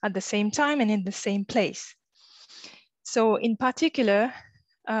care at the same time and in the same place. So in particular,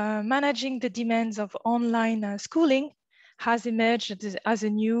 managing the demands of online schooling has emerged as a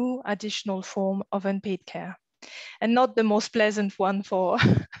new additional form of unpaid care, and not the most pleasant one for,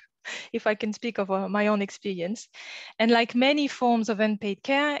 if I can speak of my own experience. And like many forms of unpaid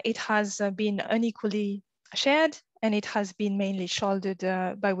care, it has been unequally shared, and it has been mainly shouldered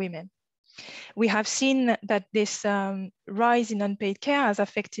by women. We have seen that this rise in unpaid care has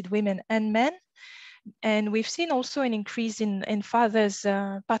affected women and men. And we've seen also an increase in fathers'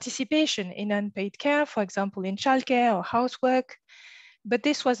 participation in unpaid care, for example, in childcare or housework. But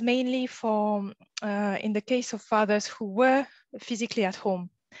this was mainly for, in the case of fathers who were physically at home,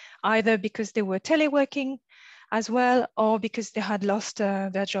 either because they were teleworking as well, or because they had lost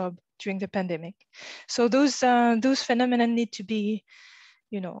their job during the pandemic. So those phenomena need to be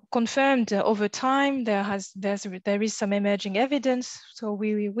confirmed over time. There is some emerging evidence. So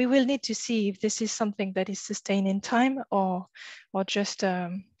we will need to see if this is something that is sustained in time or just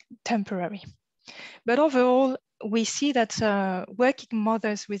temporary. But overall, we see that working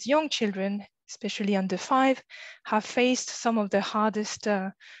mothers with young children, especially under 5, have faced some of the hardest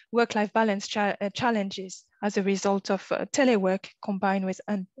work-life balance challenges as a result of telework combined with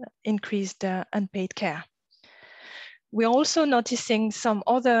increased unpaid care. We're also noticing some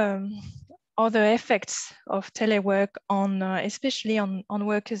other effects of telework on, especially on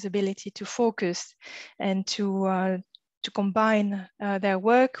workers' ability to focus and to combine their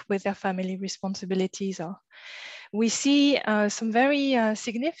work with their family responsibilities. We see some very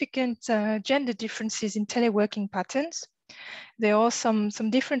significant gender differences in teleworking patterns. There are some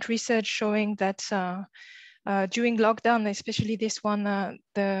different research showing that during lockdown, especially this one,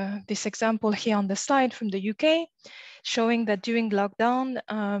 this example here on the slide from the UK, showing that during lockdown,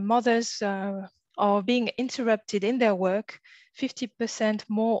 mothers are being interrupted in their work 50%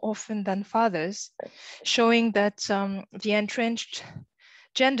 more often than fathers, showing that the entrenched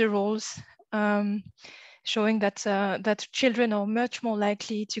gender roles, showing that children are much more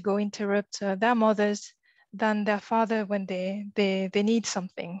likely to go interrupt their mothers than their father when they need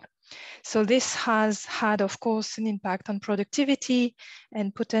something. So this has had, of course, an impact on productivity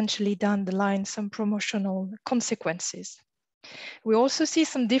and potentially down the line some promotional consequences. We also see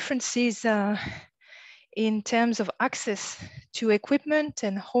some differences in terms of access to equipment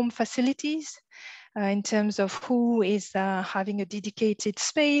and home facilities, in terms of who is having a dedicated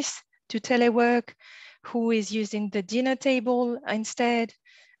space to telework, who is using the dinner table instead,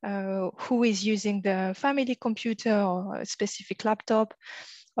 who is using the family computer or a specific laptop.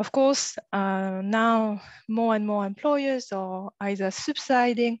 Of course, now more and more employers are either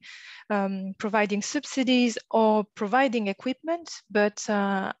subsidizing, providing subsidies or providing equipment, but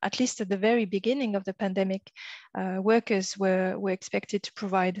at least at the very beginning of the pandemic, workers were expected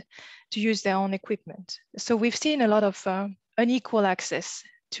to use their own equipment. So we've seen a lot of unequal access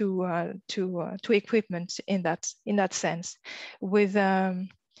to equipment in that sense, with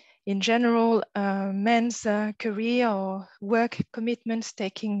in general men's career or work commitments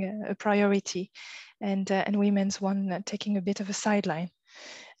taking a priority, and women's one taking a bit of a sideline.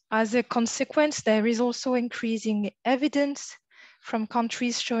 As a consequence, there is also increasing evidence from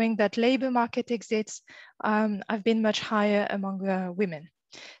countries showing that labor market exits have been much higher among women.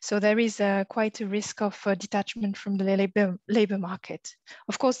 So there is quite a risk of detachment from the labor market.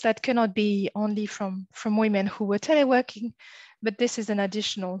 Of course, that cannot be only from women who were teleworking, but this is an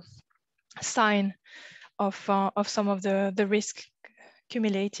additional sign of some of the risk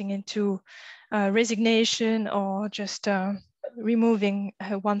accumulating into resignation or just removing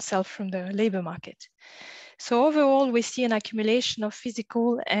oneself from the labor market. So overall, we see an accumulation of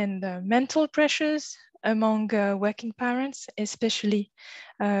physical and mental pressures among working parents, especially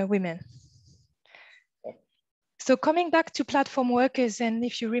women. So coming back to platform workers, and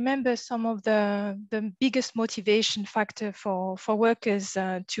if you remember some of the biggest motivation factor for workers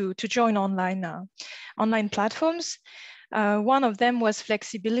to join online platforms, one of them was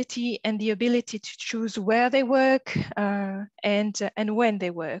flexibility and the ability to choose where they work and when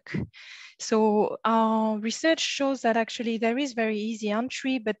they work. So our research shows that actually there is very easy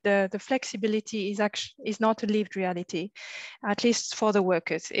entry, but the flexibility is not a lived reality, at least for the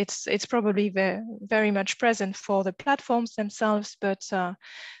workers. It's probably very much present for the platforms themselves, but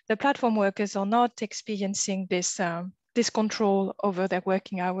the platform workers are not experiencing this control over their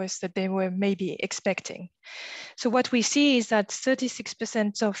working hours that they were maybe expecting. So what we see is that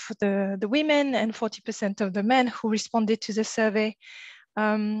 36% of the women and 40% of the men who responded to the survey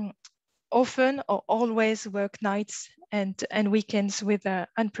often or always work nights and weekends with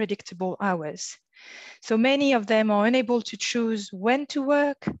unpredictable hours. So many of them are unable to choose when to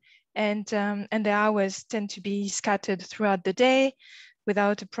work, and their hours tend to be scattered throughout the day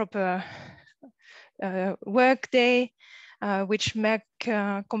without a proper work day, which make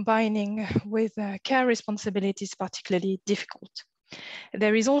combining with care responsibilities particularly difficult.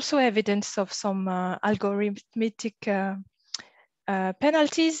 There is also evidence of some algorithmic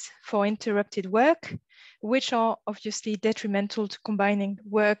penalties for interrupted work, which are obviously detrimental to combining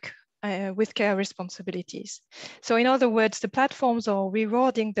work with care responsibilities. So in other words, the platforms are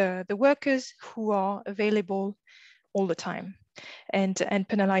rewarding the workers who are available all the time and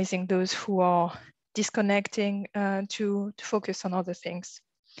penalizing those who are disconnecting to focus on other things.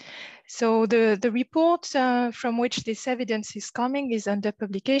 So the report from which this evidence is coming is under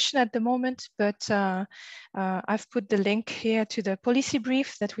publication at the moment, but I've put the link here to the policy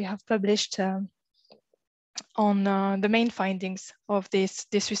brief that we have published on the main findings of this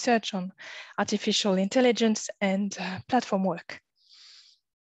research on artificial intelligence and platform work.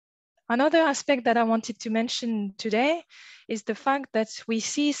 Another aspect that I wanted to mention today is the fact that we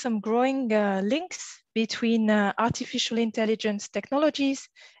see some growing links between artificial intelligence technologies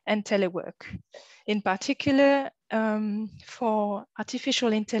and telework. In particular, for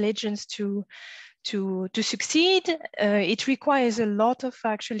artificial intelligence to succeed, it requires a lot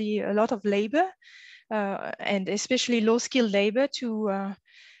of labor, and especially low-skilled labor to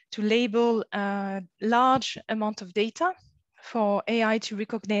label a large amount of data for AI to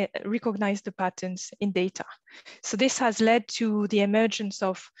recognize the patterns in data. So this has led to the emergence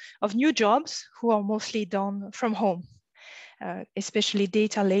of new jobs who are mostly done from home, especially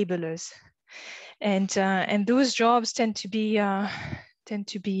data labelers. And those jobs tend to be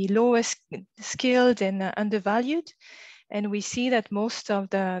lower skilled and undervalued. And we see that most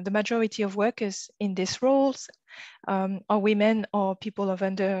of the majority of workers in these roles are women or people of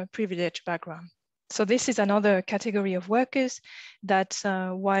underprivileged background. So this is another category of workers that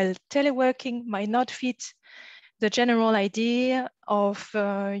while teleworking might not fit the general idea of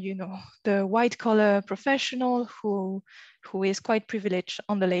the white collar professional who is quite privileged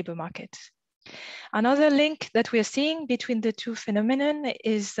on the labor market. Another link that we're seeing between the two phenomena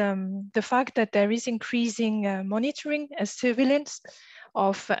is the fact that there is increasing monitoring and surveillance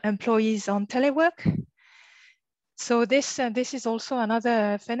of employees on telework. So this is also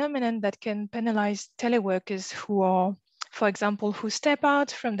another phenomenon that can penalize teleworkers who are, for example, who step out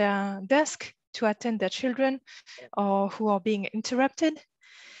from their desk to attend their children or who are being interrupted.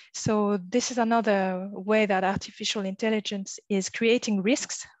 So this is another way that artificial intelligence is creating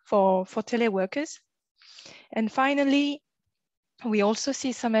risks for teleworkers. And finally, we also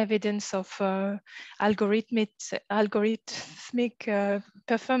see some evidence of algorithmic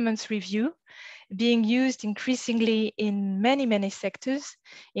performance review being used increasingly in many sectors,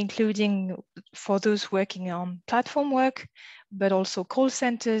 including for those working on platform work, but also call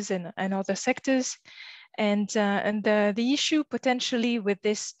centers and other sectors. And the issue potentially with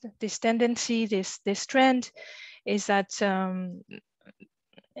this tendency, this trend, is that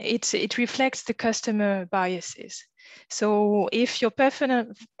it reflects the customer biases. So if your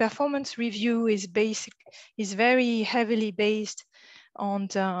performance review is very heavily based on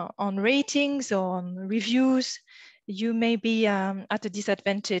ratings or on reviews, you may be at a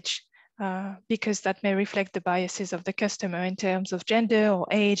disadvantage because that may reflect the biases of the customer in terms of gender or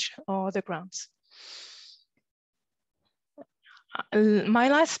age or other grounds. My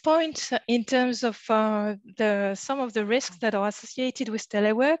last point in terms of some of the risks that are associated with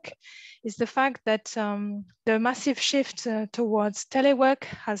telework is the fact that the massive shift towards telework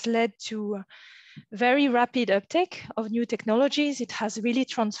has led to very rapid uptake of new technologies. It has really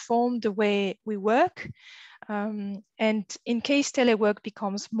transformed the way we work. And in case telework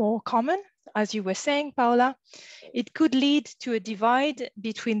becomes more common, as you were saying, Paola, it could lead to a divide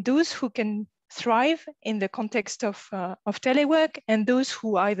between those who can thrive in the context of telework and those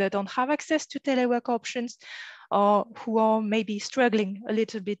who either don't have access to telework options or who are maybe struggling a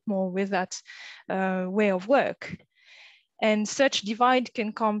little bit more with that way of work. And such divide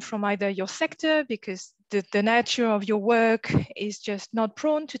can come from either your sector, because the nature of your work is just not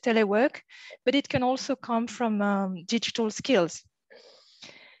prone to telework, but it can also come from digital skills.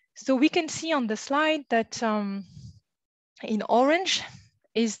 So we can see on the slide that in orange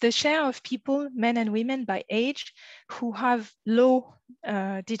is the share of people, men and women by age, who have low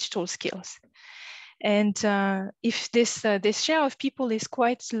digital skills. And if this share of people is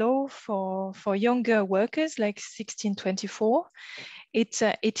quite low for younger workers, like 16-24,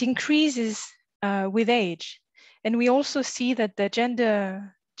 it increases with age. And we also see that the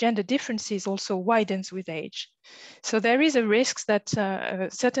gender differences also widens with age. So there is a risk that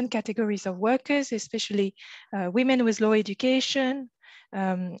certain categories of workers, especially women with low education,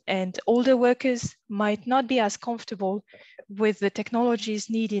 and older workers, might not be as comfortable with the technologies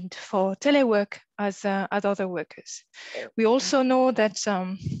needed for telework as other workers. We also know that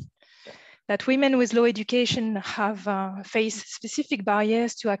that women with low education have faced specific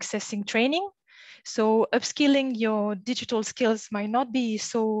barriers to accessing training. So upskilling your digital skills might not be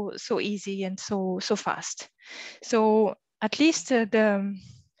so easy and so fast. So at least the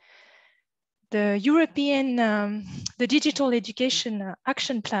European the Digital Education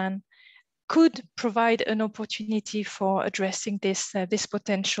Action Plan could provide an opportunity for addressing this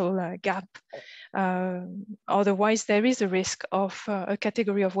potential gap. Otherwise, there is a risk of a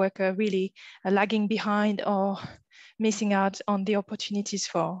category of worker really lagging behind or missing out on the opportunities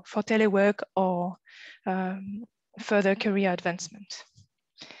for telework or further career advancement.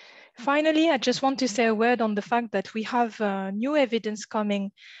 Finally, I just want to say a word on the fact that we have new evidence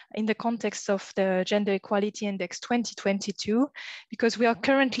coming in the context of the Gender Equality Index 2022, because we are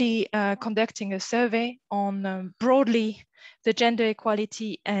currently conducting a survey on broadly the gender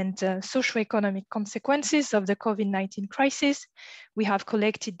equality and socioeconomic consequences of the COVID-19 crisis. We have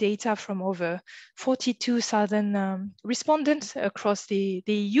collected data from over 42,000 respondents across the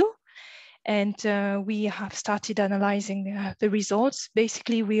EU. And we have started analyzing the results.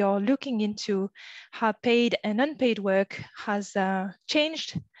 Basically, we are looking into how paid and unpaid work has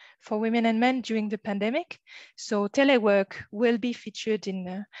changed for women and men during the pandemic. So telework will be featured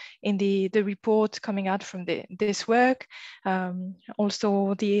in the report coming out from this work.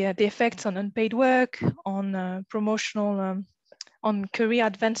 Also, the effects on unpaid work, on promotional on career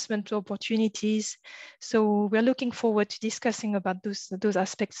advancement opportunities. So we're looking forward to discussing about those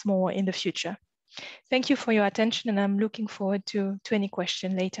aspects more in the future. Thank you for your attention, and I'm looking forward to any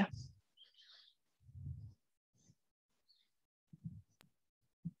question later.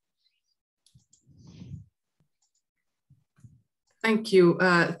 Thank you.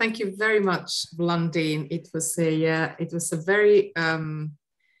 Thank you very much, Blandine. It was a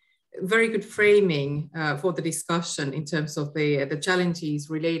very good framing for the discussion in terms of the challenges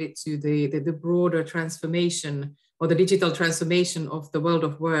related to the broader transformation or the digital transformation of the world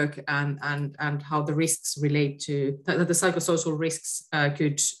of work, and how the risks relate to the psychosocial risks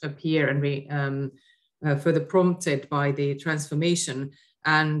could appear and be further prompted by the transformation.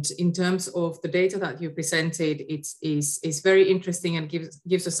 And in terms of the data that you presented, it's very interesting and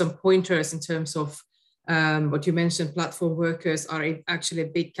gives us some pointers in terms of what you mentioned. Platform workers are actually a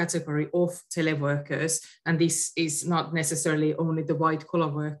big category of teleworkers, and this is not necessarily only the white collar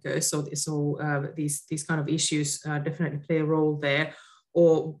workers. So these kind of issues definitely play a role there.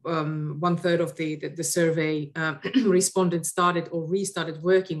 Or 1/3 of the survey respondents started or restarted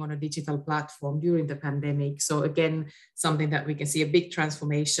working on a digital platform during the pandemic. So again, something that we can see a big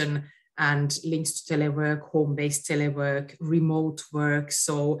transformation and links to telework, home-based telework, remote work.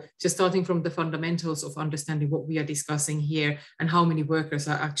 So just starting from the fundamentals of understanding what we are discussing here and how many workers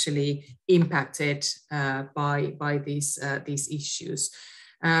are actually impacted by these issues.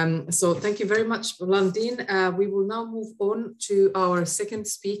 So thank you very much, Blandine. We will now move on to our second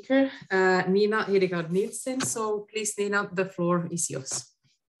speaker, Nina Hedegaard Nielsen. So please, Nina, the floor is yours.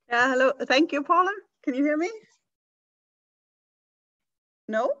 Yeah, hello. Thank you, Paula. Can you hear me?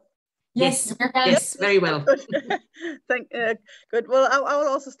 No? Yes, yes, very well. Good. Well, I will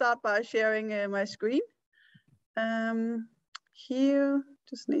also start by sharing my screen. Here,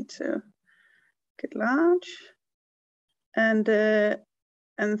 just need to get large.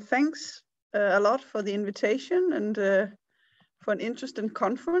 And thanks a lot for the invitation and for an interesting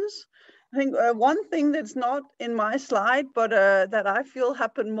conference. I think one thing that's not in my slide, but that I feel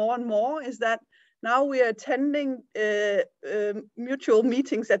happen more and more is that now we are attending mutual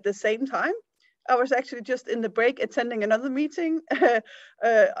meetings at the same time. I was actually just in the break attending another meeting,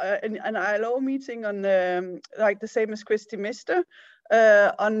 an ILO meeting on like the same as Christy Mister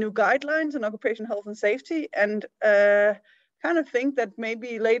on new guidelines on occupational health and safety, and kind of think that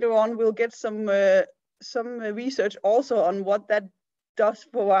maybe later on we'll get some research also on what that does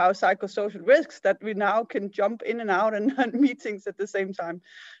for our psychosocial risks, that we now can jump in and out and meetings at the same time.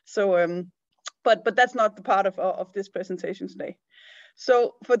 So, but that's not the part of this presentation today.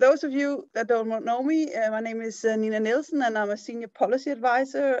 So for those of you that don't know me, my name is Nina Nielsen, and I'm a senior policy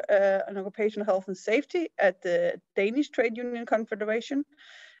advisor on occupational health and safety at the Danish Trade Union Confederation.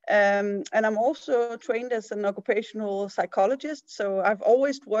 And I'm also trained as an occupational psychologist. So I've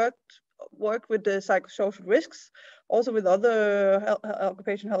always worked with the psychosocial risks, also with other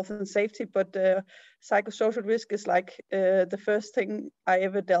occupational health and safety, but psychosocial risk is like the first thing I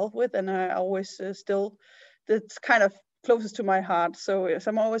ever dealt with, and I always that's kind of closest to my heart. So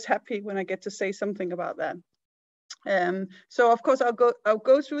I'm always happy when I get to say something about that. So of course I'll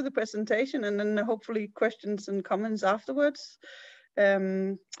go through the presentation and then hopefully questions and comments afterwards.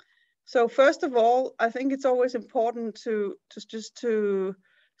 So first of all, I think it's always important to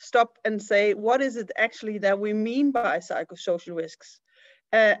stop and say, what is it actually that we mean by psychosocial risks?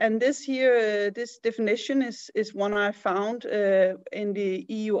 And this definition is one I found in the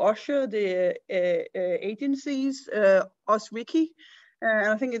EU OSHA, the agencies, OSWiki.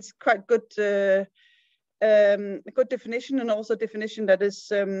 And I think it's quite good, a good definition, and also a definition that is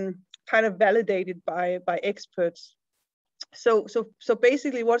kind of validated by experts. So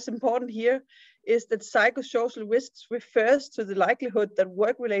basically what's important here is that psychosocial risks refers to the likelihood that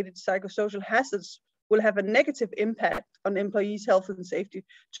work-related psychosocial hazards will have a negative impact on employees' health and safety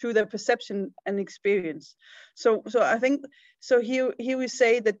through their perception and experience. So I think, so here we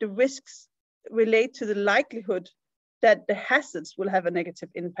say that the risks relate to the likelihood that the hazards will have a negative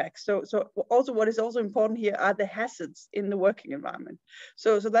impact. So also what is also important here are the hazards in the working environment.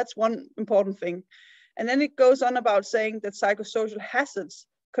 So that's one important thing. And then it goes on about saying that psychosocial hazards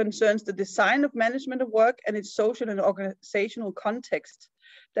concerns the design of management of work and its social and organizational context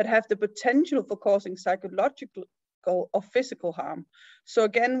that have the potential for causing psychological or physical harm. So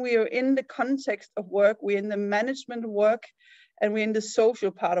again, we are in the context of work, we're in the management of work, and we're in the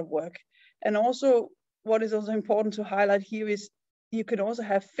social part of work. And also what is also important to highlight here is you can also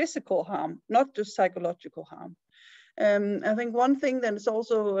have physical harm, not just psychological harm. I think one thing that is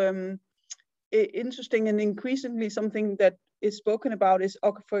also interesting and increasingly something that is spoken about is,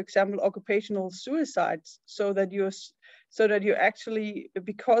 for example, occupational suicides. So that you actually,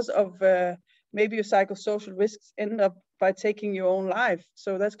 because of maybe your psychosocial risks, end up by taking your own life.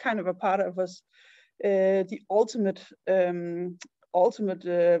 So that's kind of a part of us, the ultimate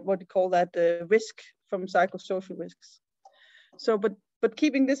what do you call that, risk from psychosocial risks. So, but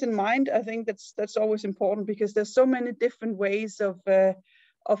keeping this in mind, I think that's always important, because there's so many different ways of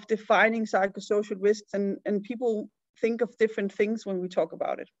defining psychosocial risks, and people think of different things when we talk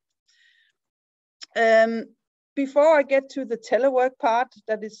about it. Before I get to the telework part,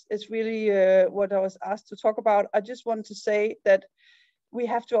 that is really what I was asked to talk about, I just want to say that we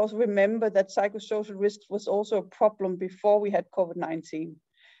have to also remember that psychosocial risks was also a problem before we had COVID-19.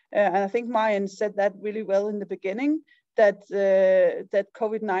 And I think Marian said that really well in the beginning, that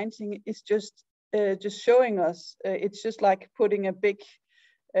COVID-19 is just showing us, it's just like putting a big,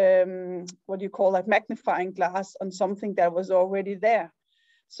 what do you call that, magnifying glass on something that was already there.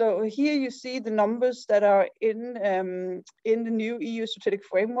 So here you see the numbers that are in the new EU strategic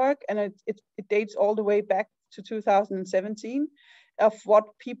framework, and it dates all the way back to 2017, of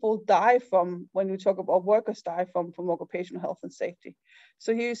what people die from when we talk about workers die from occupational health and safety.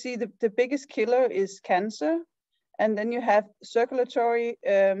 So here you see the biggest killer is cancer, And then you have circulatory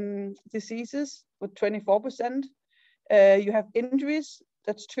diseases with 24%. You have injuries,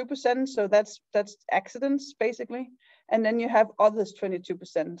 that's 2%, so that's accidents basically. And then you have others,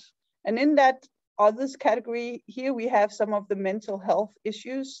 22%. And in that others category, here we have some of the mental health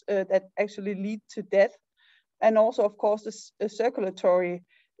issues that actually lead to death. And also, of course, the circulatory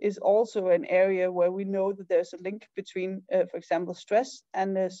is also an area where we know that there's a link between, for example, stress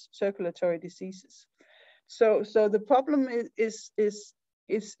and the circulatory diseases. So the problem is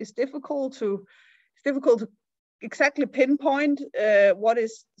difficult to exactly pinpoint what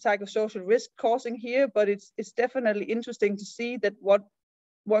is psychosocial risk causing here, but it's definitely interesting to see that what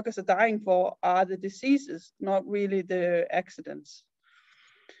workers are dying for are the diseases, not really the accidents.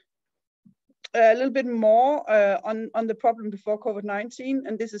 A little bit more on the problem before COVID-19,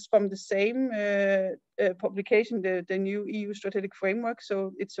 and this is from the same publication, the new EU strategic framework,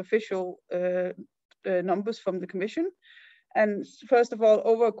 so it's official numbers from the Commission. And first of all,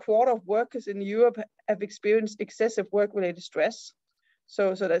 over a quarter of workers in Europe have experienced excessive work-related stress.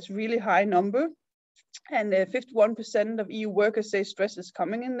 So that's really high number. And 51% of EU workers say stress is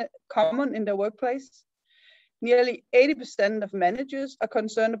common in their workplace. Nearly 80% of managers are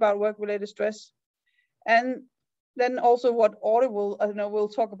concerned about work-related stress. And then also what we'll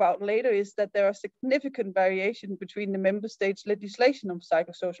talk about later is that there are significant variation between the member states' legislation of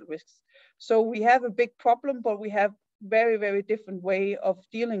psychosocial risks. So we have a big problem, but we have very, very different way of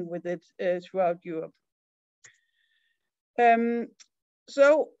dealing with it throughout Europe.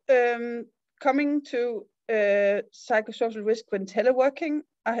 Coming to psychosocial risk when teleworking,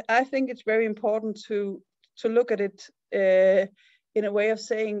 I think it's very important to look at it in a way of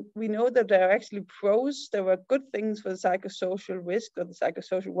saying we know that there are actually pros, there are good things for the psychosocial risk or the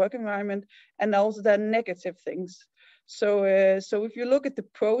psychosocial work environment, and also there are negative things. So if you look at the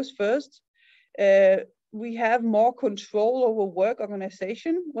pros first, we have more control over work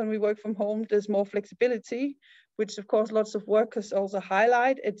organization. When we work from home, there's more flexibility, which of course lots of workers also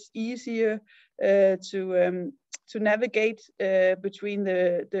highlight. It's easier to navigate between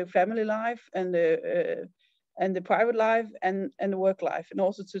the family life and the private life and the work life, and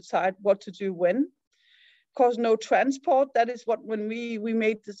also to decide what to do when. Of course, no transport. That is what, when we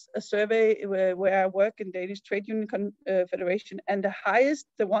made a survey where I work in Danish Trade Union Federation, and the highest,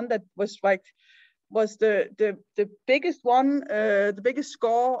 the one that was ranked, was the biggest one, the biggest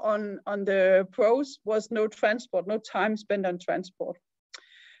score on the pros was no transport, no time spent on transport.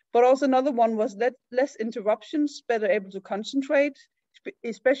 But also another one was less interruptions, better able to concentrate,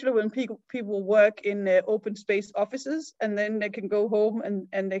 especially when people work in open space offices, and then they can go home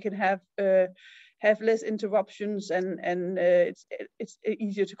and they can have less interruptions, and it's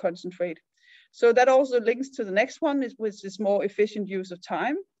easier to concentrate. So that also links to the next one, which is more efficient use of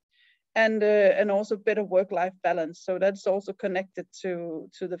time. And also better work-life balance. So that's also connected to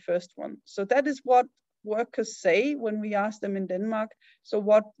the first one. So that is what workers say when we ask them in Denmark. So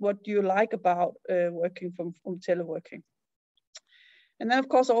what do you like about working from teleworking? And then of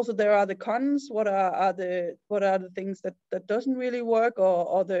course also there are the cons. What are the things that doesn't really work,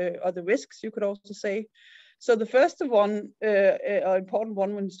 or the risks, you could also say. So the first one, important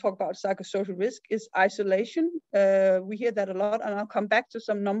one when you talk about psychosocial risk, is isolation. We hear that a lot, and I'll come back to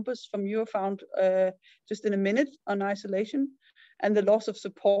some numbers from Eurofound just in a minute on isolation, and the loss of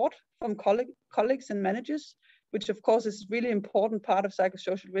support from colleagues and managers, which of course is a really important part of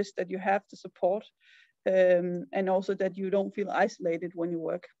psychosocial risk, that you have to support, and also that you don't feel isolated when you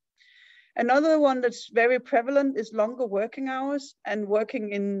work. Another one that's very prevalent is longer working hours and working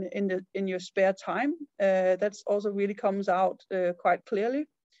in your spare time. That's also really comes out quite clearly.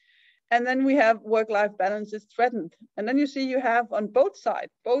 And then we have work-life balance is threatened. And then you see you have on both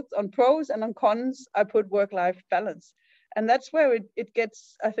sides, both on pros and on cons, I put work-life balance. And that's where it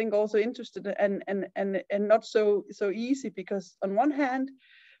gets, I think, also interested and not so easy, because on one hand,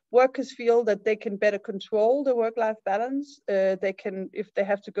 workers feel that they can better control the work-life balance. They can, if they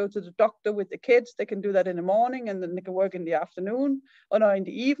have to go to the doctor with the kids, they can do that in the morning, and then they can work in the afternoon or no, in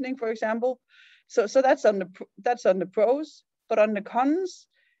the evening, for example. So that's on the pros. But on the cons,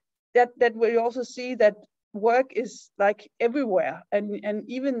 that we also see that work is like everywhere, and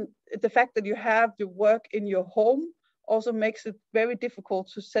even the fact that you have to work in your home also makes it very difficult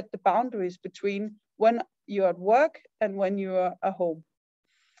to set the boundaries between when you're at work and when you're at home.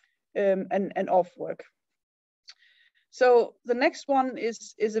 And off work. So the next one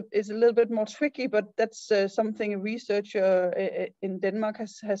is a little bit more tricky, but that's something a researcher in Denmark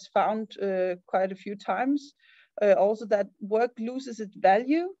has found quite a few times. Also, that work loses its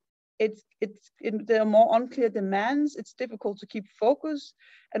value. There are more unclear demands. It's difficult to keep focus,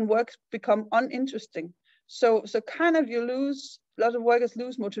 and works become uninteresting. So kind of a lot of workers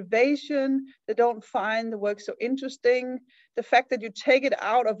lose motivation. They don't find the work so interesting. The fact that you take it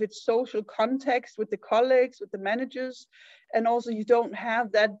out of its social context with the colleagues, with the managers, and also you don't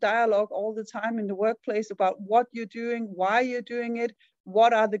have that dialogue all the time in the workplace about what you're doing, why you're doing it,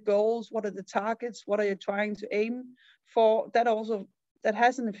 what are the goals, what are the targets, what are you trying to aim for. That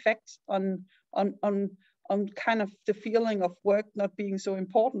has an effect on kind of the feeling of work not being so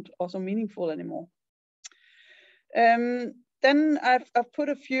important or so meaningful anymore. Then I've put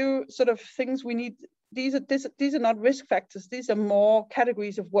a few sort of things we need. These are not risk factors. These are more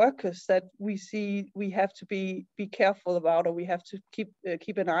categories of workers that we see we have to be careful about, or we have to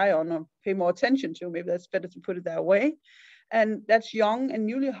keep an eye on or pay more attention to. Maybe that's better to put it that way. And that's young and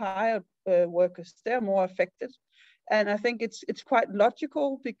newly hired workers. They're more affected. And I think it's quite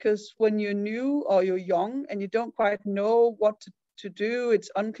logical, because when you're new or you're young and you don't quite know what to do,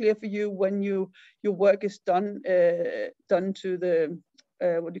 it's unclear for you when your work is done to the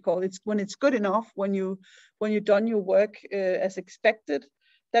what do you call it? When it's good enough, when you've done your work as expected.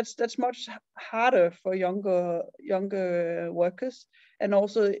 That's much harder for younger workers, and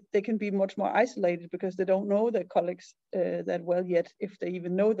also they can be much more isolated because they don't know their colleagues that well yet, if they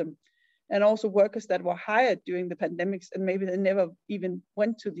even know them. And also workers that were hired during the pandemics and maybe they never even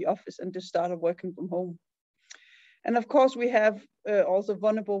went to the office and just started working from home. And of course, we have also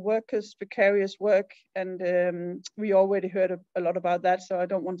vulnerable workers, precarious work, and we already heard a lot about that, so I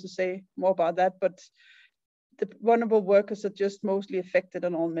don't want to say more about that, but the vulnerable workers are just mostly affected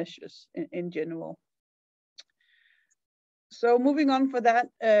on all measures in general. So moving on for that,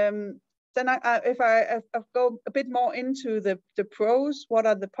 then if I go a bit more into the pros, what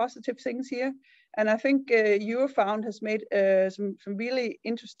are the positive things here? And I think Eurofound has made some really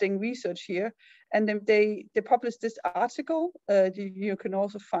interesting research here, and then they published this article. You can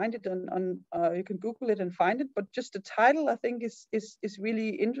also find it on you can Google it and find it. But just the title, I think, is really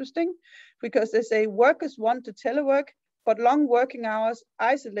interesting, because they say workers want to telework, but long working hours,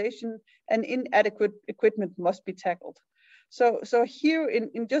 isolation, and inadequate equipment must be tackled. So here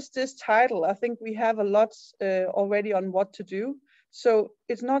in just this title, I think we have a lot already on what to do. So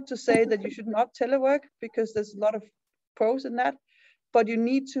it's not to say that you should not telework, because there's a lot of pros in that, but you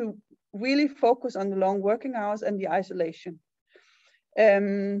need to really focus on the long working hours and the isolation.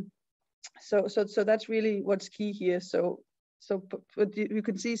 So that's really what's key here. But you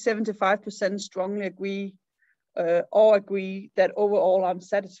can see 75% strongly agree or agree that overall I'm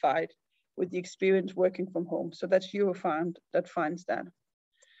satisfied with the experience working from home. So that's Eurofound that finds that.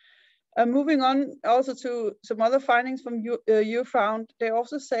 Moving on also to some other findings from Eurofound, they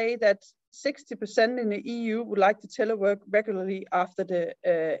also say that 60% in the EU would like to telework regularly after the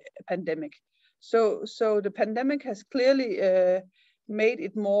pandemic. So the pandemic has clearly made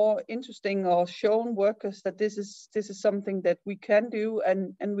it more interesting, or shown workers that this is something that we can do,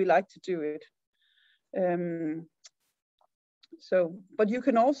 and we like to do it. But you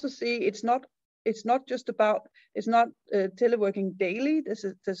can also see it's not teleworking daily.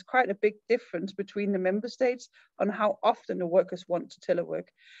 There's quite a big difference between the member states on how often the workers want to telework.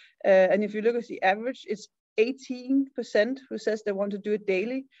 And if you look at the average, it's 18% who says they want to do it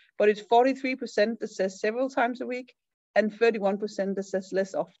daily, but it's 43% that says several times a week, and 31% that says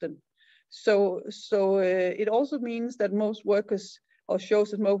less often. So it also means that most workers, or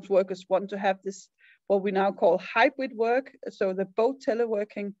shows that most workers want to have this, what we now call hybrid work. So they're both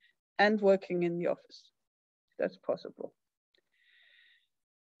teleworking and working in the office. That's possible.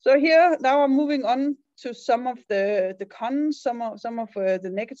 So here, now I'm moving on to some of the cons, some of the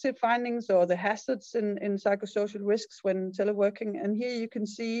negative findings or the hazards in psychosocial risks when teleworking. And here you can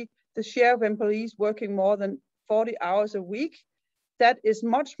see the share of employees working more than 40 hours a week. That is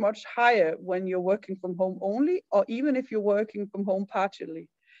much, much higher when you're working from home only, or even if you're working from home partially,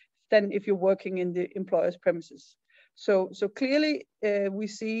 than if you're working in the employer's premises. So clearly we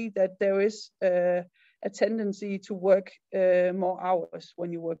see that there is a tendency to work more hours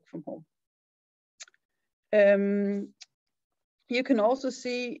when you work from home. You can also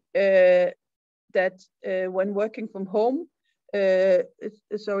see that when working from home,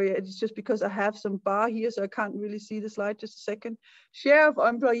 sorry, it's just because I have some bar here, so I can't really see the slide, just a second. Share of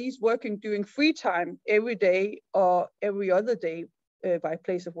employees working during free time every day or every other day by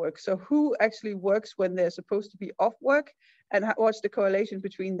place of work. So who actually works when they're supposed to be off work, and what's the correlation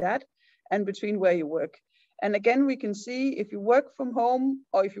between that and between where you work? And again, we can see if you work from home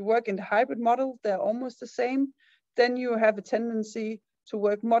or if you work in the hybrid model, they're almost the same. Then you have a tendency to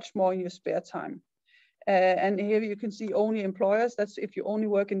work much more in your spare time. And here you can see only employers. That's if you only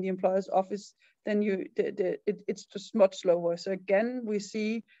work in the employer's office, then it's just much slower. So again, we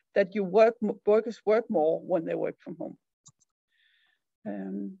see that workers work more when they work from home.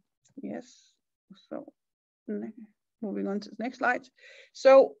 Yes, so moving on to the next slide.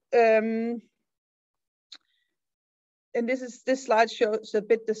 So, and this slide shows a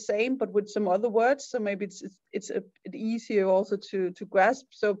bit the same, but with some other words. So maybe it's a bit easier also to grasp.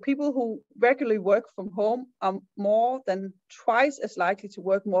 So people who regularly work from home are more than twice as likely to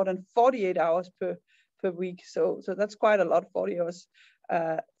work more than 48 hours per week. So that's quite a lot,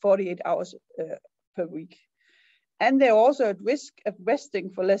 48 hours per week. And they're also at risk of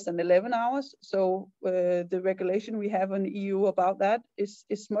resting for less than 11 hours. So the regulation we have in the EU about that is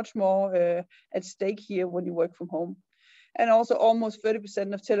much more at stake here when you work from home. And also almost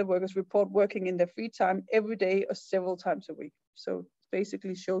 30% of teleworkers report working in their free time every day or several times a week. So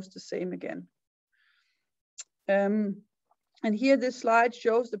basically shows the same again. And here this slide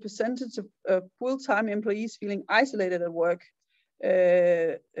shows the percentage of full-time employees feeling isolated at work.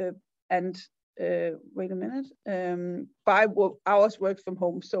 Wait a minute, by hours worked from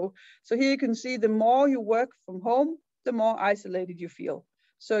home. So here you can see the more you work from home, the more isolated you feel.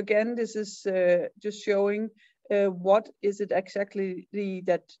 So again, this is just showing what is it exactly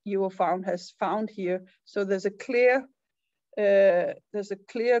that Eurofound has found here. So there's a clear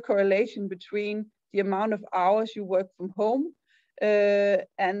correlation between the amount of hours you work from home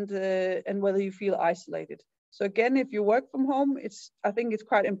and whether you feel isolated. So again, if you work from home, I think it's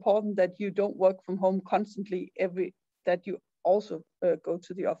quite important that you don't work from home constantly that you also go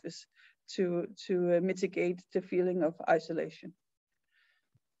to the office to mitigate the feeling of isolation.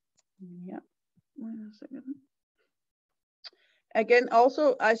 Yeah, wait a second. Again,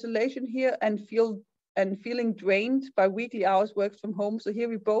 also isolation here and feeling drained by weekly hours worked from home. So here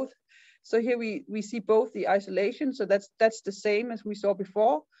we see both the isolation. So that's the same as we saw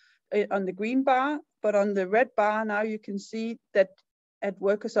before on the green bar, but on the red bar now you can see that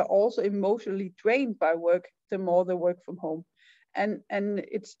workers are also emotionally drained by work the more they work from home, and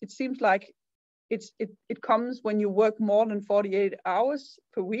it seems like it comes when you work more than 48 hours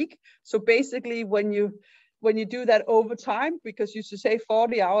per week. So basically, when you do that over time, because you should say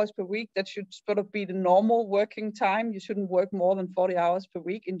 40 hours per week, that should sort of be the normal working time. You shouldn't work more than 40 hours per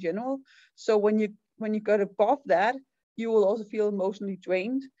week in general. So when you get above that, you will also feel emotionally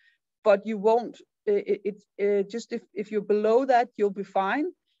drained, but you won't. Just if you're below that, you'll be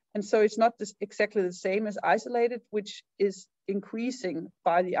fine. And so it's not exactly the same as isolated, which is increasing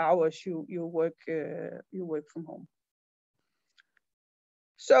by the hours you work from home.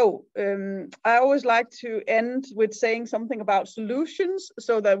 So I always like to end with saying something about solutions,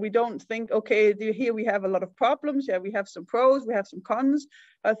 so that we don't think, okay, here we have a lot of problems. Yeah, we have some pros, we have some cons.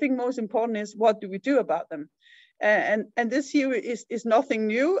 I think most important is, what do we do about them? And this here is nothing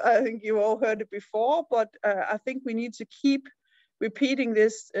new. I think you all heard it before, but I think we need to keep repeating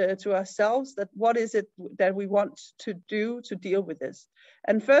this to ourselves, that what is it that we want to do to deal with this?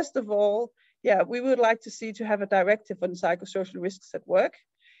 And first of all, yeah, we would like to have a directive on psychosocial risks at work.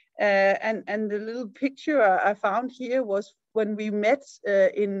 And the little picture I found here was when we met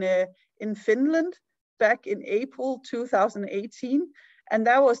in Finland back in April 2018. And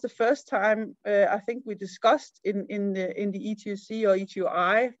that was the first time I think we discussed in the ETUC or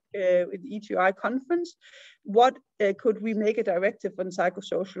ETUI, in the ETUI conference, what could we make a directive on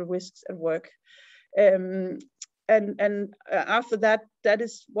psychosocial risks at work. And after that, that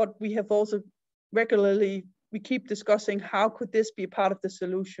is what we have also regularly, we keep discussing, how could this be part of the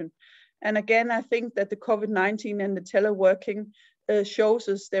solution? And again, I think that the COVID-19 and the teleworking shows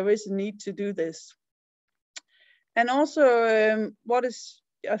us there is a need to do this. And also, what is,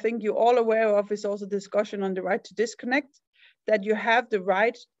 I think you're all aware of, is also discussion on the right to disconnect, that you have the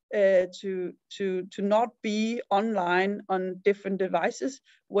right to not be online on different devices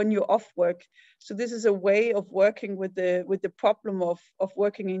when you're off work. So this is a way of working with the problem of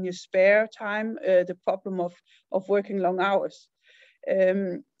working in your spare time, the problem of working long hours.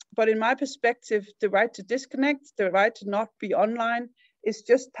 But in my perspective, the right to disconnect, the right to not be online, is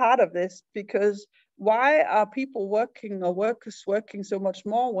just part of this, because why are people working, or workers working, so much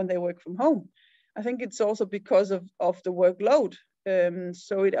more when they work from home? I think it's also because of the workload.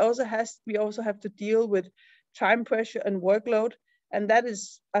 So it also we also have to deal with time pressure and workload, and that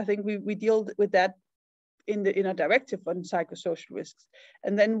is, I think we deal with that in a directive on psychosocial risks,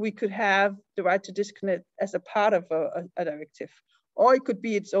 and then we could have the right to disconnect as a part of a directive, or it could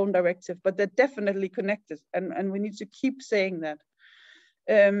be its own directive, but they're definitely connected, and we need to keep saying that.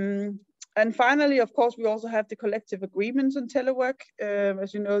 And finally, of course, we also have the collective agreements on telework,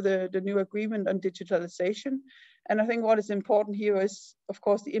 as you know, the new agreement on digitalization. And I think what is important here is, of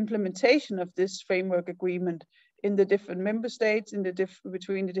course, the implementation of this framework agreement in the different member states, in the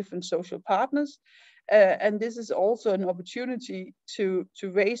between the different social partners. And this is also an opportunity to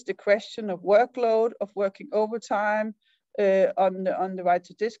raise the question of workload, of working overtime, on the right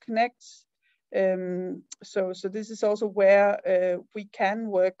to disconnect. So this is also where we can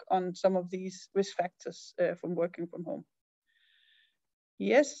work on some of these risk factors from working from home.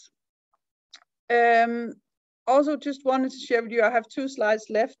 Yes. Also, just wanted to share with you, I have 2 slides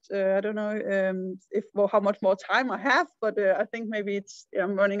left. I don't know how much more time I have, but I think maybe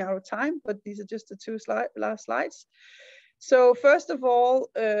I'm running out of time, but these are just the 2 last slides. So first of all,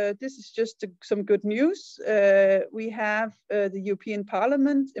 this is just some good news. We have the European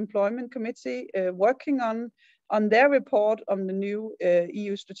Parliament Employment Committee working on their report on the new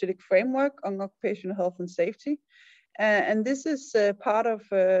EU strategic framework on occupational health and safety. And this is part of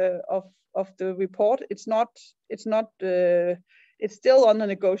the report. It's still under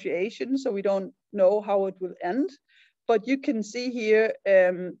negotiation, so we don't know how it will end. But you can see here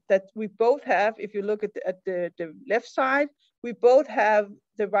that we both have, if you look at the left side, we both have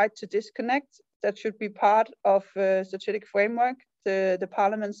the right to disconnect. That should be part of strategic framework, the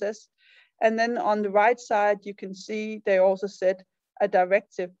Parliament says. And then on the right side, you can see they also said a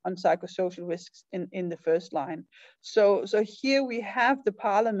directive on psychosocial risks in the first line. So here we have the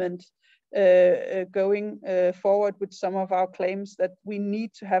Parliament going forward with some of our claims that we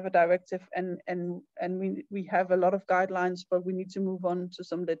need to have a directive, and we have a lot of guidelines, but we need to move on to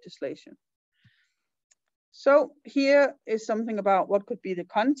some legislation. So here is something about what could be the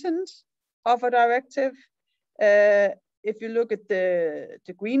content of a directive. If you look at the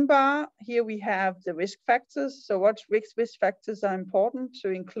green bar, here we have the risk factors. So what risk factors are important to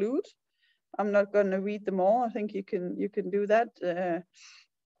include? I'm not going to read them all. I think you can do that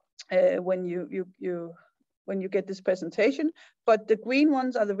when you get this presentation. But the green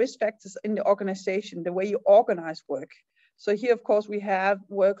ones are the risk factors in the organization, the way you organize work. So here, of course, we have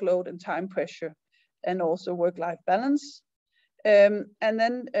workload and time pressure, and also work-life balance. And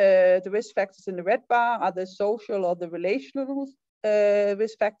then the risk factors in the red bar are the social or the relational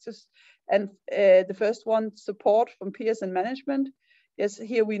risk factors. And the first one, support from peers and management. Yes,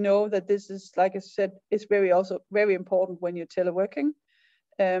 here we know that this is, like I said, is very important when you're teleworking.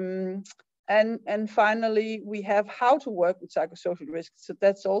 And finally, we have how to work with psychosocial risks. So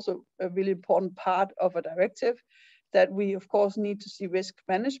that's also a really important part of a directive, that we, of course, need to see risk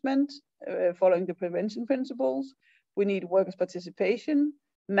management following the prevention principles. We need workers' participation.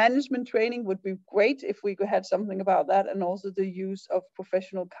 Management training would be great if we could have something about that, and also the use of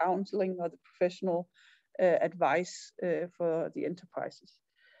professional counseling or the professional advice for the enterprises.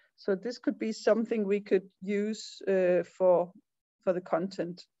 So this could be something we could use for the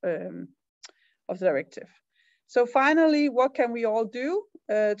content of the directive. So finally, what can we all do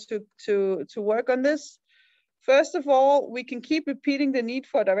to work on this? First of all, we can keep repeating the need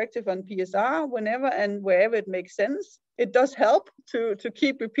for a directive on PSR whenever and wherever it makes sense. It does help to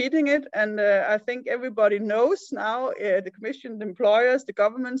keep repeating it. And I think everybody knows now, the Commission, the employers, the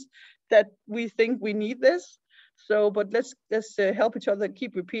governments, that we think we need this. So, but let's help each other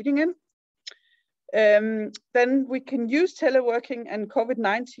keep repeating it. Then we can use teleworking and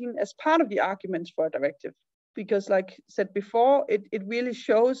COVID-19 as part of the arguments for a directive. Because like I said before, it really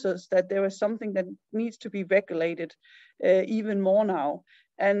shows us that there is something that needs to be regulated even more now.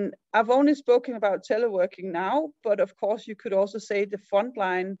 And I've only spoken about teleworking now, but of course you could also say the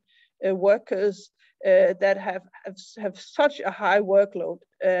frontline workers that have such a high workload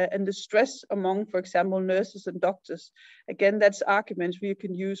and the stress among, for example, nurses and doctors. Again, that's arguments we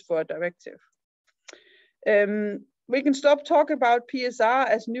can use for a directive. We can stop talking about PSR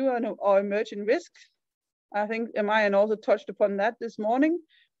as new or emerging risks. I think Marianne also touched upon that this morning.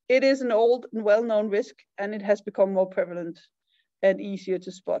 It is an old and well-known risk, and it has become more prevalent and easier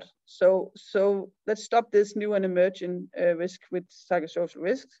to spot. So let's stop this new and emerging risk with psychosocial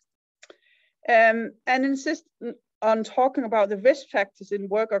risks. And insist on talking about the risk factors in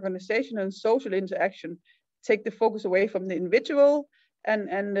work organization and social interaction. Take the focus away from the individual and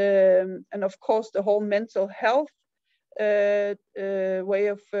of course the whole mental health way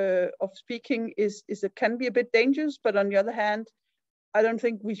of speaking can be a bit dangerous, but on the other hand, I don't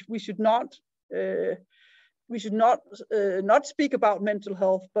think we should not speak about mental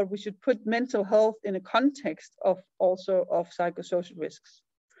health, but we should put mental health in a context of psychosocial risks.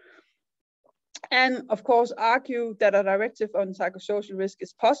 And of course, argue that a directive on psychosocial risk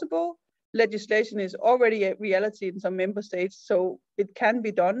is possible. Legislation is already a reality in some member states, so it can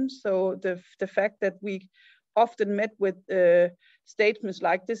be done. So the fact that we often met with statements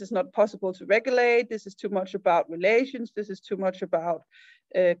like this is not possible to regulate, this is too much about relations, this is too much about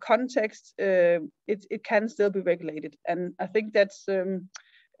context, it can still be regulated. And I think that's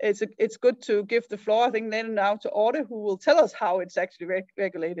it's good to give the floor, I think, then now to Orte, who will tell us how it's actually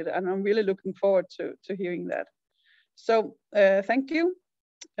regulated, and I'm really looking forward to hearing that. So thank you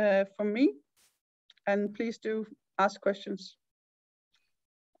from me, and please do ask questions.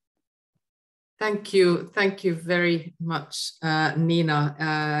 Thank you very much,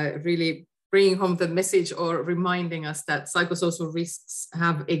 Nina. Really bringing home the message or reminding us that psychosocial risks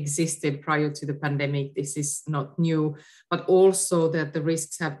have existed prior to the pandemic. This is not new, but also that the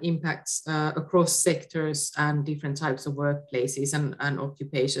risks have impacts across sectors and different types of workplaces and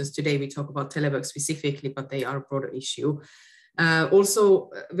occupations. Today we talk about telework specifically, but they are a broader issue. Also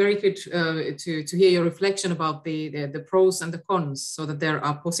very good to hear your reflection about the pros and the cons, so that there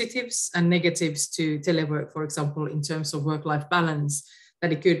are positives and negatives to telework, for example, in terms of work-life balance,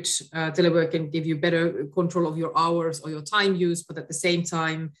 that it could, telework can give you better control of your hours or your time use, but at the same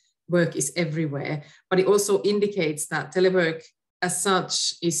time, work is everywhere. But it also indicates that telework as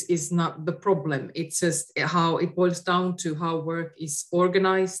such is not the problem. It's just how it boils down to how work is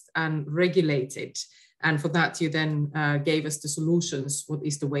organized and regulated. And for that, you then gave us the solutions. What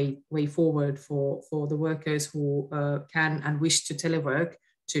is the way forward for the workers who can and wish to telework,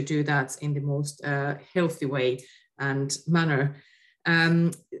 to do that in the most healthy way and manner.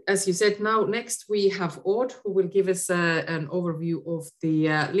 As you said, now next we have Orte, who will give us an overview of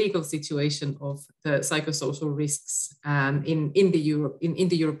the legal situation of the psychosocial risks in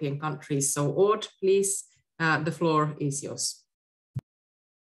the European countries. So Orte, please, the floor is yours.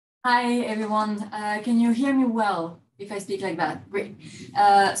 Hi, everyone. Can you hear me well if I speak like that? Great.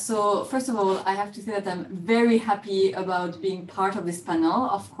 So first of all, I have to say that I'm very happy about being part of this panel,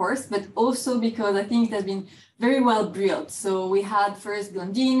 of course, but also because I think it has been very well built. So we had first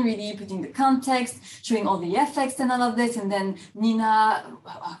Blondine really putting the context, showing all the effects and all of this, and then Nina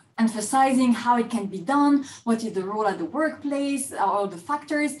emphasizing how it can be done, what is the role at the workplace, all the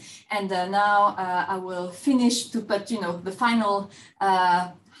factors, and now I will finish to put, the final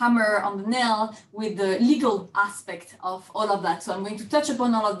hammer on the nail with the legal aspect of all of that. So I'm going to touch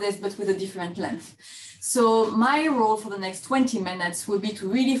upon all of this, but with a different length. So my role for the next 20 minutes will be to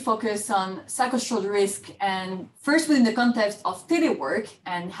really focus on psychosocial risk, and first within the context of telework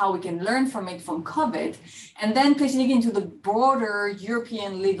and how we can learn from it from COVID, and then placing it into the broader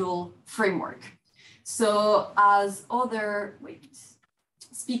European legal framework. So as other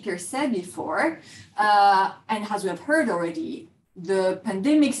speakers said before, and as we have heard already, the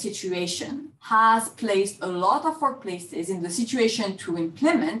pandemic situation has placed a lot of workplaces in the situation to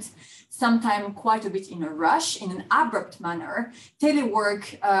implement, sometimes quite a bit in a rush, in an abrupt manner,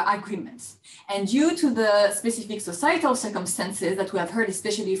 telework agreements. And due to the specific societal circumstances that we have heard,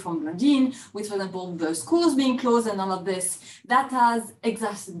 especially from Blondine, with, for example, the schools being closed and all of this, that has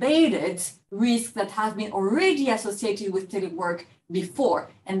exacerbated risks that have been already associated with telework before.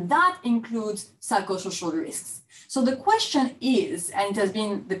 And that includes psychosocial risks. So the question is, and it has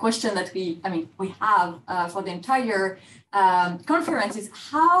been the question that we have for the entire conference, is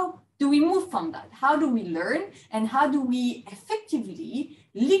how do we move from that? How do we learn, and how do we effectively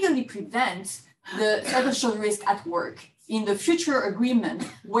legally prevent the psychosocial risk at work in the future agreement,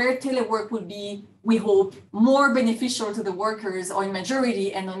 where telework would be, we hope, more beneficial to the workers, or in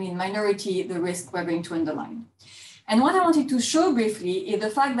majority, and only in minority, the risk we're going to underline. And what I wanted to show briefly is the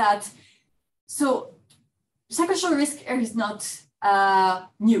fact that, psychosocial risk is not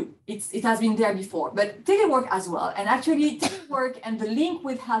new. It has been there before, but telework as well. And actually telework and the link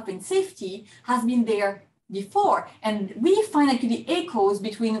with health and safety has been there before. And we find actually echoes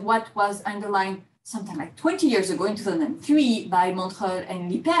between what was underlined sometime like 20 years ago in 2003 by Montreux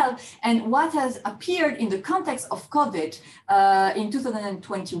and Lippel, and what has appeared in the context of COVID in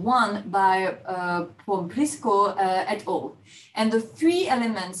 2021 by Pomplisco et al. And the three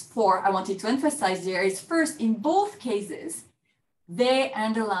elements I wanted to emphasize there is, first, in both cases, they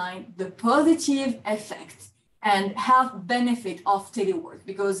underline the positive effect and health benefit of telework,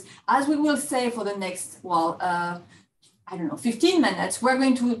 because as we will say for the next, 15 minutes, we're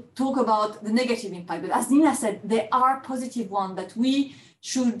going to talk about the negative impact. But as Nina said, there are positive ones that we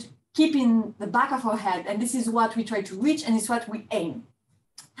should keep in the back of our head. And this is what we try to reach, and it's what we aim.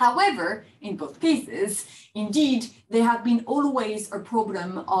 However, in both cases, indeed, there have been always a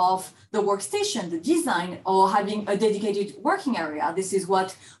problem of the workstation, the design, or having a dedicated working area. This is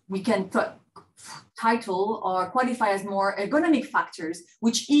what we can title or qualify as more ergonomic factors,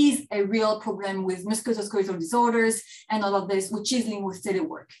 which is a real problem with musculoskeletal disorders and all of this, which is linked with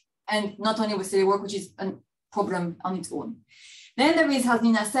telework. And not only with telework, which is a problem on its own. Then there is, as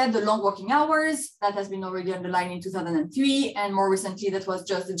Nina said, the long working hours that has been already underlined in 2003. And more recently, that was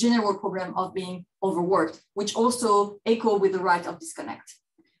just the general problem of being overworked, which also echo with the right of disconnect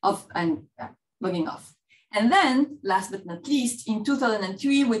and logging off. And then, last but not least, in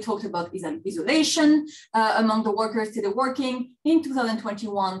 2003, we talked about isolation among the workers teleworking. In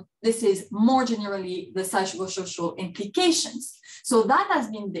 2021, this is more generally the psychosocial implications. So that has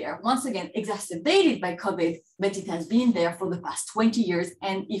been there, once again, exacerbated by COVID, but it has been there for the past 20 years.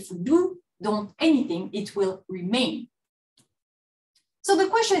 And if we don't anything, it will remain. So the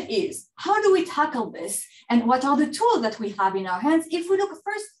question is, how do we tackle this? And what are the tools that we have in our hands? If we look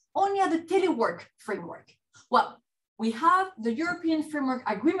first only at the telework framework, well, we have the European Framework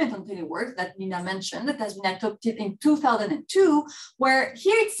Agreement on Telework that Nina mentioned that has been adopted in 2002, where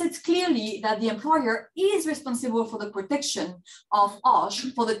here it says clearly that the employer is responsible for the protection of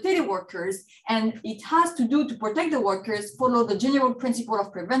OSH for the teleworkers, and it has to do to protect the workers, follow the general principle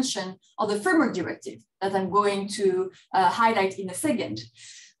of prevention of the Framework Directive that I'm going to highlight in a second.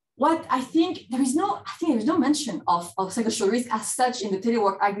 What I think there is no mention of psychosocial risk as such in the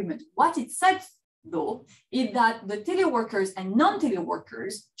telework agreement. What it says, though, is that the teleworkers and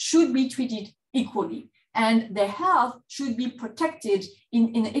non-teleworkers should be treated equally, and their health should be protected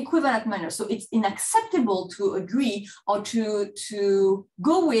in an equivalent manner. So it's unacceptable to agree or to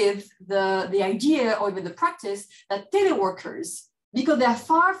go with the idea or even the practice that teleworkers, because they are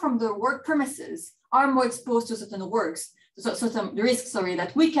far from the work premises, are more exposed to certain risks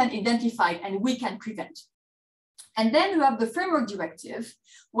that we can identify and we can prevent. And then we have the Framework Directive,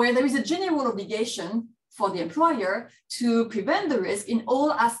 where there is a general obligation for the employer to prevent the risk in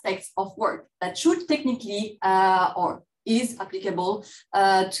all aspects of work that should technically or is applicable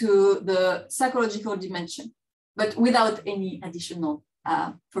to the psychological dimension, but without any additional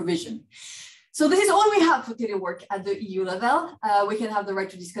provision. So this is all we have for telework at the EU level. We can have the right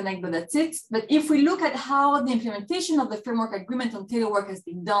to disconnect, but that's it. But if we look at how the implementation of the Framework Agreement on Telework has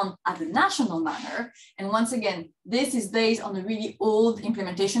been done at the national manner, and once again, this is based on a really old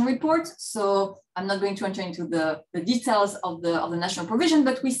implementation report. So I'm not going to enter into the details of the national provision,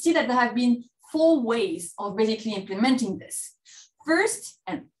 but we see that there have been 4 ways of basically implementing this. First,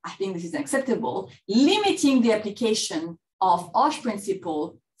 and I think this is unacceptable, limiting the application of OSH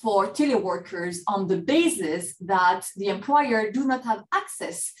principle for teleworkers on the basis that the employer do not have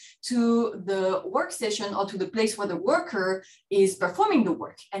access to the workstation or to the place where the worker is performing the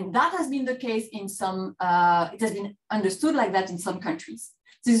work. And that has been the case in some, it has been understood like that in some countries.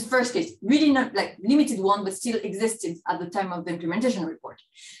 This is the first case, really not like limited one, but still existed at the time of the implementation report.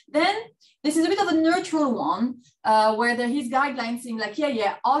 Then this is a bit of a neutral one where there is guidelines saying like,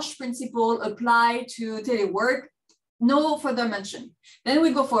 OSH principle apply to telework, no further mention. Then we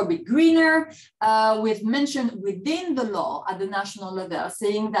go for a bit greener with mention within the law at the national level,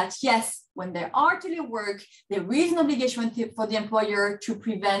 saying that yes, when there are telework, there is an obligation for the employer to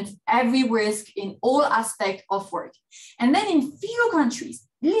prevent every risk in all aspects of work. And then in few countries,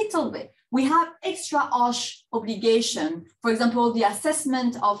 little bit, we have extra OSH obligation, for example, the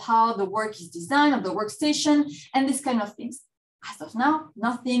assessment of how the work is designed, of the workstation, and this kind of things. As of now,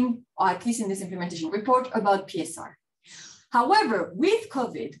 nothing, or at least in this implementation report, about PSR. However, with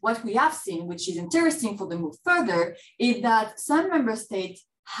COVID, what we have seen, which is interesting for the move further, is that some member states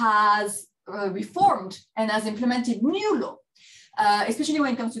has reformed and has implemented new law, especially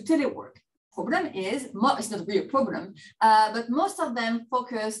when it comes to telework. Problem is, it's not really a problem, but most of them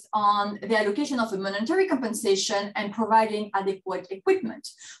focused on the allocation of a monetary compensation and providing adequate equipment,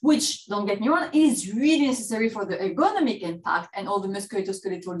 which, don't get me wrong, is really necessary for the ergonomic impact and all the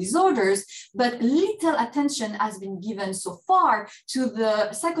musculoskeletal disorders, but little attention has been given so far to the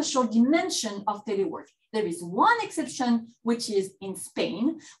psychosocial dimension of telework. There is one exception, which is in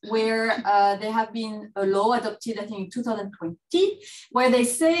Spain, where there have been a law adopted, I think, in 2020, where they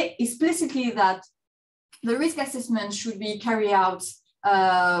say explicitly that the risk assessment should be carried out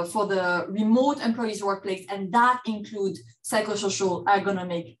for the remote employees' workplace, and that includes psychosocial,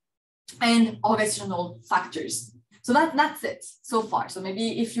 ergonomic, and organizational factors. So that's it so far. So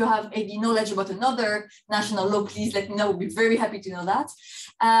maybe if you have any knowledge about another national law, please let me know. We'll be very happy to know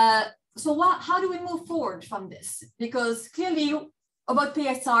that. So how do we move forward from this? Because clearly about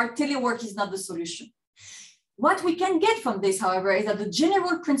PSR, telework is not the solution. What we can get from this, however, is that the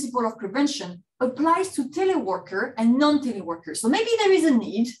general principle of prevention applies to teleworker and non-teleworkers. So maybe there is a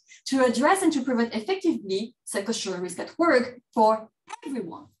need to address and to prevent effectively psychosocial risk at work for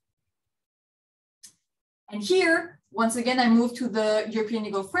everyone. And here, once again, I move to the European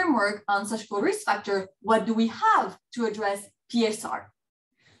legal framework on psychosocial risk factor. What do we have to address PSR?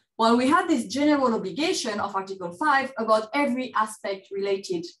 Well, we have this general obligation of Article 5 about every aspect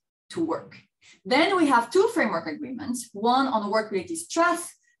related to work. Then we have two framework agreements, one on work-related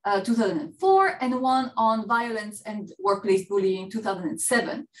stress, 2004, and one on violence and workplace bullying,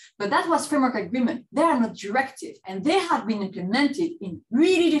 2007. But that was framework agreement. They are not directive, and they have been implemented in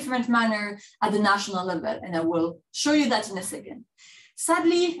really different manner at the national level. And I will show you that in a second.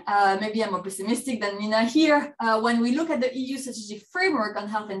 Sadly, maybe I'm more pessimistic than Nina here. When we look at the EU strategic framework on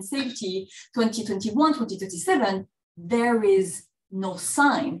health and safety, 2021-2037, there is no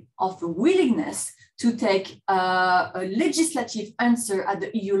sign of a willingness to take a legislative answer at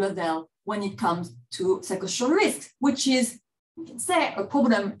the EU level when it comes to psychosocial risks, which is, we can say, a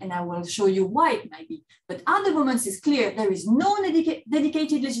problem, and I will show you why it might be. But at the moment, it's clear there is no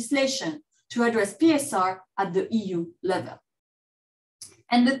dedicated legislation to address PSR at the EU level.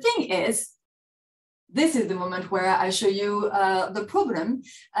 And the thing is, this is the moment where I show you the problem.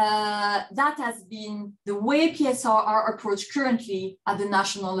 That has been the way PSR are approached currently at the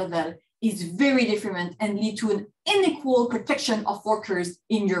national level is very different and lead to an unequal protection of workers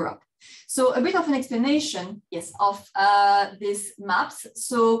in Europe. So a bit of an explanation, yes, of these maps.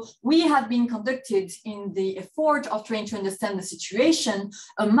 So we have been conducted in the effort of trying to understand the situation,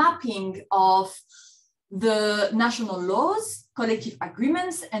 a mapping of the national laws, collective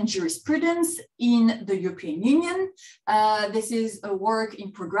agreements, and jurisprudence in the European Union. This is a work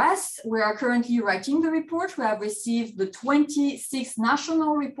in progress. We are currently writing the report. We have received the 26th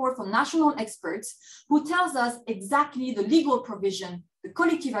national report from national experts who tells us exactly the legal provision, the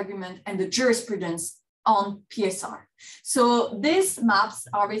collective agreement, and the jurisprudence on PSR. So these maps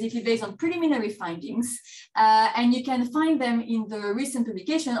are basically based on preliminary findings, and you can find them in the recent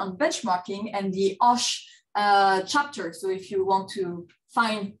publication on benchmarking and the OSH chapter. So if you want to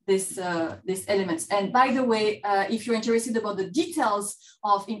find these elements. And by the way, if you're interested about the details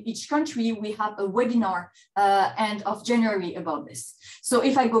of in each country, we have a webinar end of January about this. So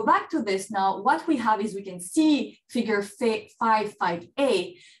if I go back to this now, what we have is we can see figure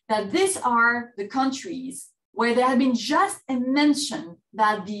 5.5a, that these are the countries where there have been just a mention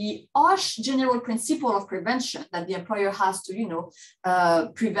that the OSH general principle of prevention that the employer has to,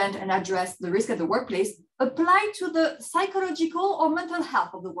 prevent and address the risk at the workplace apply to the psychological or mental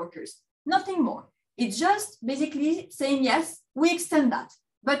health of the workers, nothing more. It's just basically saying, yes, we extend that,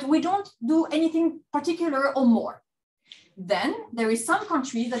 but we don't do anything particular or more. Then there is some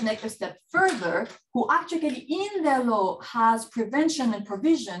countries that make a step further who actually in their law has prevention and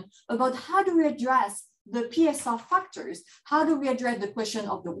provision about how do we address the PSR factors, how do we address the question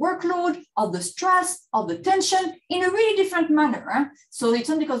of the workload, of the stress, of the tension in a really different manner. So it's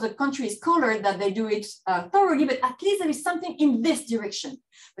not because the country is colored that they do it thoroughly, but at least there is something in this direction.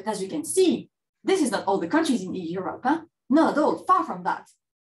 But as you can see, this is not all the countries in Europe, not at all, far from that.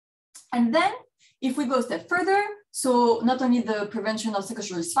 And then if we go a step further, so not only the prevention of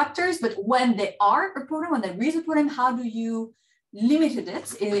psychosocial risk factors, but when they are a problem, when there is a problem, how do you limit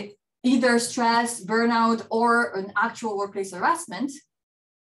it? Either stress, burnout, or an actual workplace harassment.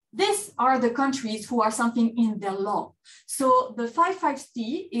 These are the countries who are something in their law. So the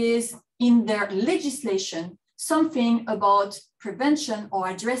 5.5c is in their legislation, something about prevention or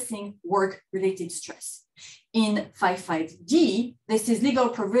addressing work-related stress. In 5.5d, this is legal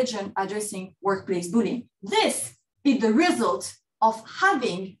provision addressing workplace bullying. This is the result of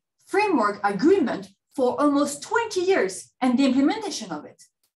having framework agreement for almost 20 years and the implementation of it.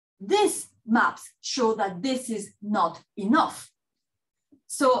 These maps show that this is not enough.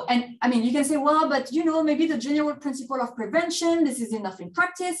 So, and I mean, you can say, well, but maybe the general principle of prevention, this is enough in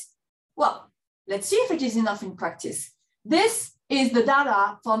practice. Well, let's see if it is enough in practice. This is the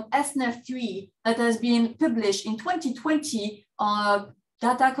data from SNF3 that has been published in 2020,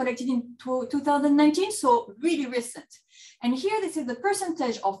 data collected in 2019, so really recent. And here, this is the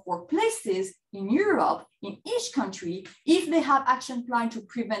percentage of workplaces in Europe, in each country, if they have action plan to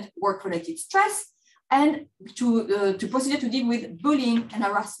prevent work-related stress and to procedure to deal with bullying and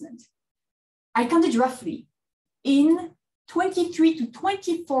harassment. I counted roughly in 23 to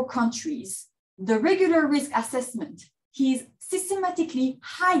 24 countries, the regular risk assessment is systematically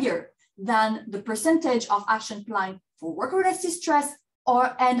higher than the percentage of action plan for work-related stress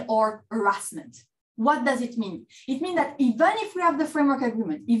or harassment. What does it mean? It means that even if we have the framework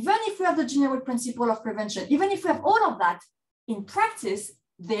agreement, even if we have the general principle of prevention, even if we have all of that, in practice,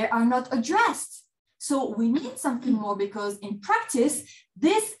 they are not addressed. So we need something more because in practice,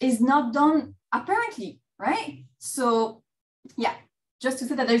 this is not done apparently, right? So yeah, just to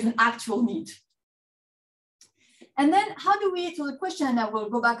say that there's an actual need. And then how do we, to the question, and I will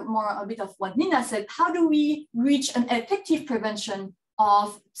go back more a bit of what Nina said, how do we reach an effective prevention of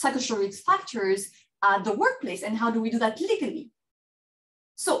psychosocial risk factors at the workplace, and how do we do that legally?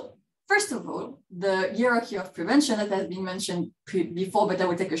 So first of all, the hierarchy of prevention that has been mentioned before, but I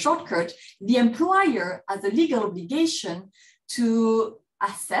will take a shortcut. The employer has a legal obligation to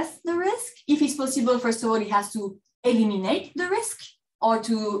assess the risk. If it's possible, first of all, he has to eliminate the risk or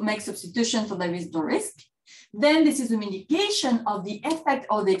to make substitution so there is no risk. Then this is the mitigation of the effect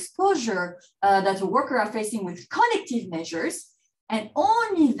or the exposure that a worker are facing with collective measures. And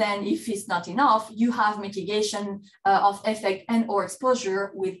only then, if it's not enough, you have mitigation of effect and or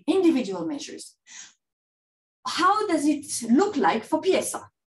exposure with individual measures. How does it look like for PSR?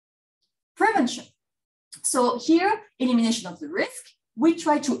 Prevention. So here, elimination of the risk. We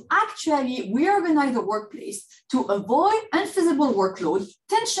try to actually reorganize the workplace to avoid unfeasible workload,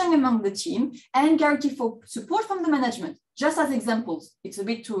 tension among the team, and guarantee for support from the management. Just as examples, it's a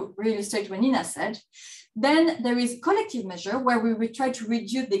bit to illustrate what Nina said. Then there is collective measure where we will try to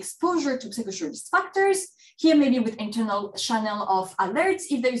reduce the exposure to psychosocial risk factors. Here, maybe with internal channel of alerts,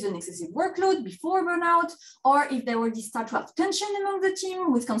 if there is an excessive workload before burnout, or if they already start to have tension among the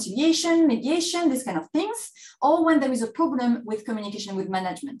team with conciliation, mediation, these kind of things, or when there is a problem with communication with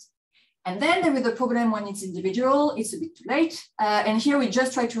management. And then there is a problem when it's individual, it's a bit too late. And here we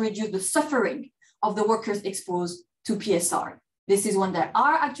just try to reduce the suffering of the workers exposed to PSR. This is when there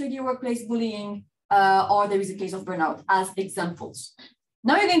are actually workplace bullying, or there is a case of burnout as examples.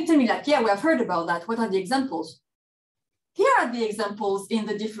 Now you're going to tell me like, yeah, we have heard about that. What are the examples? Here are the examples in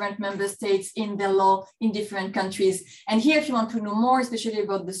the different member states, in the law, in different countries. And here, if you want to know more, especially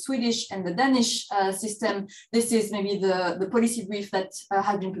about the Swedish and the Danish system, this is maybe the policy brief that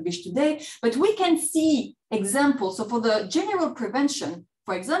has been published today. But we can see examples. So for the general prevention,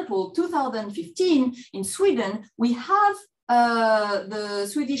 for example, 2015 in Sweden, we have the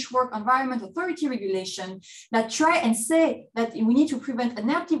Swedish Work Environment Authority regulation that try and say that we need to prevent an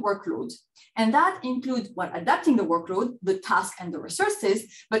empty workload. And that includes, well, adapting the workload, the task and the resources,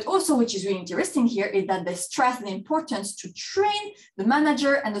 but also, which is really interesting here, is that they stress the importance to train the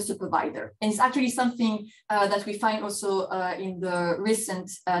manager and the supervisor. And it's actually something that we find also in the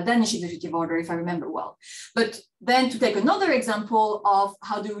recent Danish executive order, if I remember well. But then to take another example of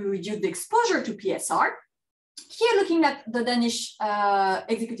how do we reduce the exposure to PSR, here, looking at the Danish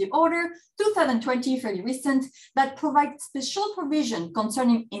executive order, 2020, fairly recent, that provides special provision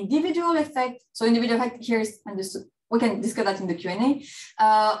concerning individual effect. So individual effect here is understood. We can discuss that in the Q&A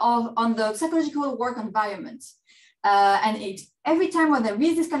on the psychological work environment. And every time when there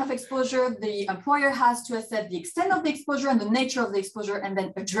is this kind of exposure, the employer has to assess the extent of the exposure and the nature of the exposure and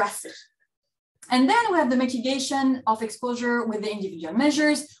then address it. And then we have the mitigation of exposure with the individual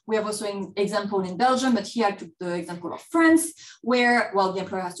measures. We have also an example in Belgium, but here I took the example of France, where, well, the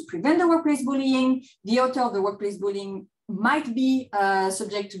employer has to prevent the workplace bullying. The author of the workplace bullying might be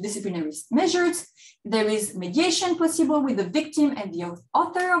subject to disciplinary measures. There is mediation possible with the victim and the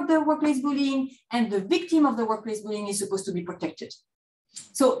author of the workplace bullying, and the victim of the workplace bullying is supposed to be protected.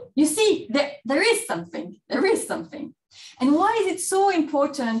 So you see, there is something. And why is it so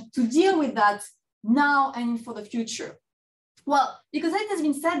important to deal with that now and for the future? Well, because it has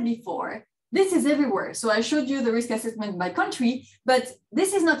been said before, this is everywhere. So I showed you the risk assessment by country, but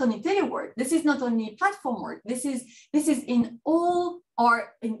this is not only telework, this is not only platform work, this is in all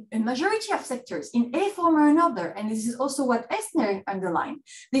or in a majority of sectors in a form or another. And this is also what Esner underlined.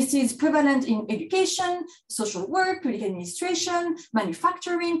 This is prevalent in education, social work, public administration,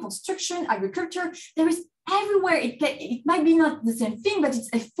 manufacturing, construction, agriculture. There is everywhere. It might be not the same thing, but it's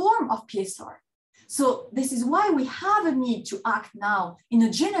a form of PSR. So this is why we have a need to act now in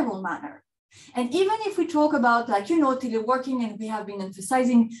a general manner. And even if we talk about, like, you know, teleworking, and we have been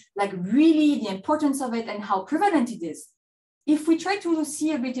emphasizing like really the importance of it and how prevalent it is. If we try to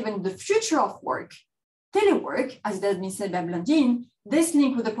see a bit even the future of work, telework, as it has been said by Blandine, this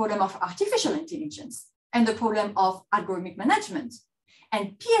link with the problem of artificial intelligence and the problem of algorithmic management.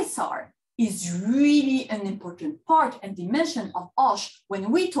 And PSR is really an important part and dimension of OSH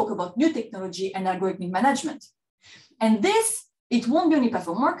when we talk about new technology and algorithmic management. And this, it won't be only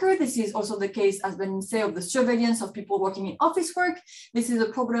platform worker. This is also the case, as Ben said, of the surveillance of people working in office work. This is a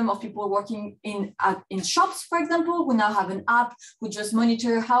problem of people working in shops, for example, who now have an app who just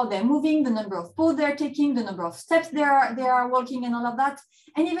monitor how they're moving, the number of poles they're taking, the number of steps they are walking, and all of that.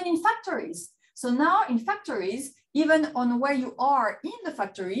 And even in factories. So now in factories, even on where you are in the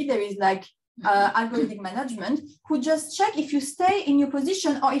factory, there is like algorithmic management who just check if you stay in your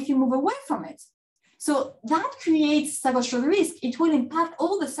position or if you move away from it. So that creates psychosocial risk. It will impact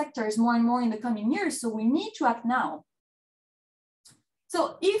all the sectors more and more in the coming years. So we need to act now.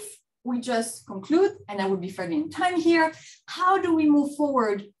 So if we just conclude, and I will be fairly in time here, how do we move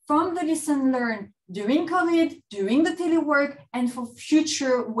forward from the lesson learned during COVID, during the telework, and for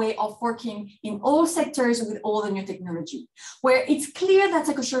future way of working in all sectors with all the new technology, where it's clear that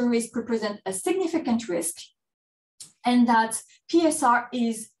psychosocial risk represent a significant risk and that PSR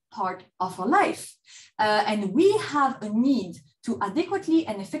is part of our life. And we have a need to adequately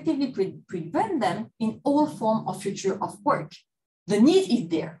and effectively prevent them in all forms of future of work. The need is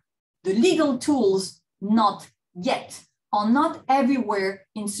there. The legal tools, not yet, are not everywhere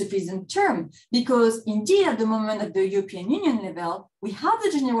in sufficient term, because indeed at the moment at the European Union level, we have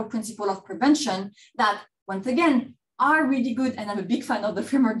the general principle of prevention that, once again, are really good, and I'm a big fan of the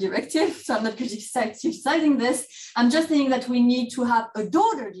framework directive, so I'm not criticizing this. I'm just saying that we need to have a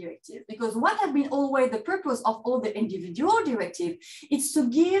daughter directive, because what has been always the purpose of all the individual directive is to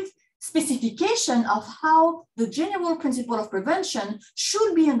give specification of how the general principle of prevention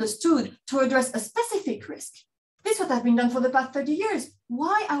should be understood to address a specific risk. This is what has been done for the past 30 years.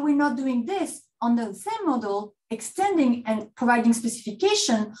 Why are we not doing this on the same model, extending and providing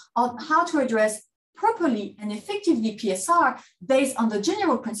specification on how to address properly and effectively PSR based on the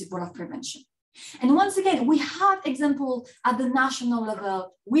general principle of prevention? And once again, we have examples at the national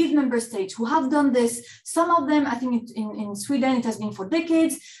level with member states who have done this. Some of them, I think in Sweden, it has been for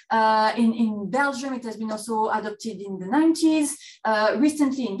decades. In Belgium, it has been also adopted in the 90s.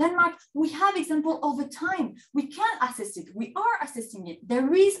 Recently in Denmark, we have examples over time. We can assess it. We are assessing it.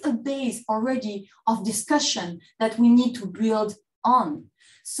 There is a base already of discussion that we need to build on.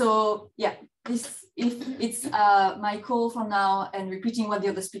 So yeah, it's my call for now, and repeating what the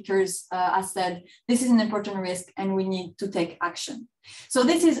other speakers have said, this is an important risk and we need to take action. So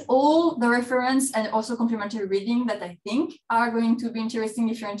this is all the reference and also complementary reading that I think are going to be interesting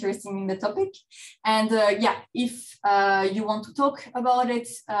if you're interested in the topic. And yeah, if you want to talk about it,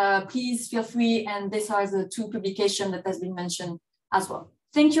 please feel free. And these are the two publications that has been mentioned as well.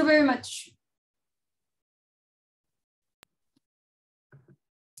 Thank you very much.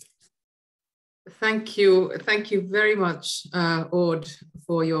 Thank you very much, Aude,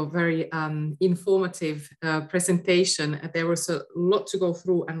 for your very informative presentation. There was a lot to go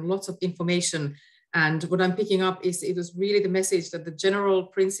through and lots of information. And what I'm picking up is it was really the message that the general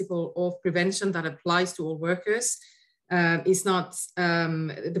principle of prevention that applies to all workers is not,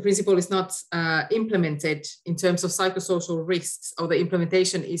 the principle is not implemented in terms of psychosocial risks, or the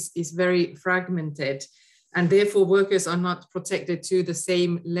implementation is very fragmented. And therefore, workers are not protected to the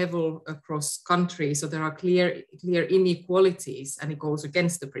same level across countries. So there are clear inequalities, and it goes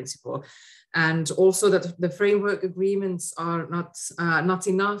against the principle. And also that the framework agreements are not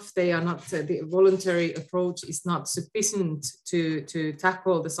enough. They are not, the voluntary approach is not sufficient to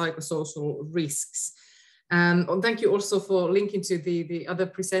tackle the psychosocial risks. Thank you also for linking to the other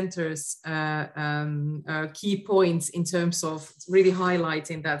presenters' key points in terms of really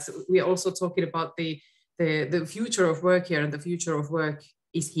highlighting that we are also talking about the future of work here, and the future of work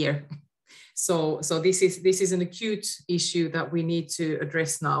is here. So this is an acute issue that we need to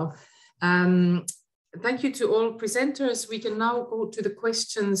address now. Thank you to all presenters. We can now go to the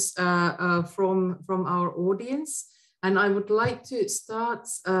questions from our audience, and I would like to start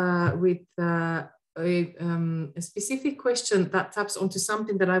with a specific question that taps onto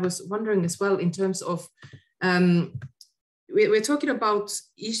something that I was wondering as well, in terms of we're talking about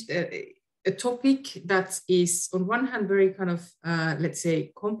a topic that is on one hand very kind of, let's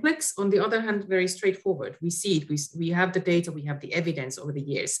say, complex, on the other hand, very straightforward. We see it, we have the data, we have the evidence over the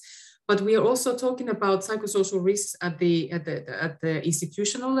years, but we are also talking about psychosocial risks at the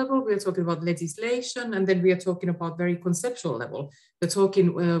institutional level. We are talking about legislation, and then we are talking about very conceptual level. We're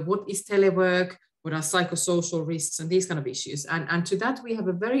talking what is telework, what are psychosocial risks, and these kind of issues. And to that, we have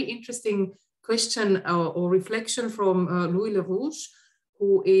a very interesting question or reflection from Louis Lerouge,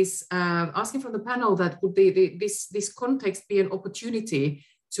 who is asking from the panel that would this context be an opportunity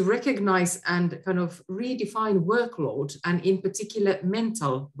to recognize and kind of redefine workload, and in particular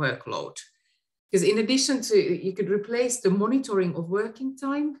mental workload. Because in addition to, you could replace the monitoring of working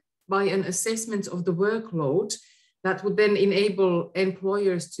time by an assessment of the workload that would then enable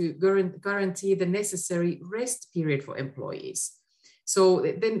employers to guarantee the necessary rest period for employees. So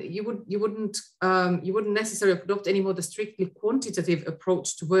then you wouldn't necessarily adopt anymore the strictly quantitative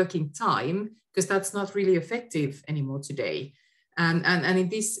approach to working time, because that's not really effective anymore today. And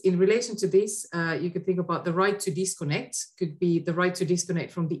in relation to this, you could think about the right to disconnect, could be the right to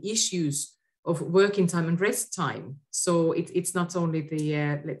disconnect from the issues of working time and rest time. So it's not only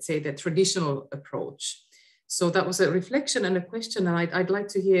the, let's say, the traditional approach. So that was a reflection and a question, and I'd like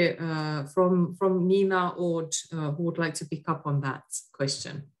to hear from Nina or who would like to pick up on that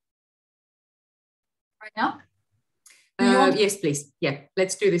question. right now? Yes, please. Yeah,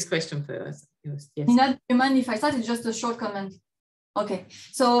 let's do this question first. Yes. Nina, do you mind if I start? It's just a short comment. Okay,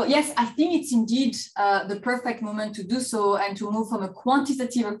 so yes, I think it's indeed the perfect moment to do so and to move from a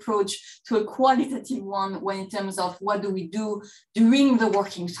quantitative approach to a qualitative one when in terms of what do we do during the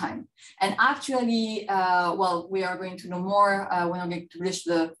working time. And actually, well, we are going to know more when we're going to publish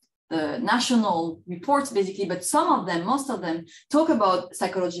the national reports basically, but some of them, most of them talk about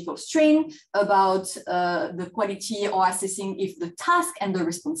psychological strain, about the quality or assessing if the task and the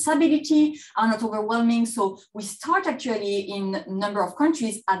responsibility are not overwhelming. So we start actually in a number of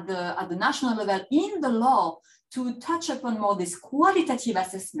countries at the national level in the law to touch upon more this qualitative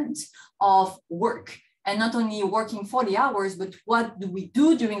assessment of work. And not only working 40 hours, but what do we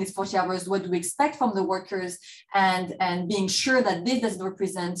do during these 40 hours? What do we expect from the workers? And being sure that this doesn't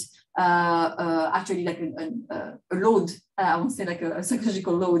represent actually like a load, I won't say like a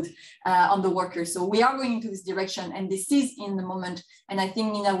psychological load on the workers. So we are going into this direction, and this is in the moment. And I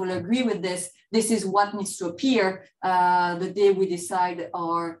think Nina will agree with this. This is what needs to appear the day we decide,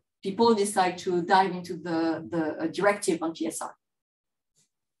 or people decide to dive into the directive on PSR.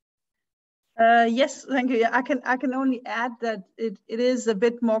 Yes, thank you. I can only add that it is a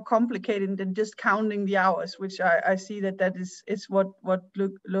bit more complicated than just counting the hours, which I see that is what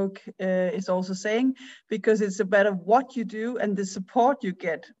Luke is also saying, because it's about what you do and the support you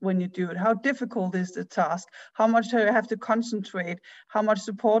get when you do it. How difficult is the task? How much do you have to concentrate? How much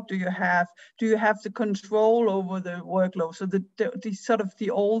support do you have? Do you have the control over the workload? So the sort of the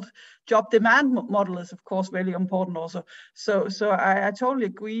old job demand model is of course really important also. So I totally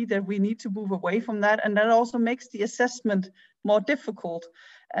agree that we need to move away from that, and that also makes the assessment more difficult.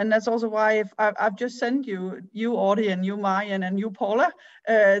 And that's also why I've just sent you Audie and you Marian and you Paula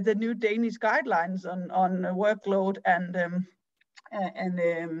the new Danish guidelines on workload and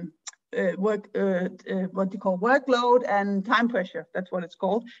what you call workload and time pressure. That's what it's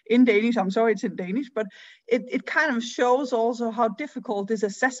called in Danish. I'm sorry it's in Danish, but it kind of shows also how difficult this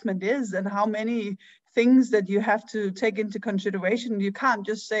assessment is and how many things that you have to take into consideration. You can't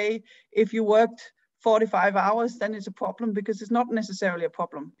just say if you worked 45 hours, then it's a problem, because it's not necessarily a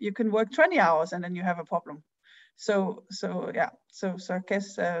problem. You can work 20 hours and then you have a problem. So yeah, so I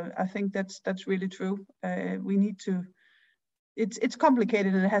guess I think that's really true. We need to, it's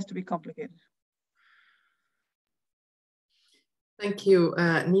complicated and it has to be complicated. Thank you,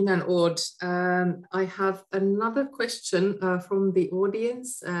 Nina and Aud. I have another question from the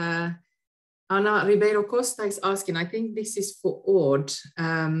audience. Ana Ribeiro Costa is asking, I think this is for Aud.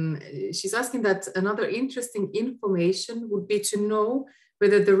 She's asking that another interesting information would be to know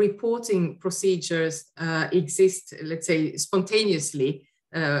whether the reporting procedures exist, let's say, spontaneously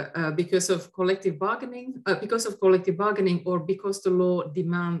because of collective bargaining, or because the law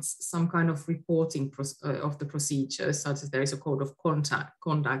demands some kind of reporting of the procedures, such as there is a code of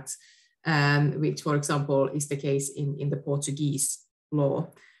conduct, which, for example, is the case in the Portuguese law.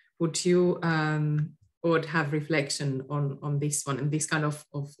 Would you or have reflection on this one and this kind of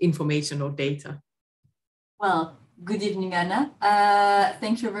information or data? Well, good evening, Anna.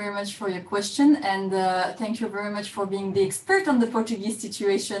 Thank you very much for your question, and thank you very much for being the expert on the Portuguese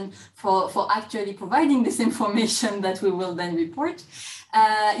situation, for actually providing this information that we will then report.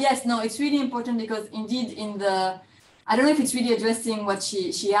 Yes, no, it's really important, because indeed in the, I don't know if it's really addressing what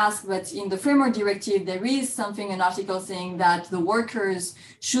she asked, but in the framework directive, there is something, an article saying that the workers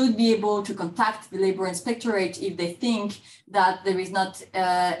should be able to contact the labor inspectorate if they think that there is not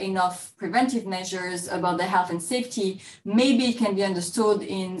enough preventive measures about their health and safety. Maybe it can be understood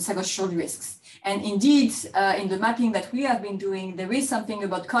in psychosocial risks. And indeed, in the mapping that we have been doing, there is something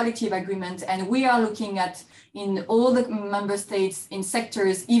about collective agreement, and we are looking at, in all the member states, in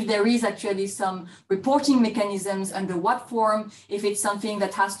sectors, if there is actually some reporting mechanisms, under what form, if it's something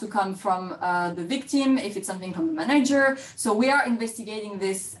that has to come from the victim, if it's something from the manager. So we are investigating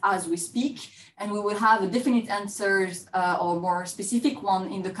this as we speak, and we will have a definite answers or more specific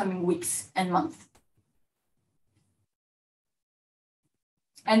one in the coming weeks and months.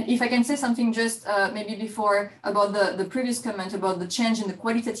 And if I can say something just maybe before about the previous comment about the change in the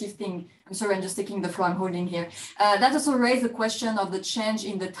qualitative thing, I'm sorry, I'm just taking the floor I'm holding here. That also raised the question of the change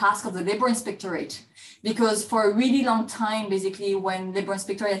in the task of the labor inspectorate, because for a really long time, basically, when labor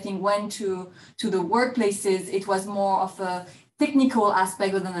inspectorate, I think, went to the workplaces, it was more of a technical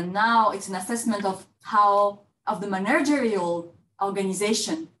aspect, rather than now it's an assessment of the managerial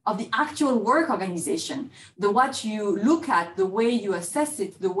organization, of the actual work organization. What you look at, the way you assess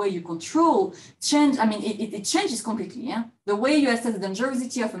it, the way you control, change. I mean, it changes completely. Yeah? The way you assess the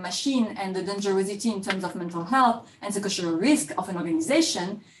dangerosity of a machine and the dangerosity in terms of mental health and psychosocial risk of an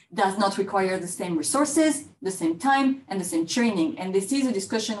organization does not require the same resources, the same time, and the same training. And this is a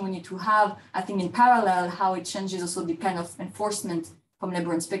discussion we need to have, I think, in parallel, how it changes also the kind of enforcement from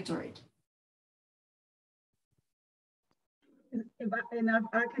labor inspectorate. And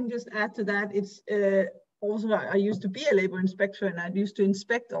I can just add to that, it's also, I used to be a labor inspector and I used to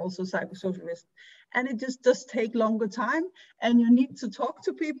inspect also psychosocial risk. And it just does take longer time, and you need to talk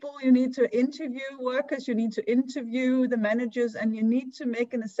to people, you need to interview workers, you need to interview the managers, and you need to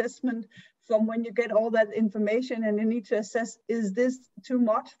make an assessment from when you get all that information, and you need to assess, is this too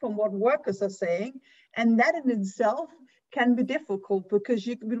much from what workers are saying? And that in itself can be difficult because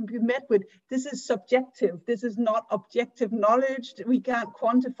you will be met with, this is subjective, this is not objective knowledge, we can't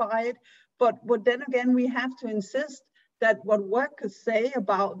quantify it. But then again, we have to insist that what workers say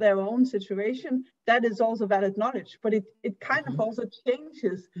about their own situation, that is also valid knowledge. But it kind of also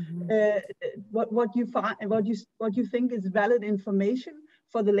changes what you find, what you think is valid information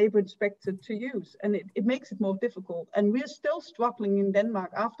for the labor inspector to use. And it makes it more difficult. And we're still struggling in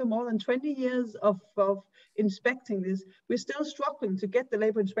Denmark after more than 20 years of inspecting this. We're still struggling to get the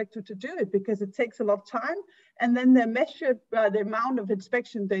labor inspector to do it because it takes a lot of time. And then they're measured by the amount of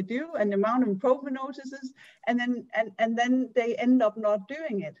inspection they do and the amount of improvement notices. And then they end up not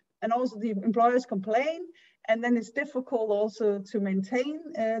doing it. And also the employers complain. And then it's difficult also to maintain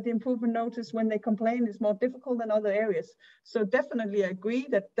the improvement notice. When they complain, it's more difficult than other areas. So definitely I agree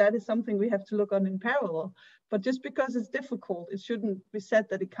that that is something we have to look on in parallel. But just because it's difficult, it shouldn't be said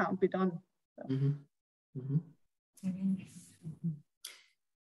that it can't be done.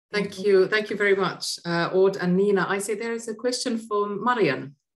 Thank you very much, Aude and Nina. I see there is a question from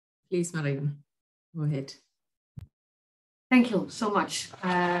Marian. Please, Marian, go ahead. Thank you so much.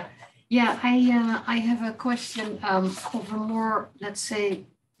 Yeah, I have a question of a more, let's say,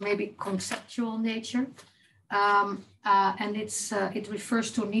 maybe conceptual nature. And it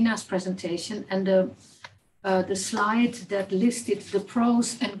refers to Nina's presentation and the slide that listed the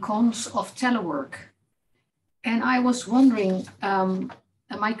pros and cons of telework. And I was wondering,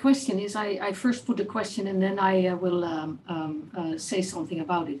 my question is, I first put the question and then I will say something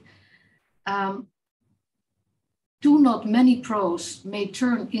about it. Do not many pros may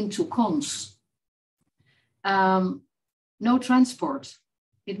turn into cons? No transport.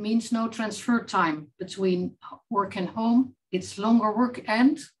 It means no transfer time between work and home. It's longer work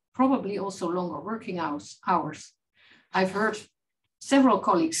and probably also longer working hours. I've heard several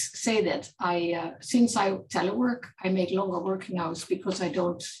colleagues say that since I telework, I make longer working hours because I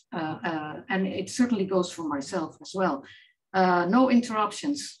don't, and it certainly goes for myself as well. No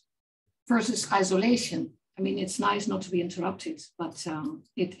interruptions versus isolation. I mean, it's nice not to be interrupted, but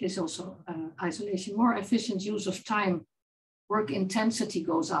it is also isolation. More efficient use of time, work intensity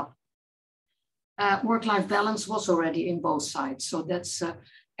goes up. Work-life balance was already in both sides. So that's,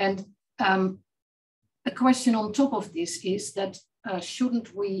 and a question on top of this is that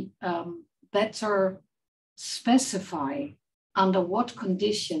shouldn't we better specify under what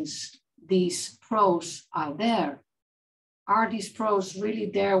conditions these pros are there? Are these pros really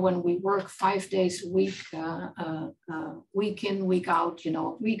there when we work 5 days a week, week in, week out, you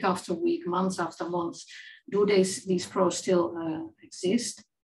know, week after week, months after months? Do these pros still exist?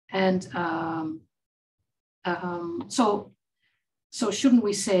 And so shouldn't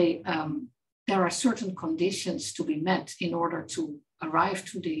we say there are certain conditions to be met in order to arrive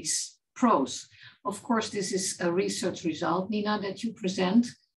to these pros? Of course, this is a research result, Nina, that you present.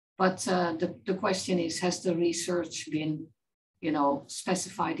 But the question is, has the research been, you know,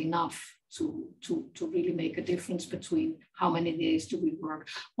 specified enough to really make a difference between how many days do we work?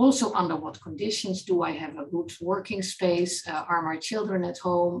 Also, under what conditions do I have a good working space? Are my children at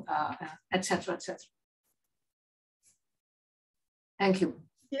home, etc., etc. Thank you.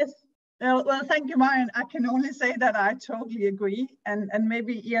 Yes. Well, thank you, Marian. I can only say that I totally agree. And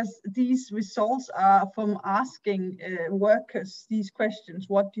maybe, yes, these results are from asking workers these questions.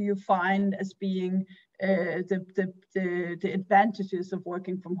 What do you find as being the advantages of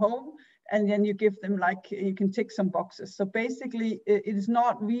working from home? And then you give them, like, you can tick some boxes. So basically, it is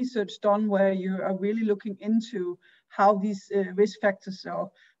not research done where you are really looking into how these risk factors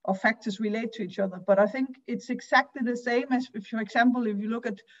or factors relate to each other. But I think it's exactly the same as, if, for example, if you look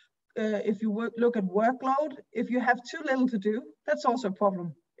at look at workload, if you have too little to do, that's also a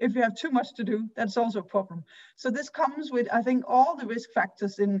problem. If you have too much to do, that's also a problem. So this comes with, I think, all the risk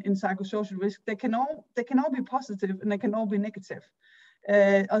factors in psychosocial risk. They can all be positive and they can all be negative.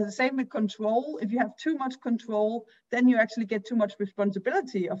 The same with control. If you have too much control, then you actually get too much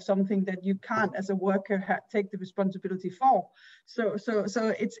responsibility of something that you can't, as a worker, take the responsibility for. So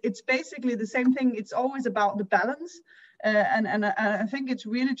it's basically the same thing. It's always about the balance. And I think it's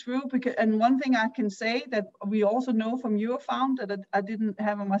really true, because, and one thing I can say that we also know from Eurofound that I didn't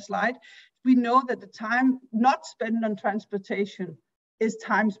have on my slide, we know that the time not spent on transportation is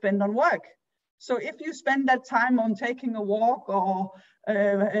time spent on work. So if you spend that time on taking a walk or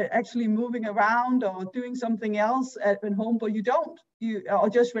actually moving around or doing something else at home, but you don't, or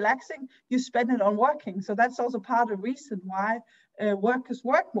just relaxing, you spend it on working. So that's also part of the reason why workers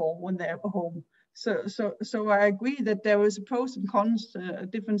work more when they're at home. So I agree that there is pros and cons,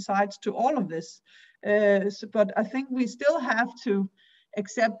 different sides to all of this. But I think we still have to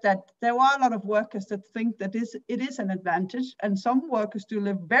accept that there are a lot of workers that think that it is an advantage, and some workers do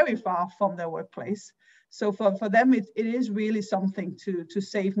live very far from their workplace. So for them, it is really something to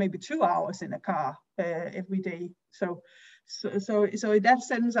save maybe 2 hours in a car every day. So in that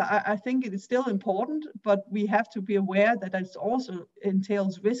sense, I think it is still important, but we have to be aware that it also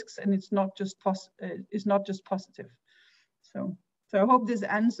entails risks, and it's not just positive. So I hope this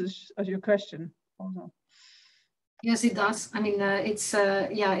answers your question also. Yes, it does. I mean, it's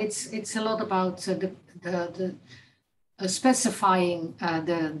a lot about the specifying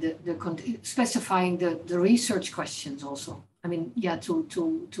specifying the research questions also. I mean, yeah, to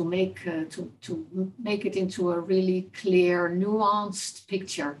make it into a really clear, nuanced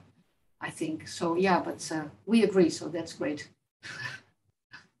picture, I think. So yeah, but we agree. So that's great.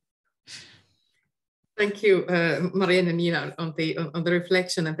 Thank you, Marianne and Nina, on the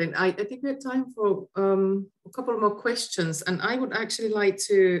reflection. And then I think we have time for a couple more questions. And I would actually like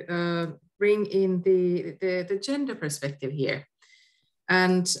to bring in the gender perspective here.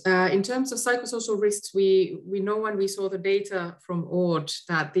 And in terms of psychosocial risks, we know when we saw the data from ORD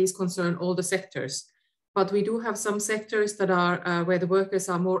that these concern all the sectors. But we do have some sectors that are where the workers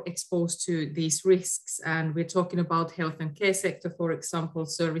are more exposed to these risks. And we're talking about health and care sector, for example,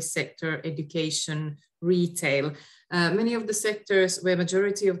 service sector, education, retail, many of the sectors where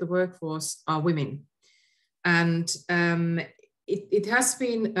majority of the workforce are women. And it has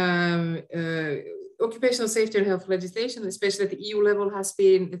been occupational safety and health legislation, especially at the EU level, has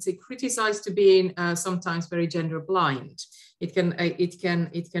been, let's say, criticized to being sometimes very gender blind. It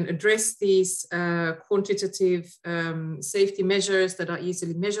can address these quantitative safety measures that are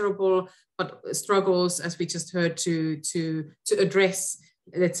easily measurable, but struggles, as we just heard, to address,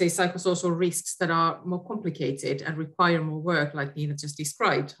 let's say, psychosocial risks that are more complicated and require more work, like Nina just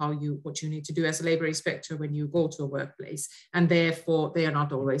described, what you need to do as a labor inspector when you go to a workplace, and therefore they are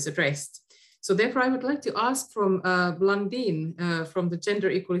not always addressed. So therefore, I would like to ask from Blandine from the Gender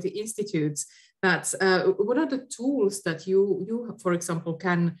Equality Institute that what are the tools that you for example,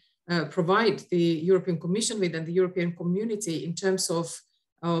 can provide the European Commission with and the European community in terms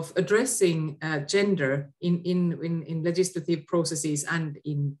of addressing gender in legislative processes and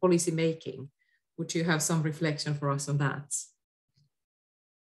in policy making? Would you have some reflection for us on that?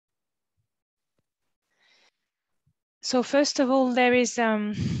 So first of all, there is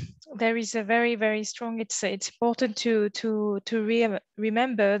a very, very strong, it's important to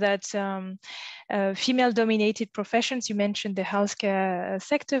remember that female dominated professions, you mentioned the healthcare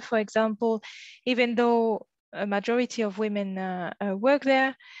sector, for example, even though a majority of women work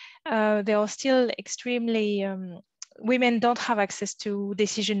there, they are still extremely, women don't have access to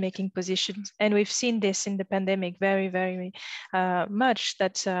decision-making positions. And we've seen this in the pandemic very, very much,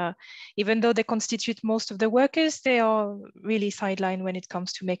 that even though they constitute most of the workers, they are really sidelined when it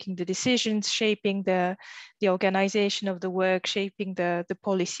comes to making the decisions, shaping the organization of the work, shaping the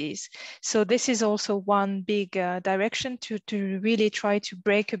policies. So this is also one big direction to really try to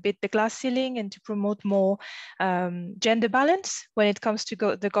break a bit the glass ceiling and to promote more gender balance when it comes to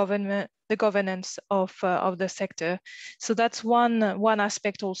the governance of the sector. So that's one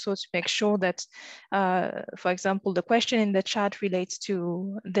aspect also, to make sure that, for example, the question in the chat relates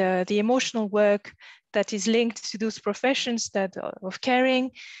to the emotional work that is linked to those professions of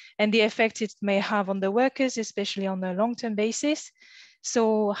caring and the effect it may have on the workers, especially on a long-term basis.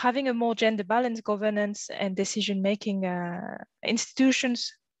 So having a more gender balanced governance and decision-making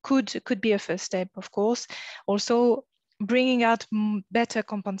institutions could be a first step, of course. Also bringing out better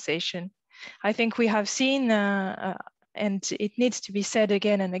compensation. I think we have seen, and it needs to be said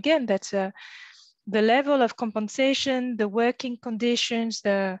again and again, that the level of compensation, the working conditions,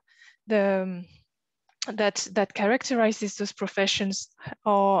 the that characterizes those professions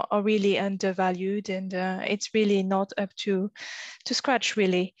are really undervalued, and it's really not up to scratch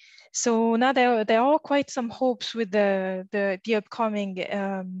really. So now there are quite some hopes with the upcoming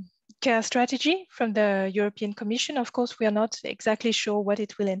care strategy from the European Commission. Of course, we are not exactly sure what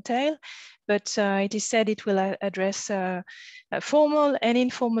it will entail, but it is said it will address formal and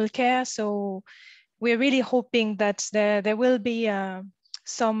informal care. So we're really hoping that there will be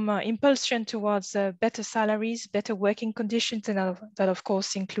some impulsion towards better salaries, better working conditions, and that of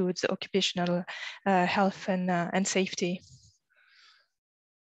course includes occupational health and safety.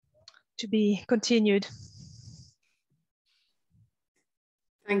 To be continued.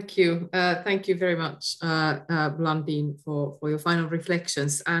 Thank you. Thank you very much, Blandine, for your final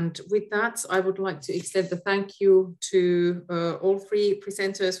reflections. And with that, I would like to extend the thank you to all three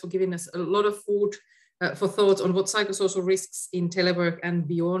presenters for giving us a lot of food for thought on what psychosocial risks in telework and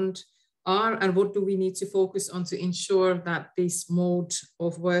beyond are, and what do we need to focus on to ensure that this mode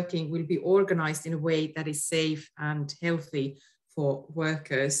of working will be organized in a way that is safe and healthy for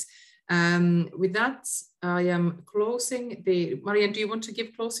workers. With that, I am closing the, Marianne, do you want to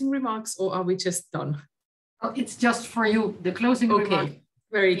give closing remarks, or are we just done? Oh, it's just for you, the closing remarks. Okay,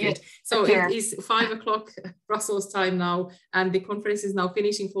 very good. Yes, so it is 5 o'clock Brussels time now, and the conference is now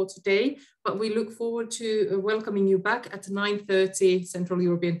finishing for today, but we look forward to welcoming you back at 9:30 Central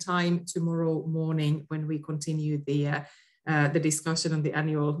European time tomorrow morning, when we continue the discussion on the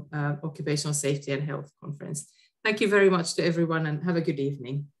annual Occupational Safety and Health Conference. Thank you very much to everyone, and have a good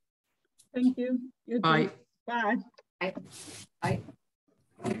evening. Thank you. Bye. Bye. Bye.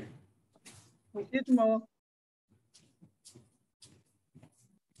 See you tomorrow.